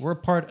 everybody. We're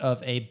part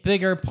of a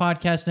bigger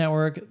podcast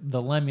network,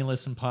 the Let Me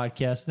Listen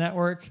Podcast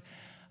Network.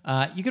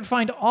 You can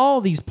find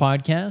all these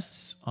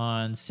podcasts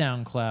on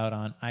SoundCloud,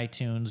 on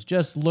iTunes.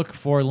 Just look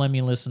for Let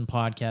Me Listen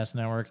Podcast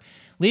Network.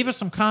 Leave us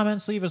some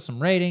comments. Leave us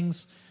some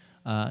ratings.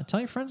 Tell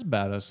your friends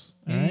about us.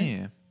 All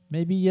right?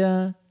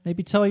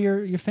 Maybe tell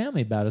your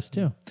family about us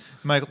too.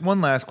 Mike,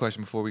 one last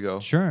question before we go.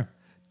 Sure.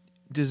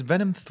 Does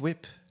Venom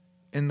thwip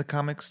in the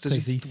comics?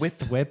 Does he thwip?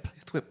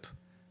 Thwip.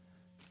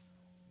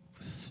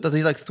 Does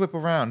he thwip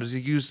around? Does he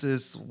use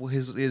his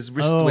wrist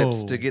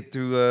thwips to get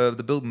through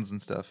the buildings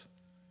and stuff?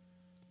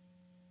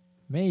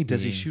 Maybe.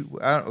 Does he shoot?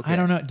 I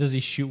don't know. Does he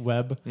shoot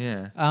web?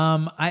 Yeah.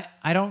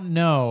 I don't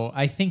know.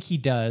 I think he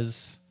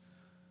does.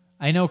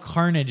 I know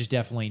Carnage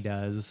definitely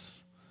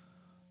does.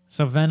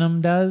 So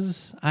Venom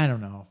does? I don't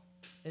know.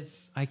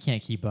 I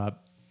can't keep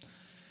up.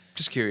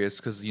 Just curious,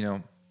 because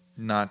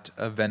not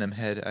a Venom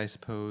head, I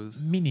suppose.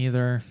 Me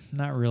neither.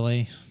 Not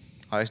really.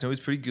 I just know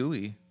he's pretty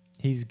gooey.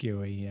 He's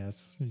gooey.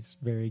 Yes, he's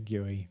very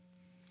gooey.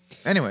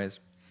 Anyways,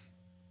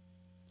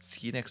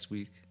 see you next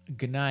week.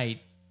 Good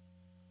night.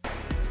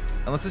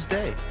 Unless it's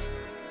day.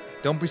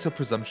 Don't be so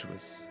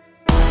presumptuous.